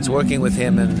buddy that's working with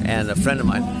him and a friend of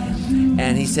mine,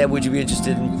 and he said, "Would you be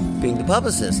interested in being the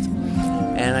publicist?"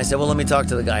 And I said, "Well, let me talk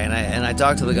to the guy." And I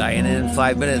talked to the guy, and in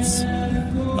 5 minutes,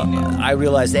 I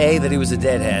realized that he was a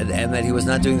Deadhead and that he was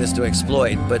not doing this to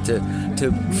exploit, but to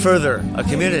further a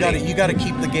community. You got to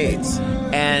keep the gates.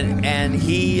 And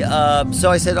he, so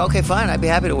I said, "Okay, fine, I'd be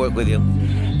happy to work with you."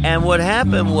 And what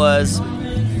happened was,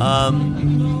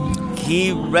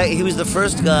 he was the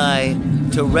first guy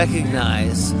to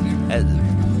recognize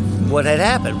what had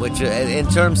happened, which in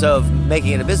terms of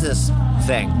making it a business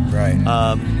thing, right?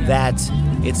 That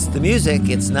it's the music,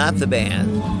 it's not the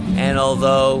band. And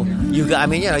although you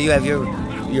have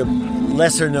your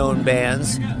lesser known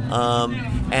bands,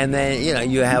 and then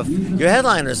you have your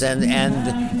headliners, and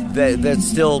that's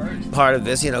still part of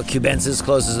this. Cubensis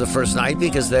closes the first night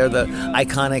because they're the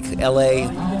iconic LA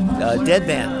Dead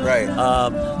band. Right.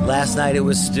 Last night it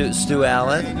was Stu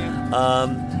Allen,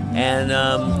 and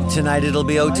tonight it'll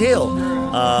be O'Teal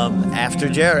after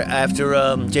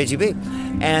JGB,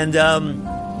 and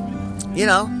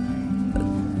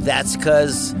that's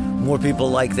because more people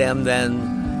like them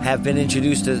than have been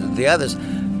introduced to the others.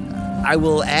 I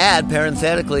will add,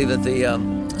 parenthetically, that the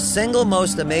single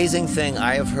most amazing thing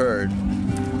I have heard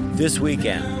this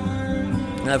weekend,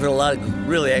 and I've heard a lot of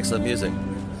really excellent music.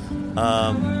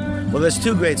 Well, there's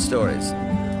two great stories.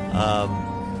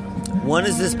 One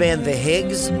is this band, The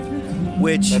Higgs,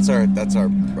 which... That's our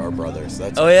brothers.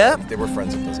 Yeah? They were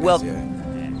friends with those guys,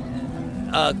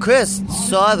 well, Chris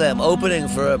saw them opening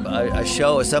for a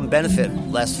show or some benefit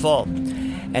last fall,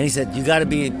 and he said, "You got to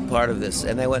be part of this."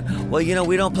 And they went, "Well,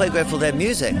 we don't play Grateful Dead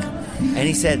music." And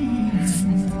he said,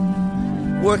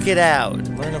 "Work it out.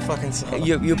 Learn a fucking song.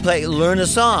 Learn a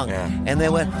song." Yeah. And they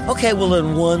went, "Okay, we'll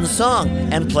learn one song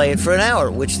and play it for an hour,"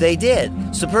 which they did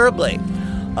superbly.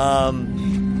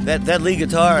 That lead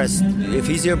guitarist, if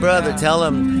he's your brother, tell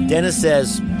him Dennis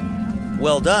says,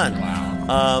 "Well done."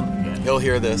 Wow. He'll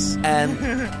hear this. And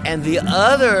the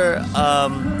other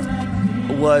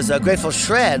was Grateful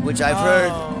Shred, which I've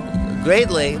heard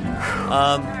greatly.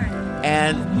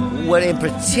 And what in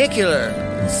particular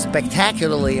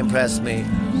spectacularly impressed me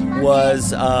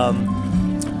was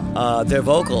their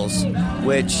vocals,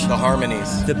 which... The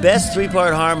harmonies. The best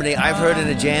 3-part harmony I've heard in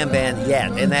a jam band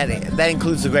yet, and that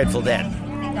includes the Grateful Dead.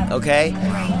 Okay?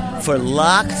 For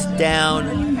locked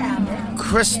down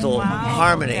crystal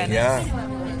harmony. Yeah.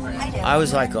 I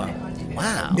was like,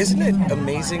 wow. Isn't it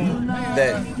amazing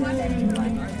that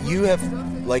you have,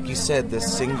 like you said, this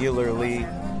singularly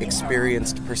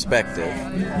experienced perspective,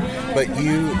 but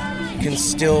you can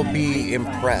still be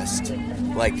impressed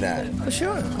like that? For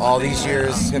sure. All these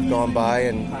years have gone by,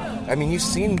 and I mean, you've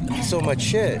seen so much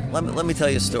shit. Let me tell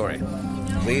you a story.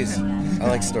 Please. I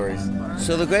like stories.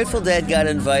 So the Grateful Dead got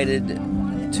invited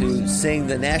to sing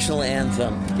the national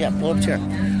anthem. Yeah, pull up a chair.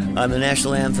 The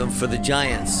national anthem for the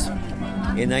Giants.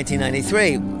 In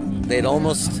 1993, they'd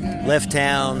almost left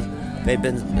town. They'd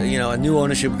been, a new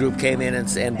ownership group came in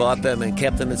and bought them and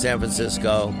kept them in San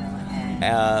Francisco.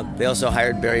 They also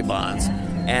hired Barry Bonds.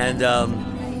 And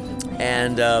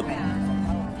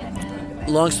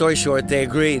long story short, they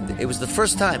agreed. It was the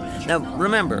first time. Now,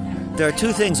 remember, there are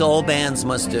two things all bands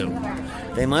must do.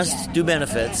 They must do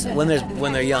benefits when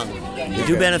they're young. They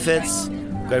do benefits.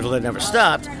 Grateful Dead never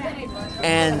stopped.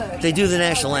 And they do the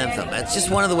national anthem. It's just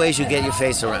one of the ways you get your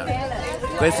face around.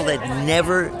 Grateful Dead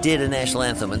never did a national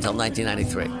anthem until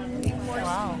 1993.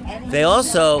 They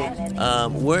also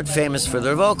weren't famous for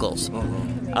their vocals.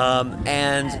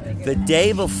 And the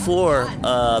day before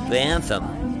the anthem,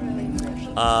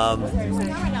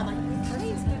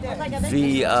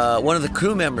 one of the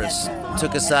crew members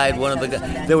took aside one of the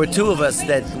guys. There were two of us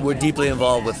that were deeply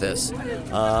involved with this.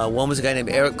 One was a guy named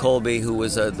Eric Colby, who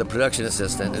was the production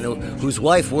assistant, and whose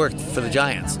wife worked for the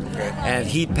Giants. And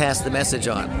he passed the message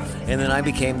on. And then I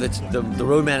became the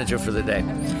road manager for the day.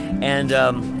 And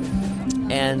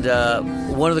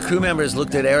one of the crew members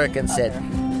looked at Eric and said,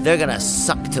 "They're gonna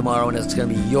suck tomorrow, and it's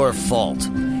gonna be your fault."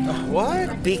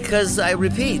 What? Because I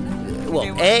repeat,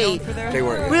 well, They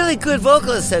weren't. really good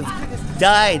vocalists have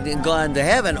died and gone to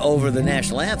heaven over the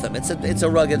national anthem. It's a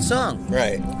rugged song.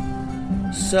 Right.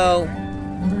 So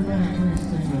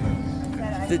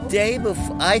the day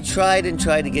before, I tried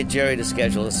to get Jerry to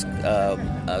schedule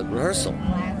a rehearsal,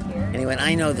 and he went,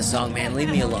 "I know the song, man. Leave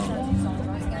me alone."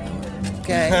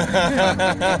 Okay.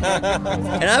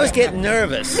 And I was getting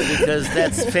nervous because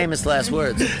that's famous last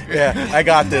words. Yeah, I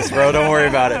got this, bro. Don't worry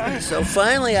about it. So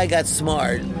finally I got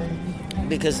smart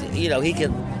because, he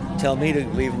can tell me to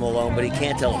leave him alone, but he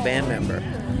can't tell a band member.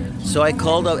 So I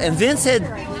called up, and Vince had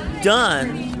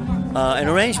done an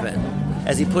arrangement,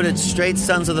 as he put it, straight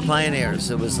Sons of the Pioneers.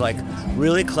 It was like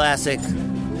really classic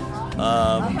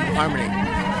harmony.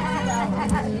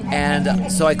 And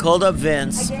so I called up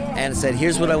Vince and said,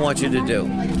 "Here's what I want you to do.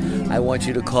 I want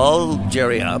you to call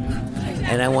Jerry up,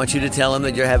 and I want you to tell him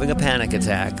that you're having a panic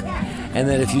attack, and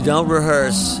that if you don't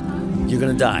rehearse, you're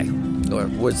going to die." Or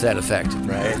words to that effect.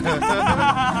 Right.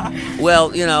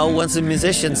 Well, once a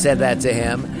musician said that to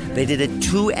him, they did a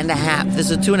 2.5,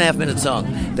 this is a 2.5 minute song.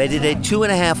 They did a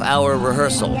 2.5 hour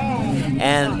rehearsal.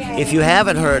 And if you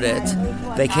haven't heard it,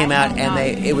 they came out and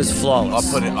it was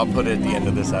flawless. I'll put it at the end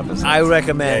of this episode. I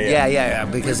recommend. Yeah,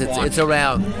 because it's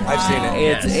around. I've seen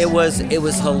it. It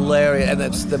was hilarious, and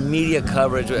the media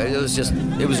coverage. It was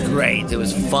great. It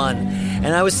was fun,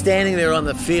 and I was standing there on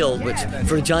the field, which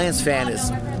for a Giants fan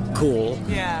is cool.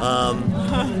 Yeah.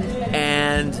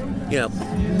 And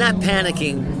not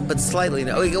panicking, but slightly.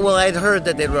 Well, I'd heard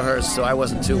that they'd rehearsed, so I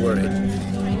wasn't too worried.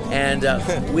 And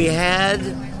we had,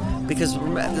 because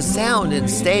the sound in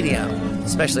stadium,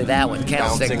 especially that one,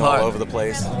 Candlestick Park, all over the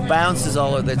place. Bounces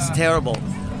all over. It's terrible.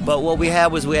 But what we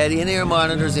had in-ear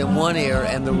monitors in one ear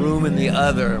and the room in the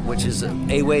other, which is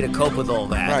a way to cope with all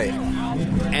that. Right.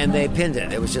 And they pinned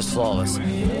it. It was just flawless.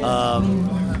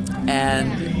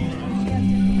 And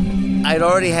I'd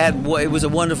already had, it was a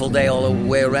wonderful day all the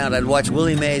way around. I'd watched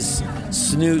Willie Mays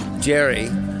snoot Jerry,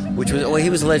 which was,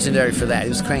 he was legendary for that. He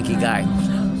was a cranky guy.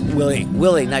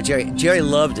 Willie, not Jerry. Jerry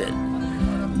loved it.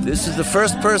 This is the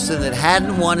first person that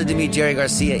hadn't wanted to meet Jerry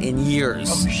Garcia in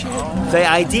years. The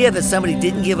idea that somebody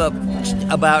didn't give up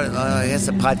about, I guess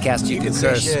a podcast you can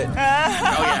curse. Shit.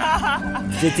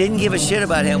 That didn't give a shit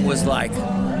about him was like,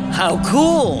 how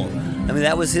cool. I mean,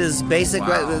 that was his basic,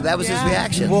 that was his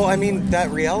reaction. Well, I mean, that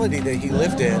reality that he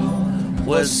lived in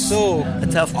was so a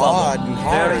tough bubble. Odd and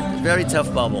hard. Very, very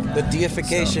tough bubble. The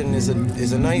deification is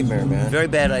a nightmare, man. Very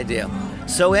bad idea.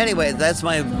 So anyway, that's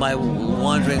my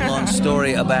wandering long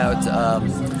story about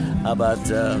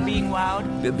being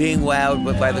wowed. Being wowed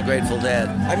by the Grateful Dead.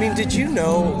 I mean, did you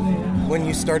know when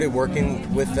you started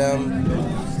working with them?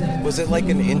 Was it like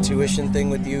an intuition thing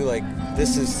with you? Like,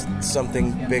 this is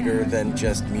something bigger than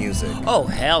just music? Oh,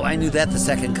 hell, I knew that the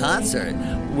second concert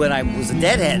when I was a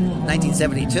Deadhead,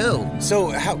 1972.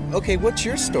 So, what's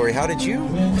your story? How did you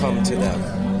come to them?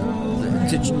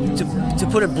 To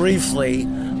put it briefly,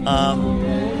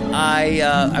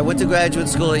 I went to graduate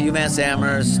school at UMass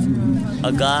Amherst.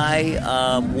 A guy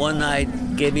one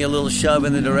night gave me a little shove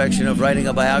in the direction of writing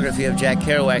a biography of Jack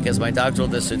Kerouac as my doctoral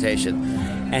dissertation.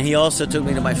 And he also took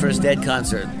me to my first Dead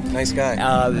concert. Nice guy. He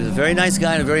was a very nice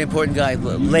guy and a very important guy.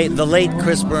 The late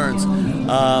Chris Burns.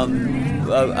 An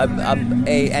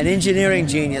engineering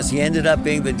genius. He ended up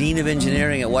being the dean of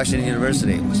engineering at Washington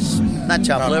University, which is not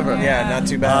chopped liver. Yeah, not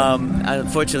too bad.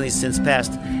 Unfortunately, since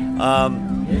passed.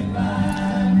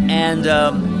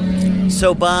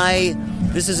 So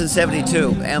this is in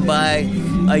 72, and by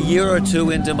a year or two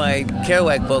into my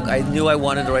Kerouac book, I knew I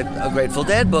wanted to write a Grateful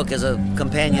Dead book as a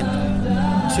companion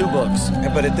to books.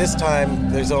 But at this time,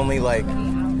 there's only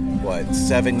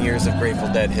 7 years of Grateful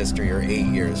Dead history, or 8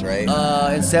 years, right?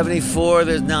 In 74,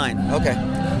 there's 9. Okay.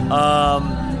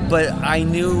 But I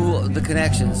knew the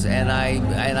connections, and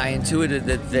I intuited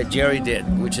that Jerry did,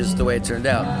 which is the way it turned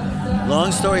out.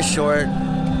 Long story short,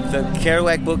 the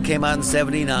Kerouac book came out in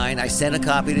 79. I sent a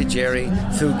copy to Jerry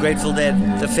through Grateful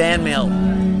Dead, the fan mail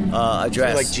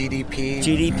address. Like GDP?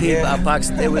 GDP box.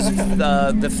 It was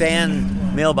the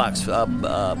fan mailbox,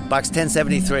 box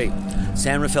 1073,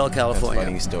 San Rafael, California. That's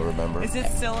funny you still remember. Is it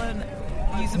still an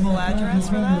usable address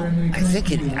for that?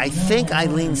 I think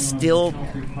Eileen still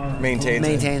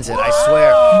maintains it. I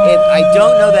swear. I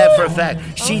don't know that for a fact.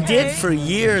 She did for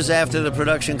years after the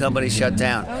production company shut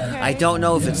down. Okay. I don't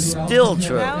know if it's still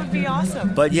true. That would be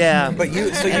awesome. But yeah. But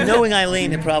knowing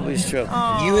Eileen, it probably is true.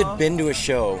 You had been to a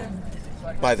show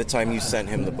by the time you sent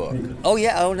him the book. Oh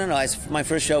yeah. Oh no. My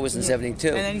first show was in 72.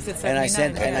 And then he said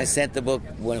 79. And I sent the book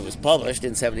when it was published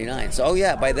in 79. So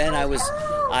by then I was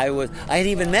I had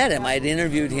even met him. I had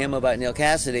interviewed him about Neil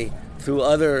Cassidy through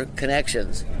other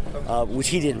connections, which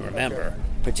he didn't remember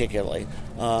particularly,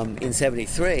 in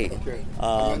 '73.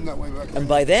 And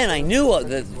by then I knew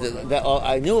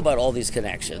I knew about all these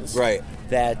connections. Right.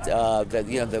 That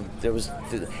there was,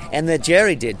 and that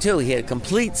Jerry did too. He had a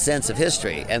complete sense of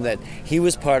history, and that he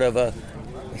was part of a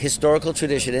historical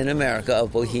tradition in America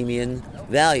of bohemian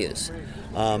values,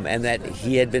 and that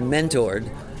he had been mentored,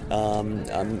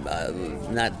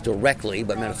 not directly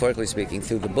but metaphorically speaking,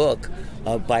 through the book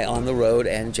by On the Road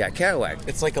and Jack Kerouac.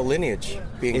 It's like a lineage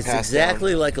being it's passed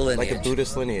exactly down, like a lineage, like a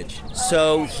Buddhist lineage.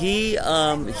 So he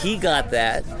got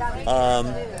that.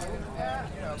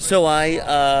 So I,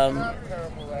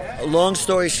 long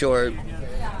story short,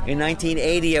 in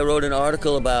 1980 I wrote an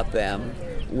article about them,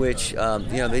 which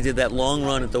they did that long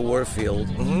run at the Warfield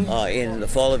in the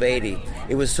fall of '80.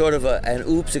 It was sort of an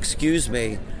oops, excuse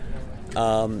me.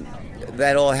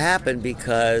 That all happened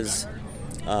because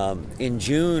in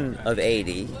June of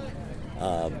 '80,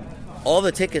 all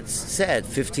the tickets said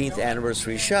 15th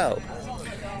anniversary show,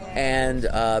 and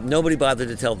nobody bothered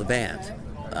to tell the band.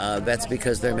 That's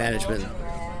because their management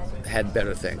had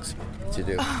better things to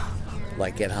do,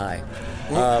 like get high.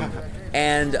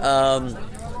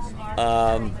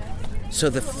 So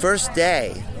the first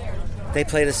day, they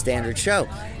played a standard show,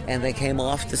 and they came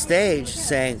off the stage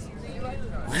saying,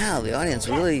 "Wow, the audience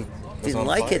really didn't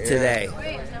like it today.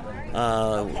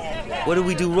 What did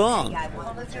we do wrong?"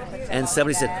 And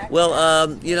somebody said, "Well,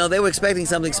 they were expecting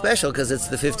something special because it's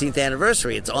the 15th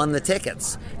anniversary. It's on the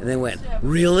tickets." And they went,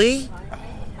 "Really?"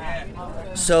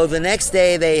 So the next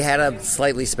day they had a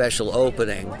slightly special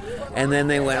opening, and then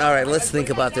they went, "All right, let's think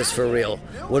about this for real.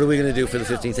 What are we going to do for the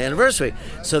 15th anniversary?"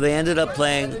 So they ended up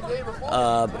playing,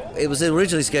 it was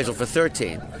originally scheduled for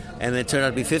 13, and it turned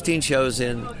out to be 15 shows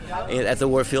at the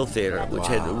Warfield Theater, which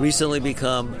had recently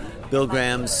become Bill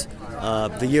Graham's,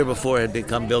 the year before had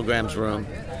become Bill Graham's room.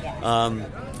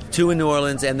 2 in New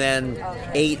Orleans, and then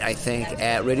 8, I think,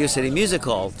 at Radio City Music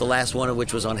Hall, the last one of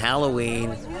which was on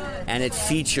Halloween, and it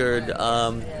featured,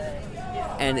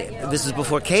 and this is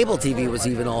before cable TV was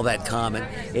even all that common,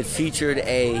 it featured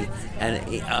a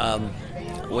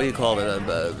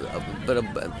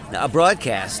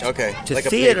broadcast to like theaters. A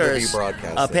pay-per-view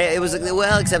broadcast. It was,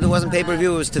 except it wasn't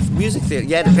pay-per-view, it was to music theater.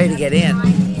 You had to pay to get in,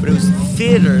 but it was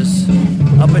theaters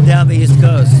up and down the East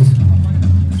Coast.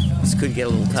 This could get a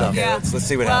little tough. Okay, let's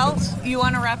see what happens. Well, you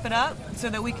want to wrap it up so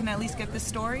that we can at least get this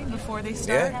story before they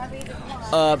start?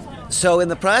 Yeah. So in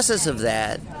the process of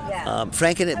that,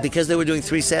 because they were doing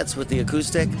 3 sets with the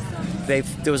acoustic,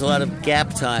 there was a lot of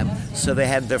gap time. So they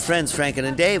had their friends Franken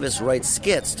and Davis write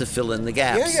skits to fill in the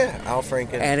gaps. Yeah, Al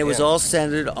Franken. And it was all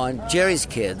centered on Jerry's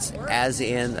Kids, as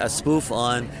in a spoof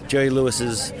on Jerry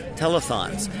Lewis's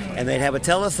telethons. And they'd have a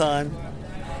telethon,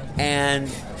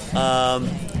 and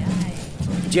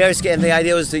Jerry's Kid, and the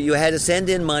idea was that you had to send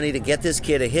in money to get this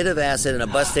kid a hit of acid and a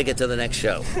bus ticket to the next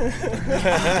show.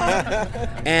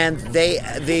 And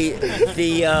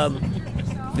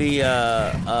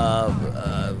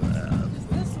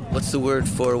what's the word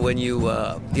for when you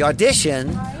the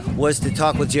audition was to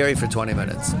talk with Jerry for 20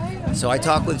 minutes. So I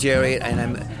talked with Jerry, and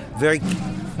I'm very,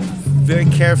 very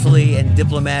carefully and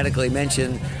diplomatically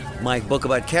mentioned my book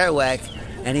about Kerouac.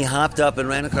 And he hopped up and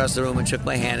ran across the room and shook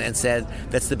my hand and said,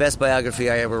 "That's the best biography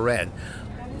I ever read."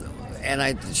 And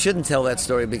I shouldn't tell that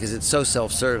story because it's so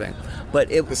self-serving. But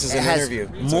this is an interview.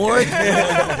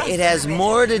 It has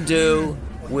more to do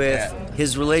with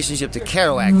his relationship to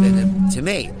Kerouac than to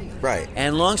me. Right.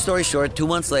 And long story short, 2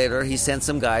 months later, he sent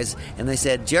some guys, and they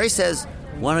said, "Jerry says,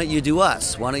 why don't you do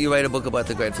us? Why don't you write a book about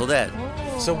the Grateful Dead?"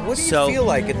 So what do you feel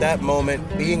like at that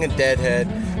moment, being a Deadhead,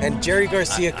 and Jerry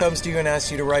Garcia comes to you and asks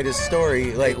you to write his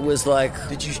story? Like, it was like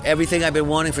everything I've been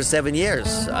wanting for 7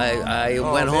 years. I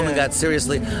went home and got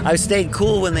seriously. I stayed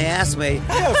cool when they asked me.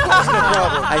 Yeah, of course, no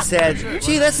problem. I said,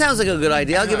 "Gee, that sounds like a good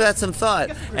idea. I'll give that some thought."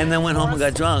 And then went home and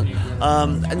got drunk.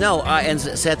 And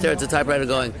sat there at the typewriter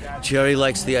going, "Jerry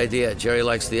likes the idea. Jerry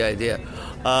likes the idea."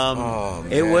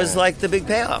 It was like the big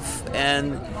payoff.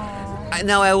 And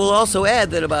now I will also add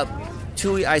that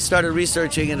I started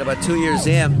researching, and about 2 years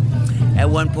in, at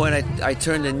one point I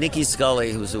turned to Nikki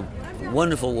Scully, who's a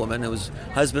wonderful woman, whose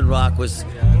husband Rock was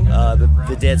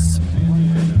the Dead's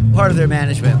part of their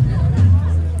management.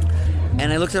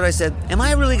 And I looked at her, I said, "Am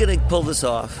I really going to pull this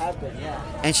off?"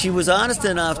 And she was honest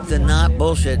enough to not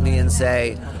bullshit me and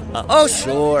say, "Oh,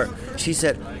 sure." She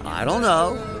said, "I don't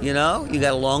know, you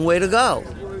got a long way to go."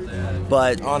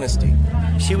 But honesty.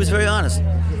 She was very honest.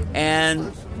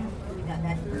 And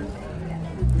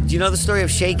Do you know the story of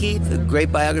Shaky, the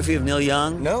great biography of Neil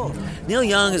Young? No. Neil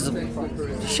Young is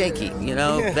shaky, you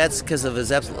know. Yeah. That's because of his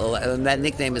that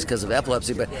nickname is because of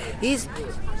epilepsy, but he's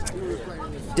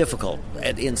difficult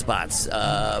in spots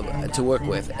to work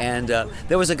with. And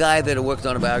there was a guy that had worked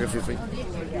on a biography for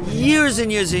years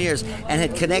and years and years, and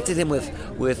had connected him with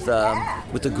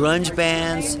the grunge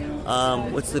bands.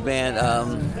 What's the band?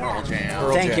 Pearl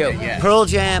Jam. Thank you, Yeah. Pearl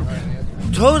Jam.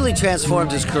 Totally transformed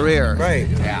his career. Right.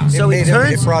 Yeah. So it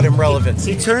brought him relevance.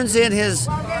 He turns in his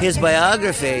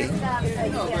biography,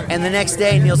 and the next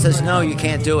day Neil says, "No, you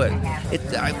can't do it."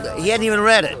 He hadn't even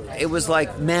read it. It was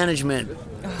like management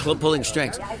pulling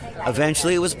strings.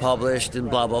 Eventually, it was published, and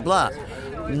blah blah blah.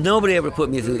 Nobody ever put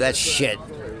me through that shit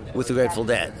with the Grateful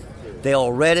Dead. They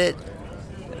all read it.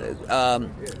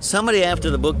 Somebody after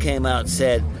the book came out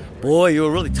said, "Boy, you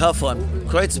were really tough on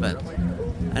Kreutzmann."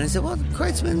 And I said, well,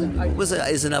 Kreutzmann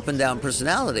is an up and down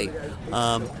personality.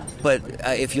 But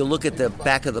if you look at the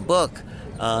back of the book,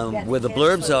 where the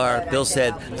blurbs are, Bill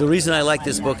said, the reason I like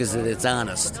this book is that it's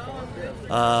honest.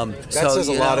 That says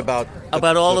a lot about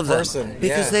all the of person. them.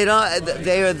 Because they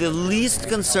are the least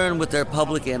concerned with their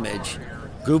public image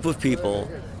group of people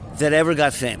that ever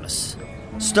got famous.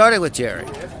 Starting with Jerry.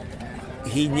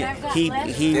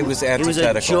 It was antithetical. He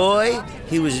was a joy.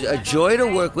 He was a joy to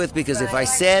work with, because if I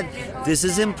said this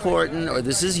is important or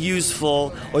this is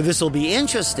useful or this will be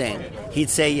interesting, he'd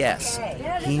say yes.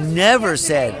 He never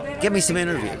said, "Get me some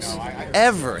interviews."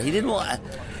 Ever. He didn't want.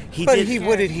 What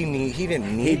did he need? He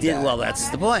didn't need. He did. That. Well, that's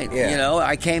the point. Yeah. You know,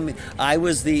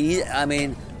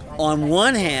 on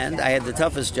one hand, I had the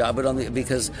toughest job, but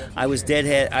because I was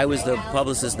Deadhead, I was the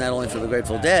publicist not only for the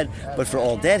Grateful Dead, but for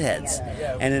all Deadheads.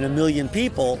 And in 1 million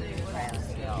people,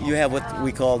 you have what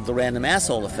we call the random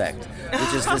asshole effect,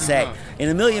 which is to say, in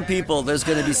 1 million people, there's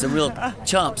going to be some real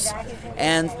chumps.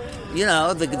 And, you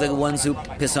know, the ones who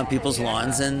piss on people's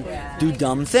lawns and do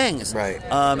dumb things. Right.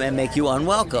 And make you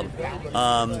unwelcome.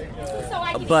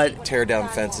 But tear down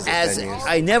fences at venues.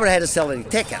 I never had to sell any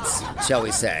tickets, shall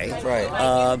we say. Right.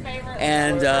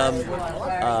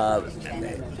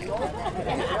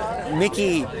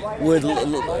 Mickey would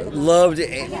love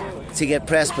to get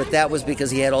press, but that was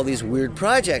because he had all these weird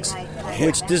projects,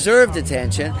 which deserved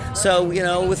attention. So, you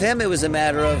know, with him it was a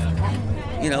matter of,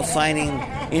 you know, finding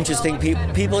interesting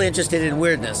people interested in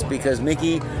weirdness, because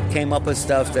Mickey came up with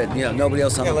stuff that, you know, nobody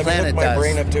else on the planet does. Let me hook my does.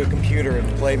 brain up to a computer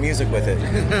and play music with it.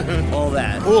 All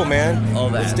that. Cool, man. All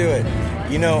that. Let's do it.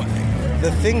 You know,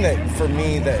 the thing that, for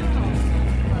me, that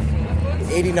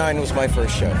 89 was my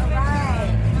first show.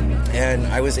 And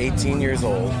I was 18 years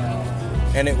old.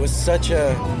 And it was such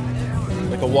a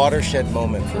watershed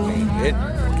moment for me.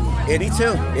 Me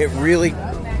too. It really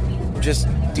just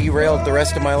derailed the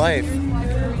rest of my life.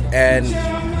 And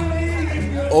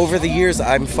over the years,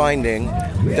 I'm finding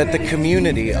that the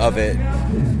community of it,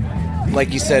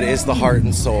 like you said, is the heart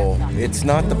and soul. It's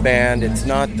not the band. It's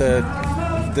not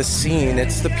the scene.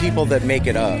 It's the people that make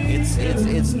it up. It's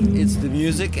the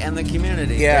music and the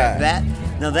community. Yeah.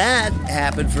 That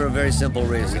happened for a very simple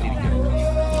reason.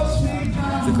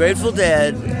 The Grateful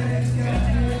Dead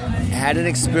had an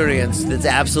experience that's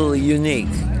absolutely unique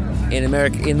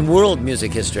in world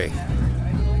music history.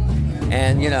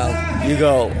 And, you know, you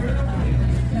go,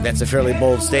 that's a fairly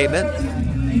bold statement.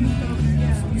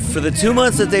 For the 2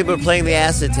 months that they were playing the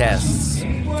acid tests,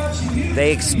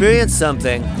 they experienced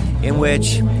something in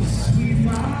which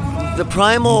the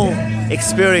primal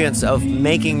experience of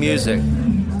making music,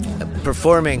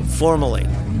 performing formally,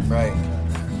 right,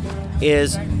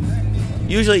 is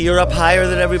usually you're up higher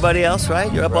than everybody else,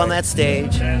 right? You're up on that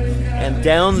stage, and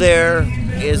down there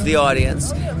is the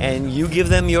audience, and you give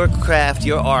them your craft,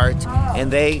 your art,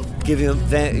 and they give you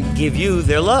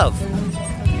their love.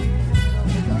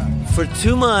 For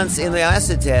 2 months in the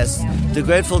acid test, the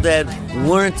Grateful Dead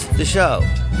weren't the show.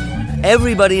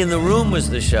 Everybody in the room was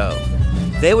the show.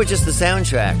 They were just the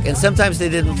soundtrack, and sometimes they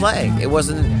didn't play. It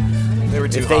wasn't. They were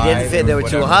too if they high, didn't fit, they were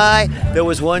too high. There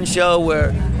was one show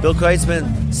where Bill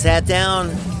Kreutzmann sat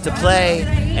down to play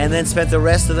and then spent the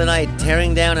rest of the night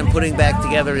tearing down and putting back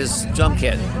together his drum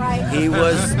kit. He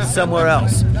was somewhere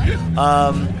else.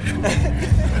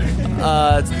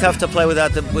 It's tough to play with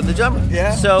the drummer.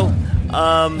 Yeah. So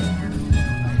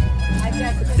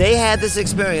they had this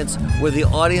experience where the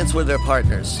audience were their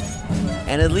partners,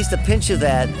 and at least a pinch of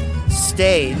that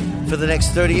stayed for the next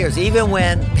 30 years, even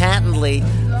when patently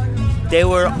they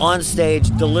were on stage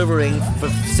delivering for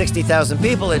 60,000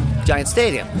 people at Giant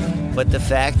Stadium. But the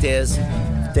fact is,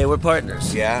 they were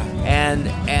partners. Yeah. And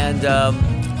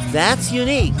that's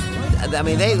unique.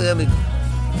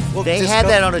 They had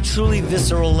that on a truly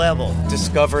visceral level.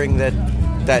 Discovering that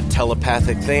that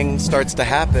telepathic thing starts to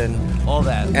happen. All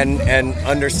that. And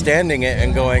understanding it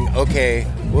and going, okay,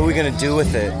 what are we going to do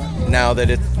with it now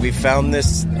that we found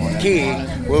this key?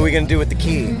 What are we going to do with the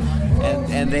key?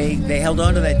 And they held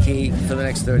on to that key for the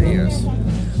next 30 years,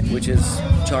 which is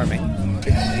charming.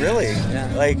 Really?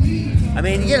 Yeah. Like, I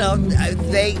mean,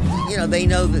 they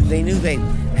knew they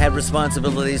had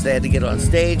responsibilities. They had to get on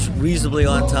stage reasonably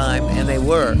on time, and they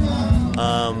were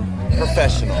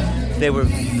professional. They were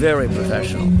very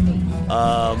professional,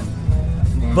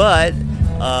 but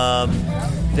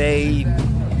they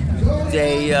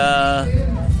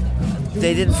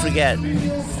didn't forget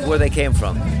where they came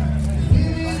from.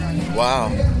 Wow,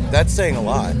 that's saying a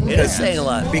lot. It is saying a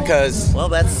lot because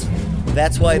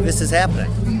that's why this is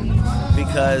happening,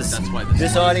 because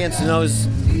this audience knows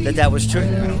that was true.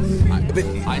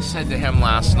 I said to him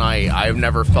last night, I've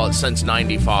never felt since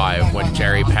 '95 when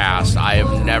Jerry passed. I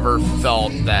have never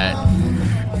felt that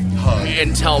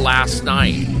until last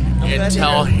night.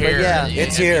 Until here, yeah,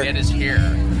 it's here. It is here.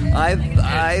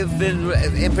 I've been.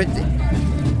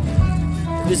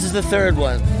 This is the third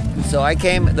one. So I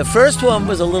came. The first one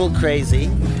was a little crazy.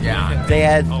 Yeah. They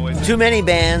had too many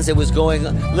bands. It was going.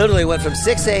 Literally went from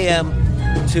 6 a.m.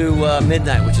 to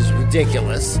midnight, which is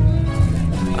ridiculous.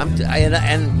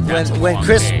 When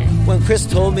Chris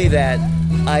told me that,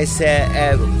 I said,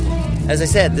 as I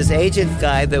said, this agent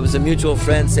guy that was a mutual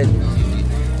friend said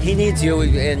he needs you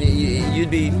and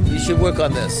you should work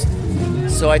on this.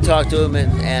 So I talked to him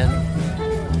and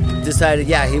decided,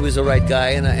 yeah, he was the right guy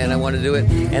and I want to do it.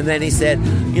 And then he said,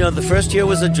 the first year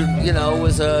was a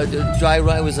dry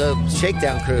run, it was a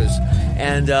shakedown cruise,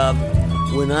 and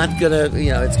we're not gonna,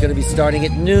 it's gonna be starting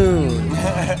at noon.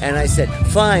 And I said,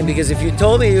 fine, because if you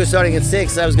told me you were starting at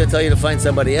 6, I was gonna tell you to find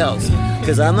somebody else,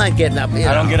 because I'm not getting up.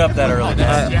 I don't get up that early.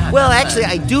 Well, actually,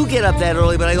 I do get up that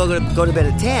early, but I go to bed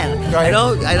at 10. Right.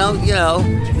 I don't,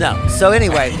 no. So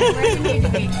anyway.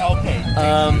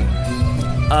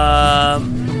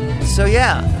 So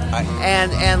yeah,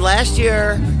 and last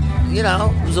year, it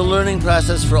was a learning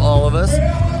process for all of us,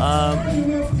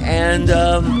 and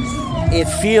it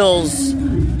feels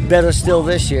better still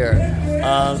this year.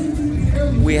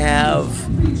 We have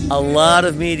a lot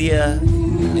of media,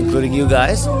 including you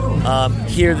guys,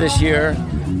 here this year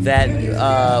that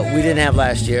we didn't have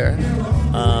last year,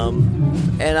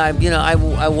 and I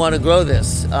want to grow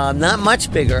this. Not much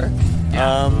bigger.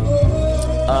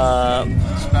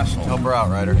 Special. Help her out,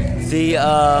 Ryder.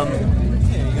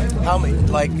 How many?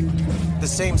 Like the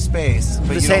same space,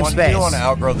 but you don't want to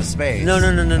outgrow the space. No.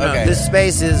 Okay. This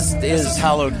space is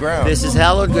hallowed ground. This is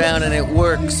hallowed ground, and it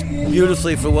works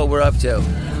beautifully for what we're up to.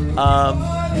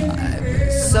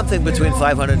 Something between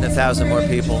 500 and 1,000 more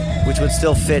people, which would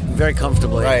still fit very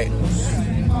comfortably. Right.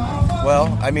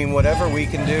 Well, I mean, whatever we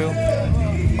can do,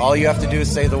 all you have to do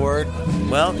is say the word.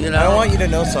 Well, I want you to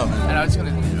know something. And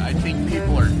I think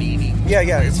people are needy.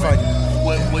 Yeah, it's fine.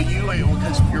 Will you,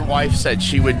 because your wife said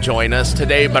she would join us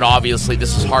today, but obviously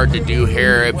this is hard to do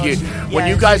here. When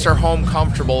you guys are home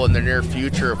comfortable in the near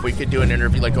future, if we could do an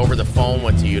interview like over the phone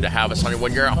with you to have us on,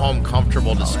 when you're at home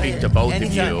comfortable to speak to both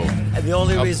of you. And the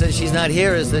only reason she's not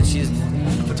here is that she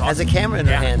has a camera in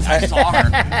her hand.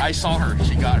 I saw her.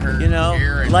 She got her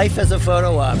hair. Life as a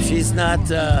photo op. She's not.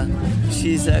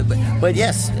 But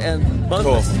yes, and both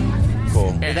of us.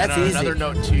 Cool. And that's on easy. Another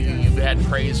note too, you've had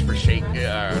praise for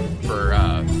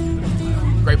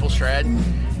Grateful Shred.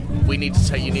 We need to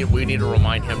tell we need to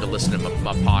remind him to listen to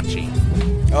Mapache.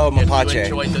 Oh, Mapache. If you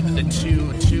enjoy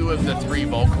the two of the three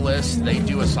vocalists, they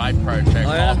do a side project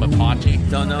called Mapache.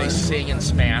 Don't know. They sing in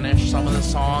Spanish. Some of the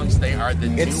songs, they are the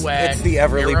duet. It's the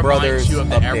Everly Brothers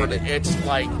updated. It's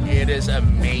like, it is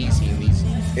amazing.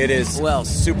 It is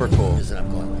super cool. And I'm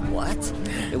going, what?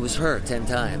 It was her 10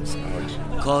 times.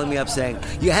 Calling me up saying,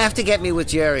 you have to get me with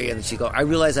Jerry. And she go, I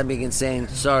realize I'm being insane.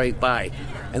 Sorry, bye.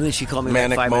 And then she called me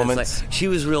manic like 5 moments. minutes later. She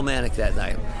was real manic that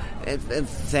night. And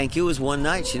thank you. It was one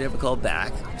night. She never called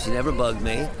back. She never bugged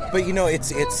me. But it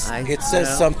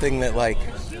says something that like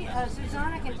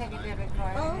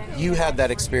you had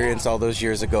that experience all those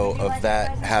years ago of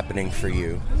that happening for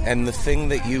you, and the thing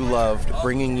that you loved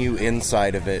bringing you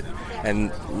inside of it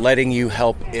and letting you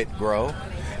help it grow.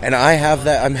 And I have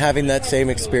that. I'm having that same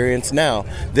experience now.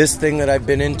 This thing that I've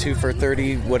been into for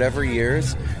 30 whatever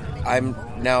years, I'm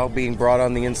now being brought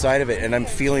on the inside of it, and I'm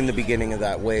feeling the beginning of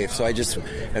that wave. So I just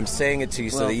am saying it to you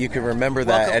so that you can remember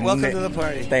that. Welcome to the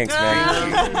party. Thanks,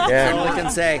 man. Yeah, all I can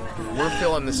say. We're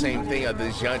feeling the same thing of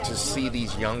these to see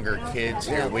these younger kids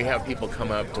here. We have people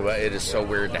come up to us. It is so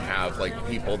weird to have like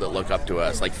people that look up to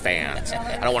us like fans.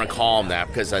 I don't want to call them that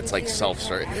because that's like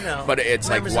self-serving. But it's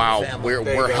like, wow,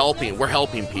 we're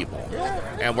helping people,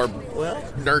 and we're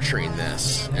nurturing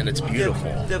this, and it's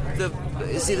beautiful.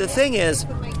 See, the thing is,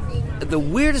 the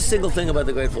weirdest single thing about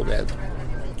the Grateful Dead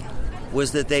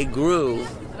was that they grew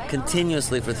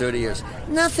continuously for 30 years.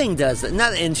 Nothing does that.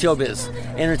 Not in showbiz,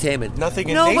 entertainment. Nothing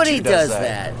in Nobody nature does does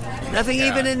that. Nothing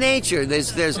even in nature.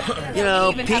 There's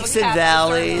peaks and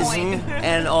valleys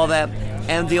and all that.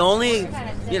 And the only,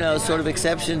 sort of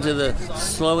exception to the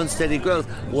slow and steady growth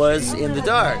was in the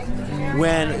dark,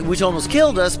 which almost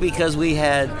killed us because we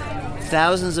had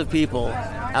thousands of people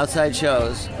outside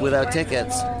shows without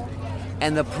tickets.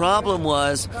 And the problem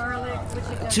was,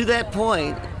 to that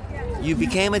point, you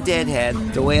became a deadhead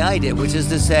the way I did, which is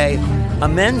to say, a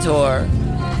mentor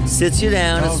sits you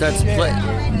down and starts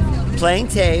playing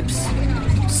tapes.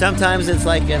 Sometimes it's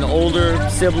like an older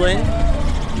sibling,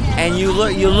 and you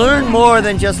learn more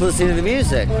than just listening to the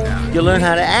music. You learn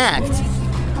how to act.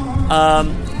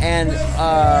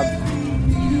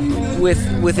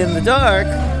 Within the Dark,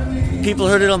 people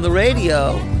heard it on the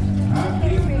radio,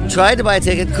 tried to buy a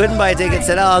ticket, couldn't buy a ticket,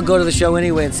 said, I'll go to the show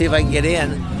anyway and see if I can get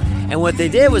in. And what they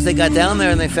did was they got down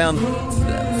there and they found,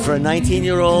 for a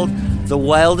 19-year-old, the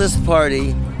wildest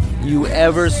party you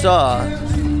ever saw,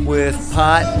 with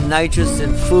pot and nitrous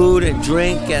and food and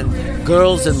drink and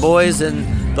girls and boys and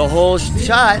the whole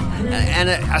shot and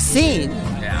a scene.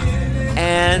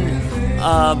 And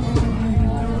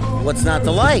what's not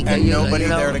to like? And nobody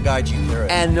there to guide you through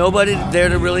it. And nobody there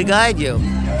to really guide you.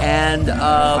 And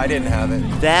I didn't have it.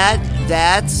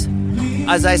 That's,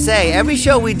 as I say, every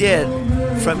show we did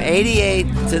from 88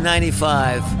 to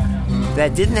 95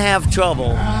 that didn't have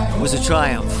trouble was a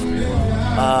triumph.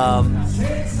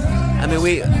 It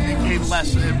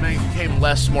became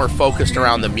less more focused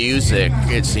around the music,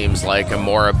 it seems like, and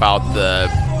more about the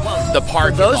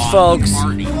party. Those folks,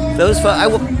 I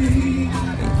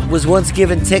was once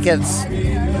given tickets.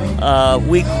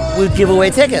 We'd give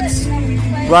away tickets.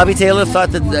 Robbie Taylor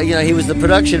thought that he was the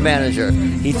production manager.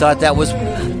 He thought that was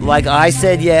like I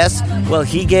said yes. Well,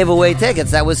 he gave away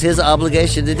tickets. That was his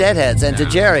obligation to Deadheads and to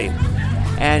Jerry.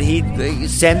 And he'd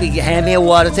hand me a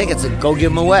wad of tickets and go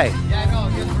give them away.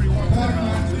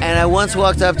 And I once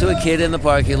walked up to a kid in the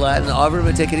parking lot and offered him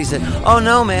a ticket. He said, "Oh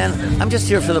no, man, I'm just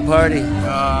here for the party."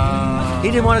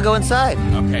 He didn't want to go inside.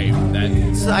 Okay,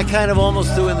 so I kind of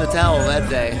almost threw in the towel that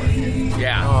day.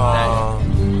 Yeah.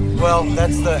 Well,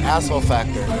 that's the asshole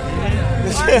factor. Well,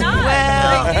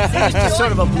 it's just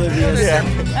sort of oblivious. Yeah.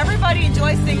 Everybody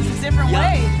enjoys things in different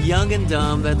ways. Young and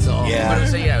dumb, that's all.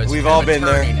 Yeah, we've all been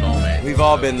there. We've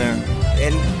all been there.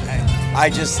 And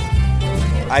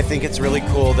I think it's really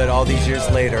cool that all these years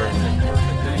later,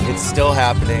 it's still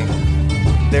happening.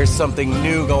 There's something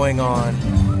new going on.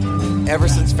 Ever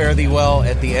since Fare Thee Well,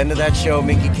 at the end of that show,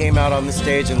 Mickey came out on the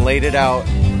stage and laid it out.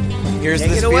 Here's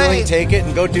this feeling, take it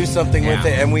and go do something with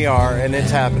it, and we are, and it's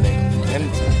happening.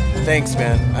 And thanks,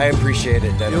 man. I appreciate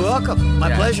it, Dennis. You're welcome. My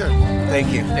pleasure.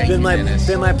 Thank you. Been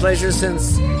my pleasure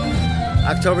since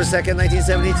October 2nd,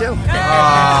 1972.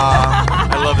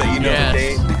 I love that you know the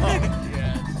date.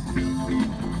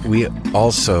 We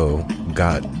also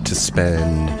got to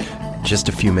spend just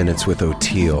a few minutes with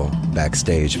Oteil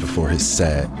backstage before his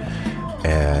set,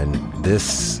 and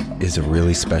this is a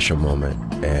really special moment,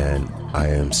 and I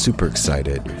am super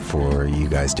excited for you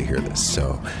guys to hear this.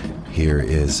 So here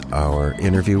is our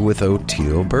interview with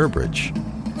Oteil Burbridge.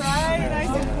 Right, nice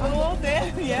and cool.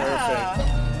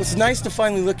 Yeah. It's nice to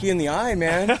finally look you in the eye,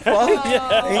 man. Well,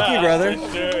 thank you, brother.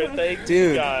 Sure, thank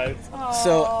Dude. you guys.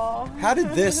 So, how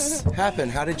did this happen?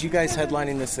 How did you guys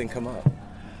headlining this thing come up?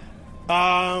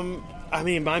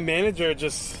 My manager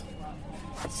just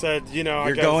said,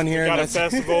 You're going here. We got a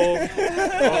festival on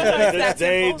this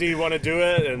day. Do you want to do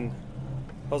it? And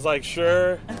I was like,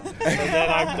 sure. And then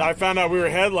I found out we were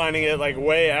headlining it like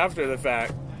way after the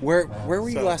fact. Where were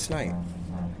you last night?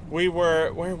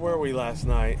 Where were we last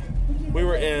night? We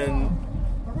were in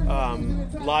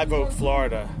Live Oak,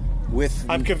 Florida.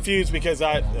 I'm confused because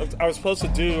I was supposed to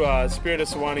do Spirit of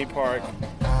Sewanee Park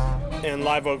in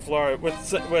Live Oak, Florida with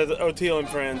Oteil and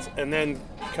friends, and then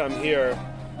come here.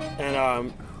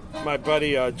 And my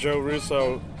buddy Joe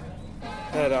Russo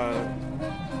had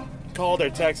called or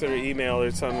texted or emailed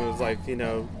or something. It was like,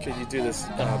 could you do this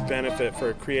benefit for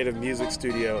a creative music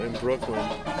studio in Brooklyn?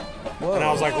 Whoa. And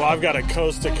I was like, well, I've got a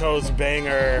coast-to-coast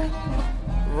banger.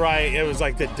 Right, it was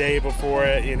like the day before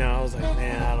it, I was like,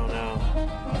 man, I don't know.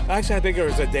 Actually, I think it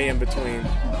was a day in between.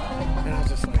 And I was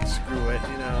just like, screw it,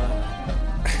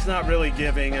 It's not really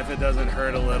giving if it doesn't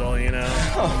hurt a little, But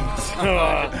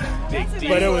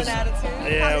it was, How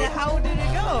did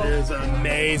it go? It was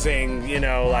amazing,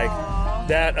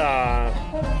 that,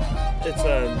 it's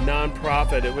a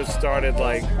non-profit. It was started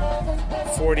like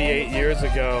 48 years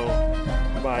ago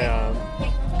by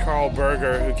Carl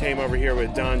Berger, who came over here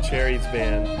with Don Cherry's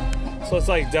band. So it's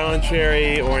like Don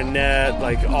Cherry, Ornette,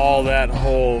 like all that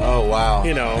whole, Oh, wow.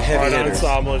 you know, Heavy art hitters.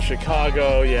 ensemble in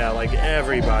Chicago. Yeah, like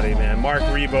everybody, man. Mark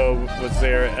Rebo was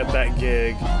there at that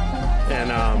gig,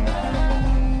 and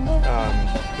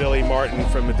Billy Martin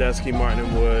from Medeski, Martin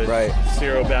and Wood, Right.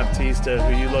 Ciro Baptista,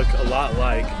 who you look a lot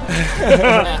like,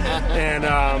 and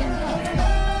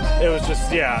it was just,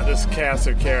 this cast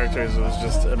of characters was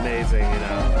just amazing, you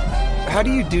know. How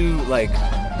do you do, like,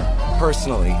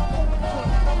 personally,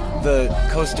 the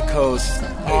coast to coast?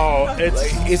 Oh,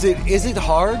 it's Like, is it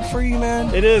hard for you,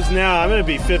 man? it is now. I'm going to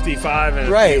be 55 in a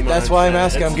Right, few that's months, why I'm and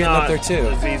asking. I'm it's getting up not there, too.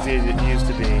 As easy as it used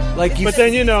to be. Like, you But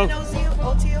then, you know,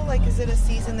 Oteil, like, is it a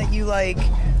season that you like?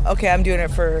 Okay, I'm doing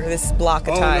it for this block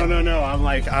of oh time. no, I'm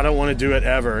like, I don't want to do it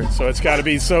ever. So it's got to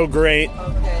be so great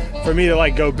for me to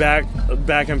like go back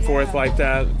and forth like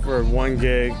that for one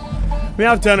gig. I mean,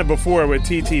 I've done it before with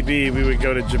TTB. We would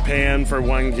go to Japan for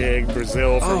one gig,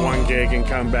 Brazil for one gig, and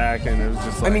come back, and it was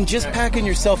just like, I mean, just packing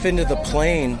yourself into the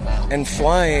plane and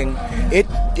flying, it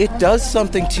does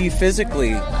something to you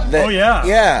physically. That, oh yeah,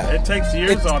 yeah. it takes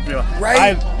years off you.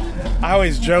 Right. I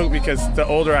always joke because the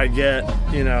older I get,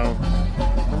 you know,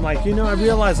 I'm like, you know, I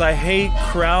realize I hate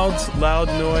crowds, loud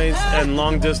noise, and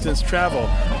long distance travel.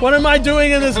 What am I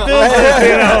doing in this business?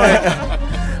 You know,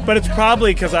 like, but it's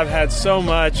probably because I've had so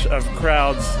much of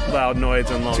crowds, loud noise,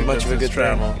 and long Too much of a distance good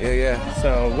travel. thing. Yeah.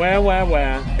 So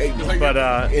wah.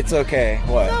 But It's okay.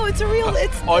 What? No, it's a real.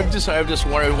 It's I'm just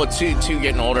wondering. Well, too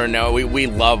getting older now. We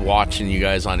love watching you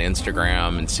guys on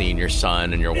Instagram and seeing your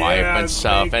son and your wife and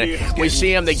stuff. thank And you. we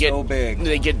see them. They get so big.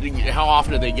 They get. How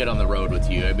often do they get on the road with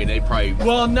you? I mean, they probably.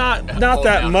 well, not hold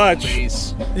that down much. home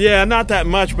base. Yeah, not that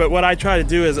much. But what I try to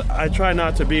do is I try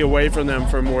not to be away from them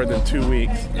for more than 2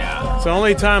 weeks. Yeah. So the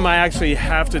only time I actually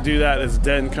have to do that is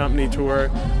Dead and Company tour,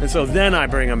 and so then I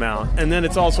bring them out, and then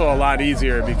it's also a lot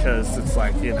easier because it's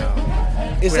like, you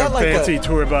know, Is we that have like fancy a?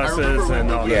 tour I buses remember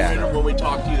and all Yeah. that. when we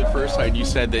talked to you the first time, you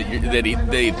said that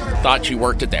they thought you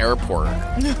worked at the airport.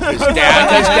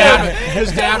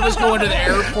 His dad was going to the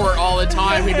airport all the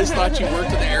time. He just thought you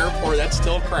worked at the airport. That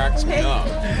still cracks me up.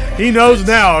 He knows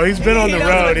now. He's been on He the knows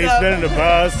road. what's He's up. been in the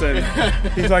bus,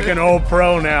 and he's like an old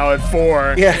pro now at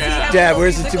 4. Yeah. Dad,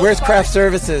 where's craft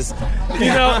services? You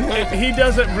know, he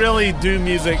doesn't really do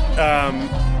music.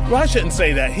 Well, I shouldn't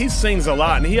say that. He sings a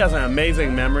lot, and he has an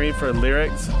amazing memory for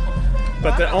lyrics.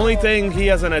 But the only thing he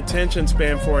has an attention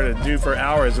span for to do for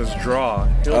hours is draw.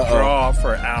 He'll draw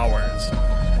for hours.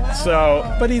 So,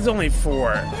 but he's only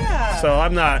 4. So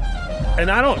I'm not, and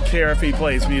I don't care if he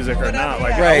plays music or not.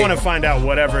 Like, I Right. want to find out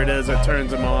whatever it is that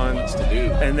turns him on to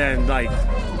do. and then like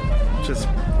just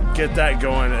get that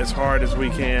going as hard as we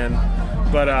can.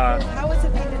 But how is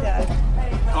it being a dad?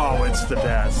 oh, it's the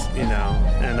best, you know.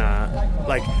 And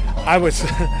like I was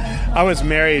I was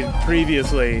married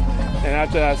previously, and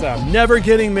after that I said, I'm never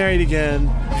getting married again.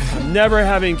 I'm never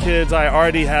having kids. I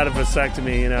already had a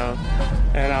vasectomy, you know.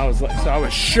 And I was like, so I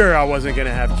was sure I wasn't going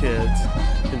to have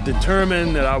kids, and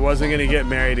determined that I wasn't going to get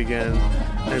married again.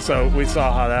 And so we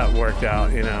saw how that worked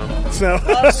out, you know. So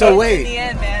So wait, In the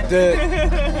end, man.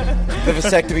 the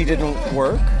vasectomy didn't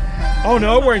work? oh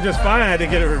no, it worked just fine. I had to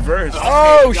get it reversed.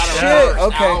 Oh Got it shit! reversed.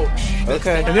 Okay, Ouch.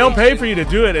 okay. And they'll pay for you to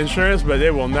do it, insurance, but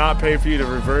they will not pay for you to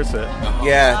reverse it.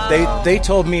 Yeah, they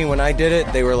told me when I did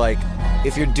it, they were like,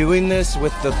 if you're doing this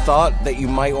with the thought that you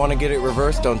might want to get it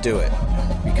reversed, don't do it.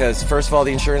 Because first of all,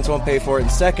 the insurance won't pay for it,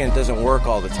 and second, it doesn't work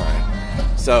all the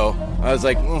time. So I was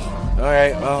like, all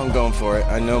right, well, I'm going for it.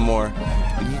 I know more.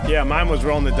 Yeah, mine was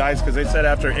rolling the dice because they said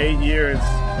after 8 years,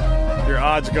 your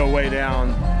odds go way down.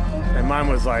 And mine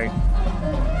was like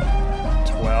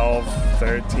 12,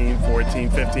 13, 14,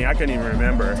 15. I couldn't even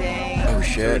remember. Dang. Oh So we're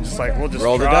shit! just like, we'll just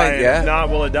Roll the try. dice, and yeah. If not,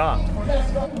 we'll adopt.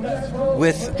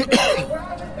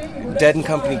 With Dead and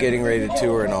Company getting ready to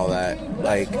tour and all that,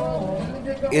 like,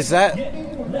 is that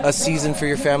a season for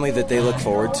your family that they look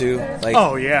forward to? Like,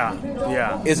 Oh, yeah.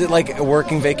 Yeah. is it like a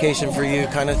working vacation for you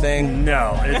kind of thing?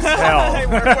 No, it's hell.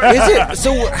 Is it?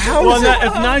 So how Well, is it?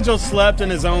 if Nigel slept in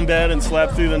his own bed and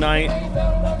slept through the night,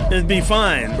 it'd be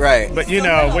fine. Right. But, you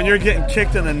know, when you're getting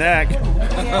kicked in the neck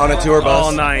On a tour bus?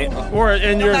 all night, or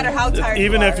and you're matter how tired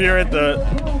even you if are. you're at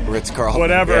the Ritz-Carlton.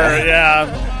 whatever,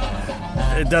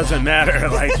 Yeah. it doesn't matter.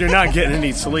 Like, you're not getting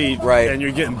any sleep, Right. and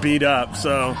you're getting beat up.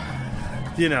 So,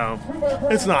 you know,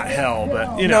 it's not hell,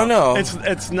 but you know, No.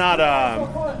 it's not.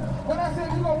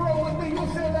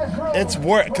 it's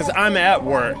work because I'm at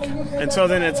work, and so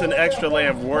then it's an extra layer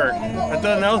of work. But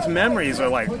then those memories are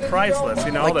like priceless,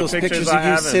 you know. Like all the those pictures I of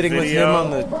you have sitting in with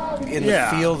video. him in the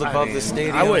field above the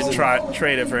stadium. I wouldn't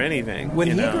trade it for anything. When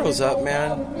you he know? grows up,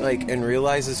 man, like, and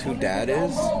realizes who Dad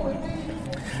is.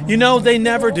 You know, they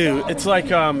never do. It's like,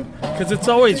 because it's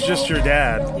always just your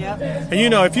dad. Yep. And you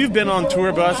know, if you've been on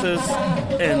tour buses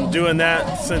and doing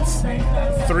that since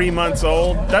 3 months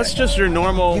old, that's just your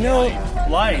normal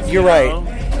life. You're know?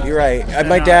 right. You're right.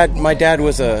 My dad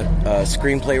was a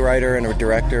screenplay writer and a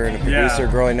director and a producer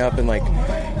growing up, and like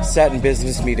sat in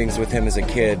business meetings with him as a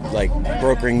kid, like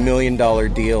brokering $1 million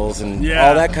deals and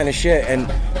all that kind of shit. And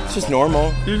it's just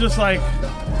normal. You're just like,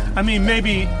 I mean,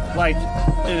 maybe like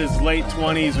in his late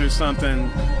 20s or something,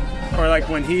 or like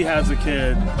when he has a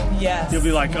kid, he'll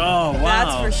be like, oh, wow.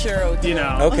 That's for sure, Odile. You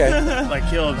know,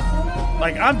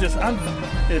 like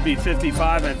it'd be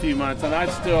 55 in a few months, and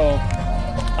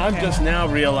I'm just now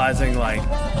realizing, like,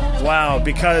 wow,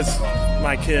 because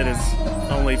my kid is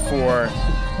only 4,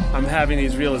 I'm having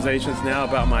these realizations now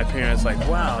about my parents, like,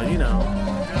 wow, you know,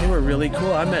 they were really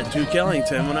cool. I met Duke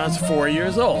Ellington when I was 4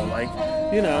 years old. Like,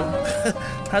 you know,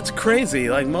 that's crazy.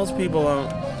 Like, most people don't.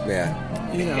 Yeah.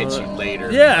 You know, hits you later.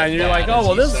 Yeah, and you're like, oh,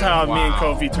 well, this is say, how me and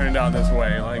wow. Kofi turned out this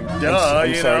way. Like, duh,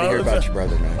 I'm sorry to hear about your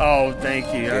brother, man. Oh, thank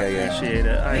you. I appreciate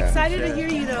it. I'm excited to hear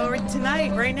you, though,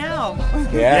 tonight, right now.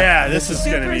 Yeah, this is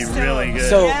going to be really good.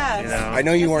 So, you know? I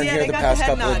know you weren't here the past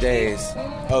couple of days.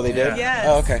 Oh, they did? Yes.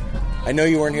 Oh, okay. I know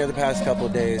you weren't here the past couple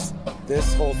of days.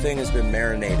 This whole thing has been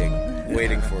marinating,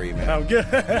 waiting for you, man. Oh, good.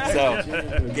 So,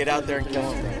 get out there and kill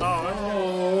him.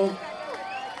 Oh,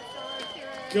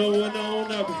 going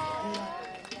on up.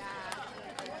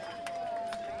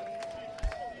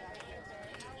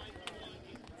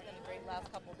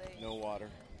 No water.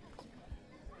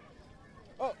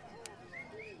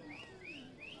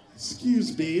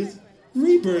 Excuse me, it's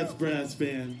Rebirth Brass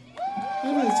Band.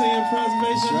 I've been saying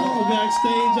Preservation Hall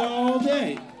backstage all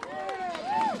day.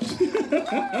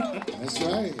 That's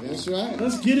right. That's right.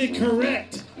 Let's get it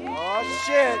correct. Oh,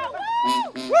 shit.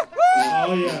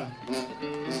 Oh, yeah.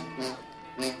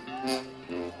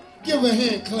 Give a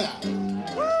hand clap.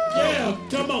 Yeah,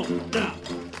 come on now.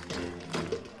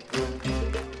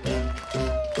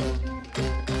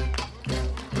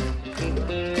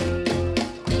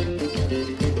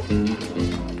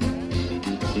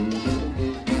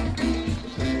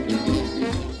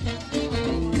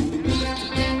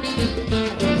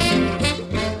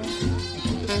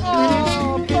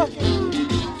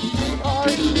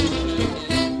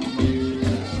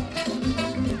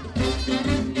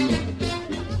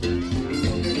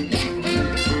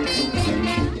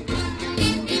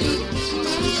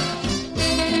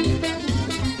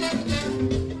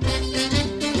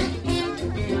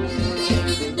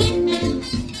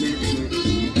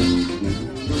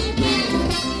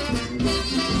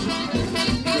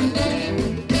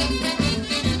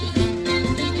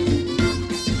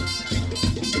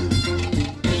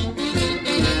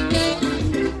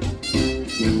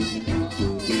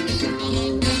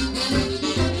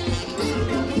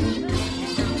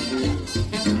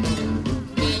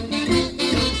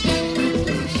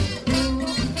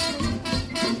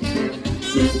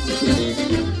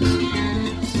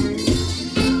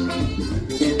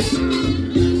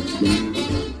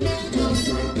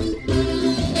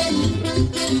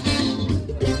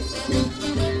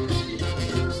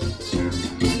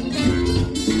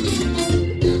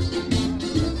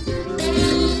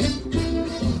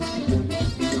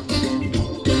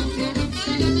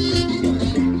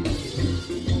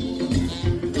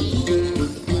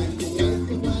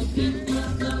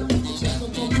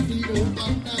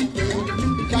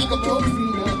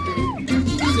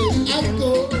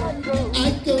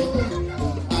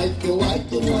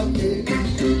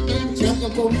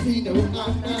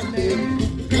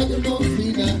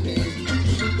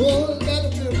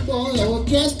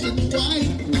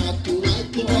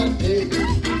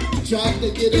 Tried to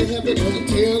get in heaven on the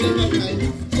tail of a kite.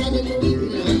 Tried to go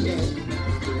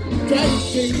tried to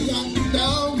take God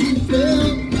down, he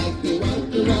fell like the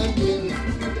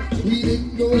wind. We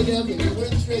didn't go to heaven, we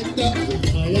went straight up.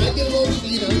 I get on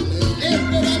feet up.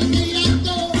 Everybody say, I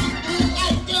go.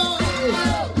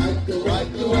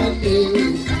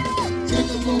 Check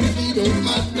up on feet on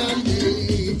my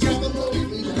Sunday. Check up on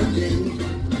feet on day.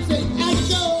 Say, I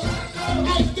go.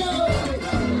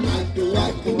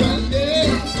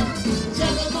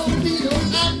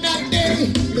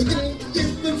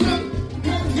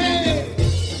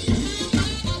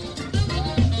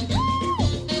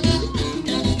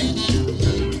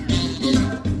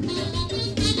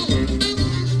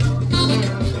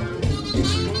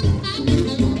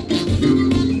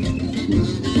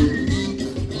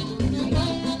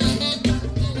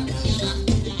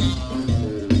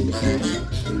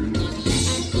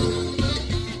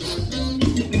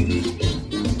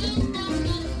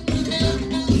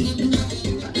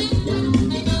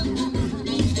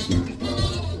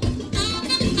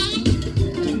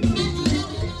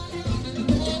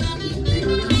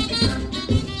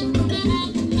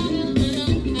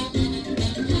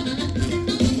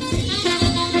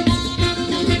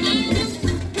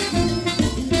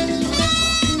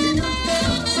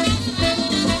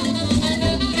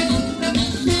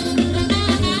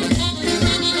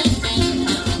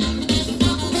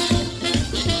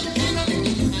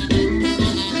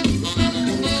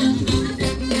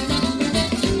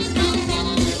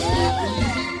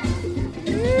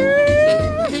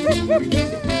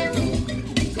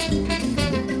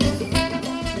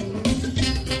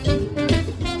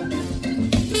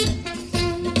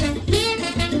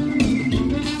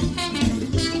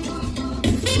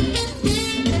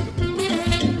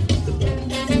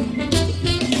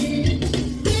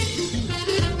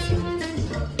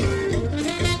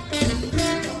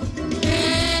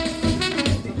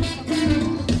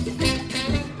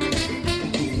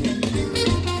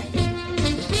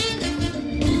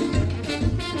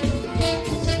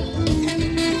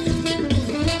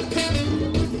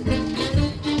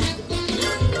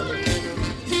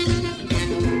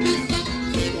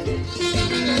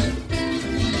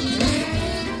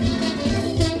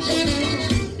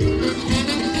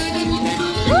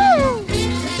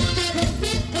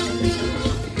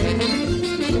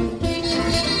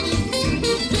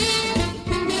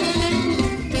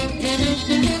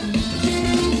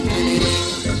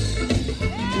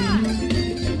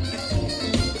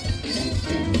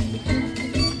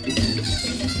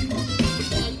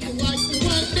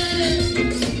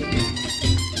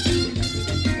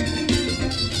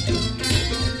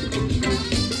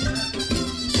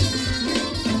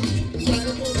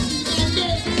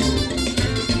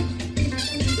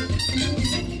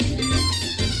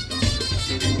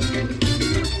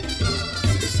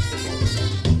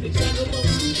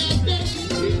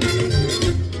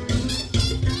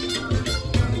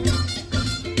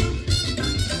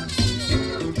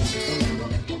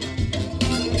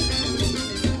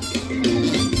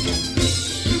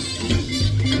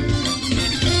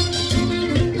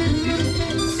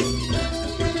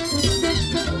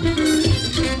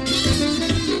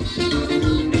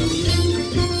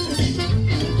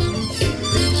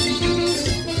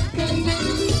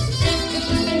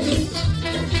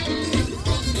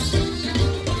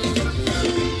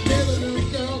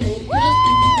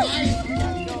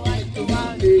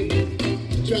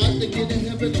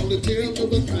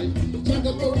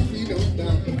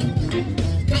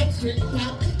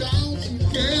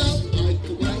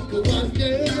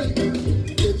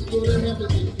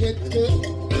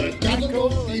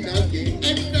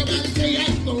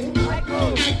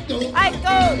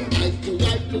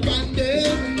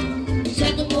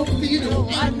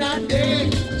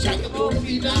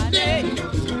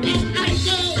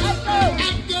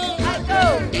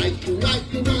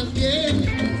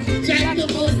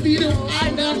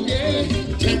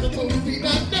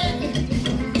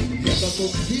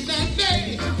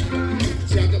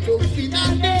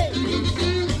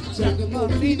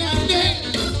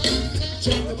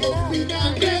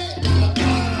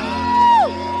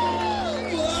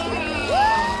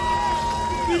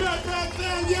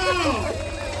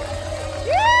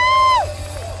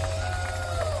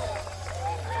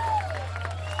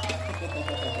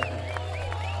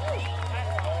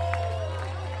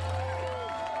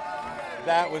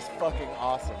 That was fucking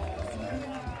awesome.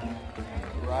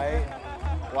 Right?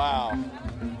 Wow.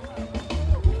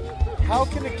 How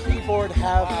can a keyboard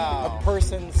have a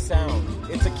person's sound?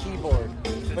 It's a keyboard,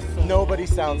 but nobody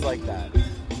sounds like that.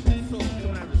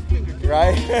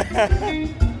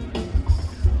 Right?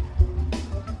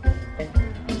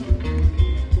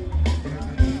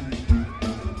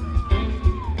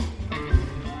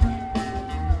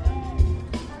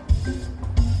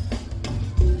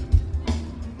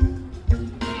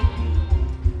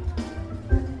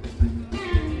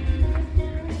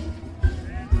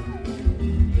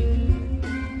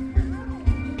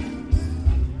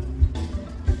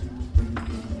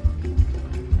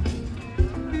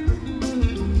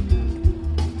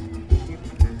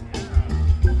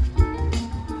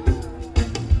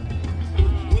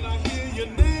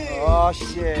 Oh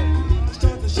shit.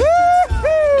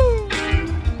 Woo-hoo!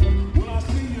 When I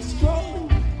see you stroll,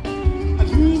 I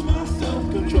lose my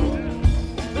self-control.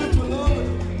 That's what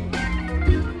love.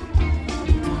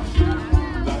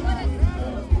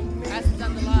 That's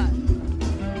done a lot.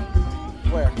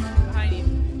 Where? Behind you.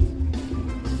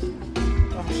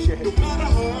 Oh shit. No matter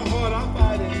how hard I'm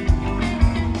fighting,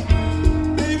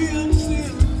 baby, I'm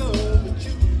still in love with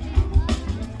you.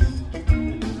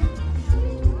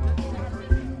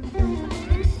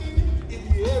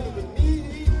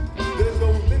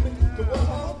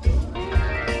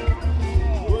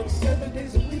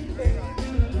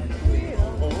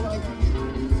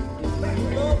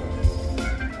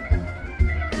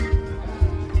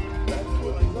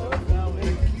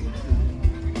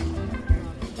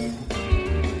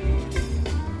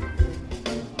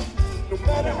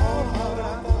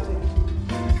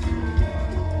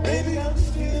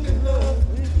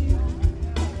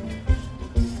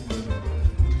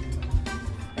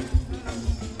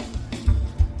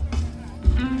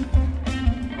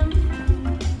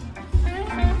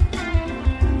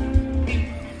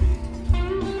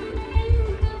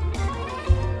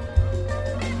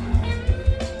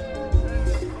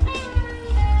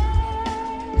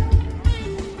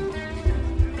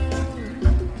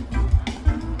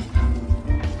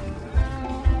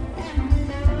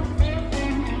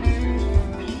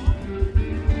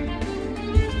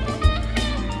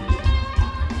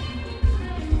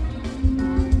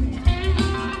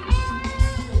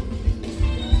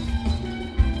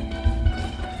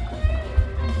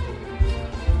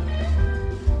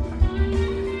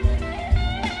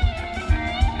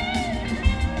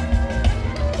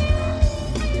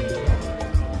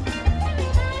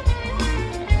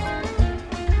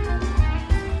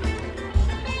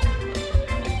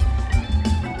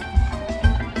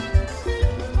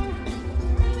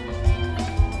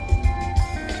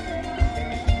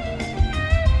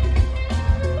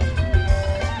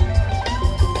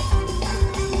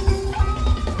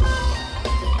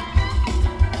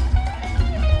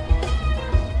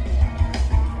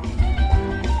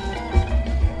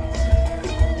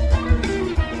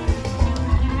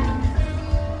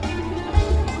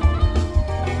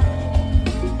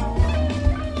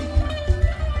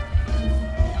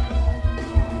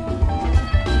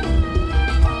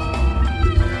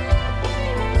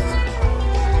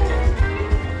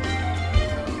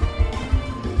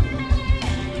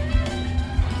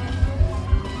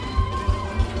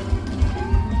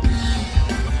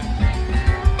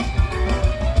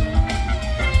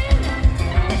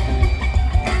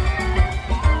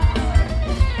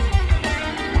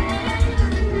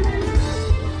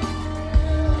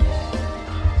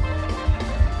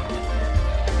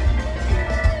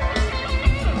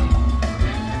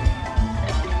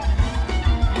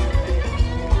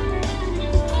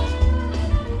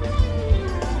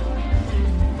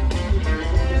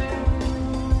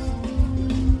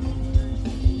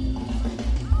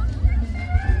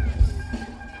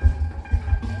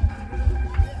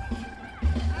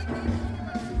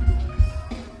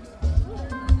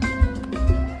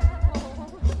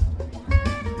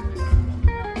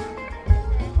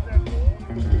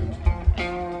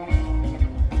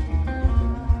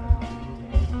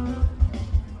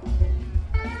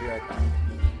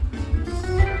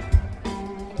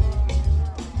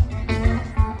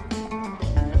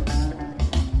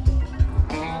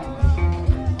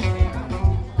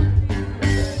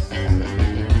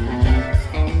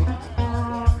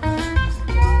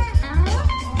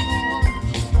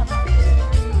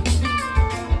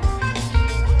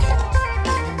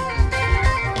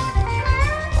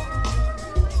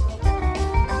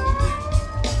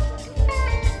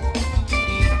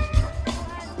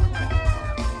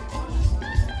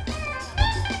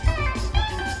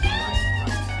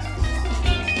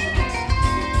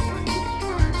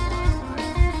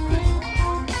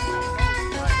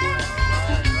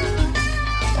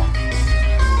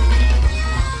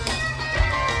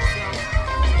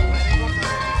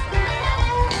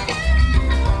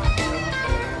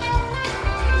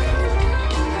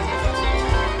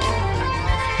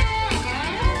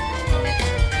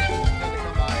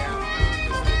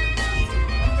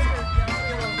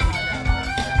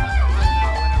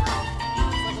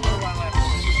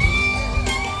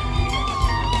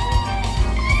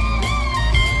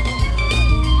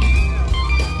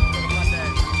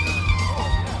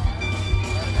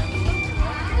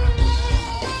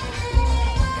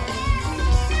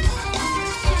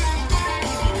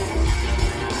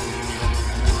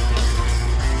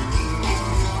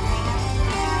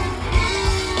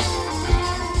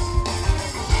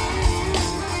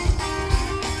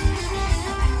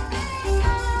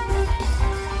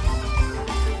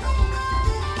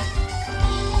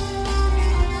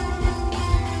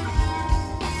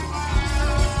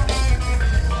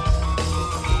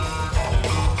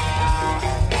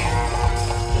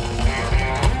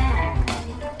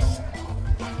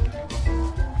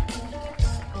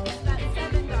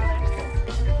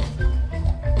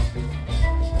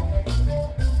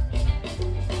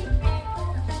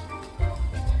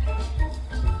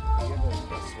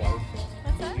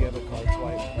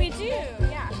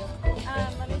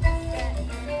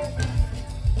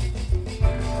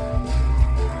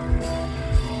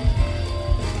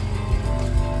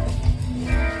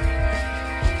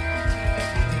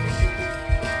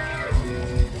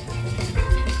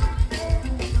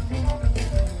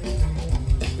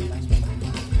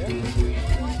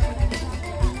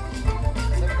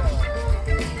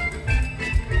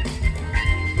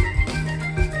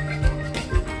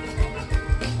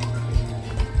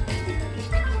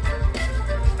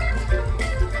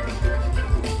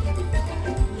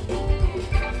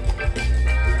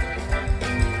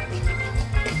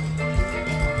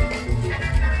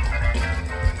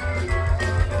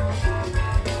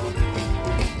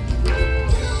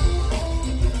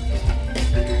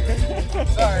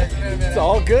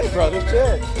 good, brother.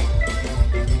 Shit.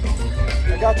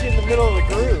 I got you in the middle of the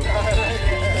groove.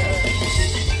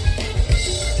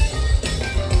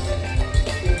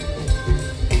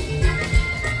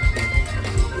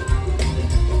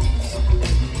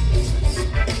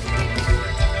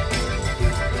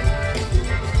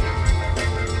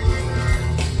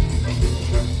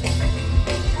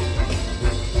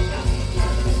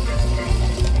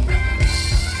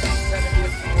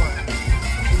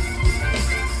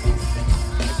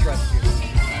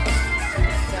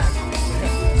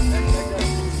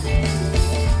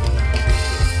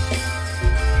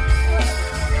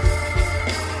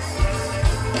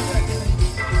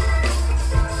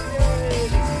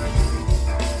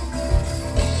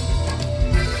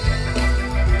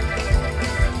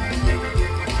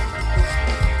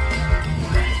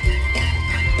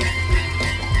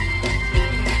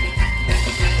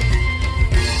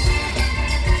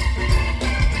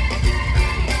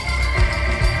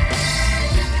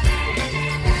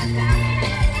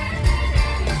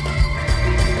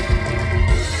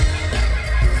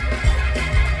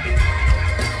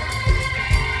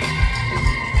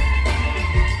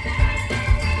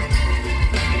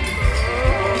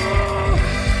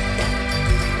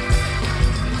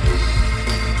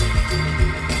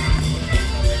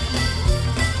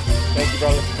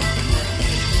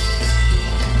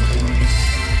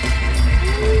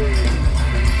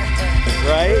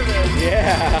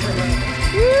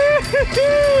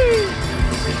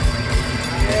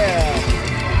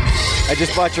 I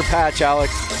just bought your patch,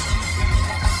 Alex.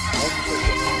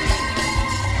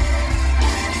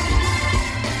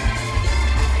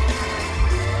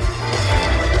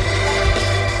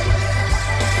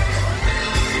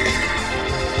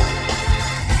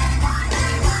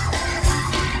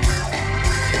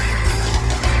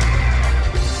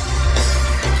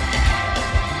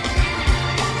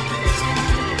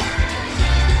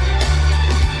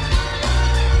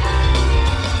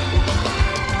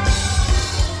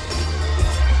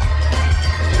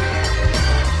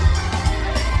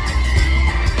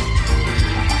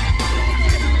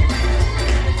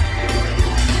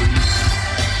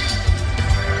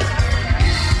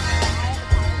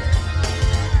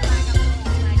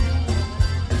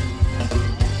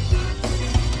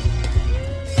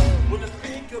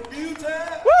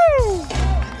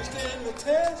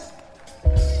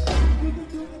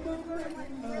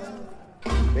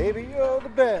 Baby, you're the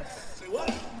best. Say what?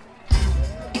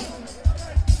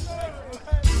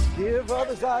 Give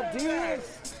others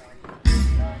ideas.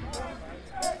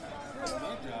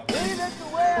 Ain't that the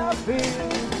way I feel?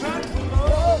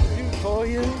 Love do for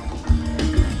you.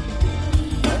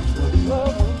 That's what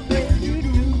love will make you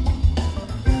do.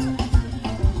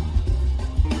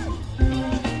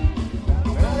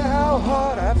 No matter how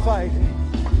hard I fight it.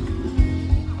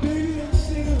 Baby, I'm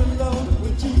singing along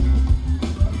with you.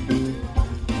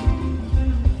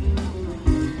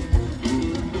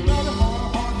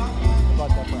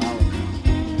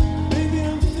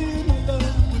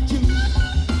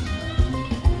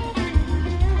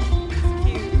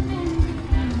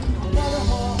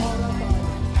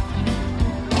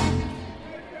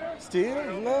 Still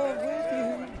in love with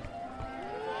you.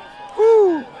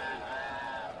 Woo!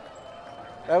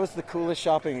 That was the coolest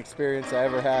shopping experience I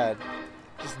ever had.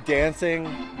 Just dancing.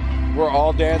 We're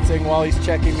all dancing while he's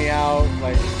checking me out.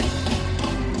 Like,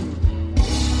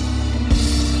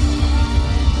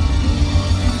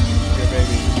 here,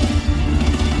 baby.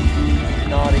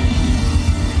 Naughty.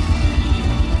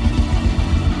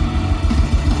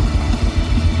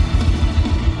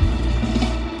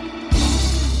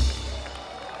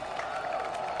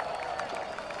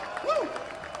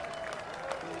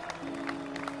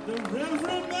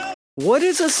 What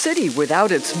is a city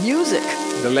without its music?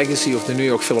 The legacy of the New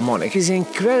York Philharmonic is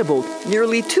incredible.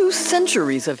 Nearly 2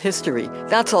 centuries of history.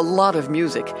 That's a lot of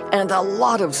music and a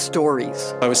lot of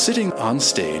stories. I was sitting on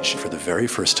stage for the very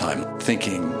first time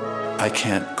thinking, I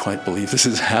can't quite believe this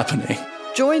is happening.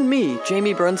 Join me,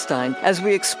 Jamie Bernstein, as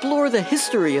we explore the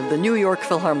history of the New York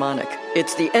Philharmonic.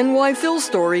 It's the NY Phil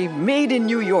Story Made in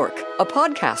New York, a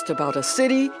podcast about a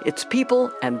city, its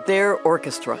people, and their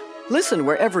orchestra. Listen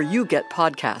wherever you get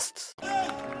podcasts.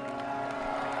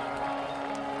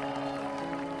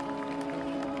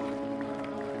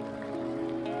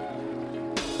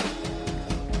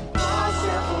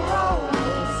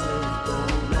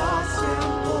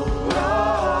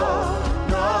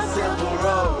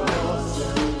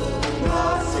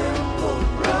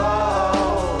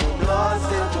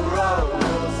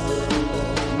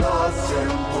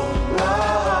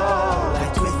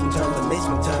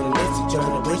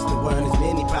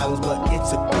 But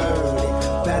it's a burden.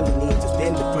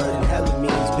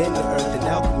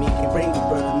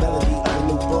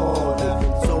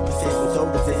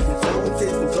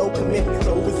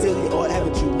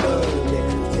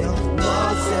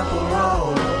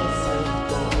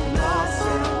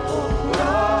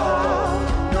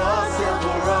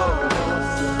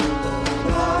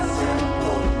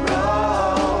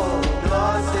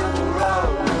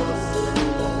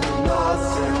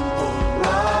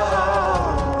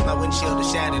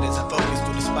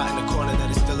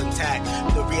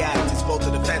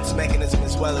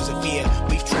 dwellers of fear.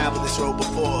 We've traveled this road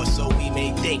before, so we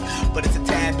may think, but it's a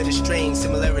tad bit of strange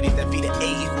similarities that feed an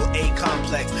A equal A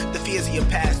complex. The fears of your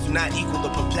past do not equal the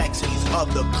perplexities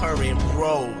of the current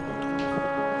road.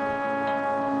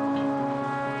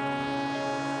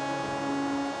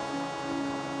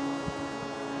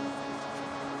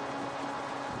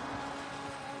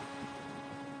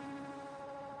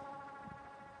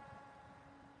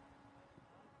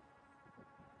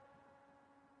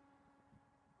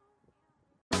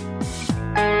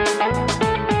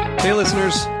 Hey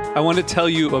listeners, I want to tell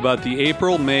you about the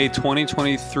April-May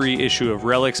 2023 issue of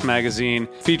Relics magazine.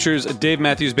 Features a Dave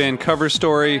Matthews Band cover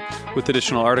story with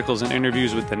additional articles and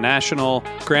interviews with The National,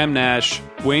 Graham Nash,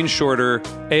 Wayne Shorter,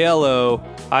 ALO,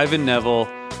 Ivan Neville,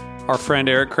 our friend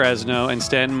Eric Krasno and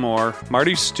Stanton Moore,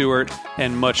 Marty Stewart,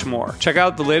 and much more. Check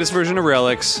out the latest version of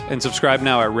Relics and subscribe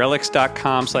now at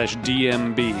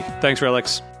relics.com/DMB. Thanks,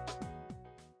 Relics.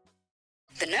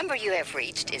 The number you have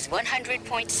reached is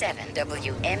 100.7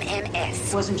 WMMS.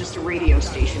 It wasn't just a radio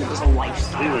station, it was a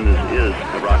lifestyle. Cleveland is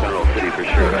a rock and roll city for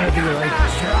sure.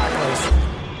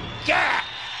 Get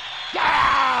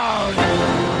down! The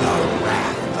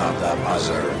Wrath of the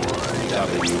Buzzard.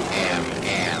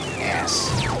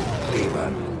 WMMS.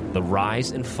 Cleveland. The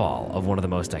rise and fall of one of the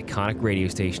most iconic radio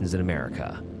stations in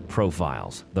America.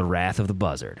 Profiles. The Wrath of the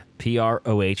Buzzard.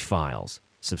 PROH Files.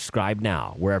 Subscribe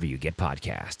now wherever you get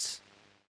podcasts.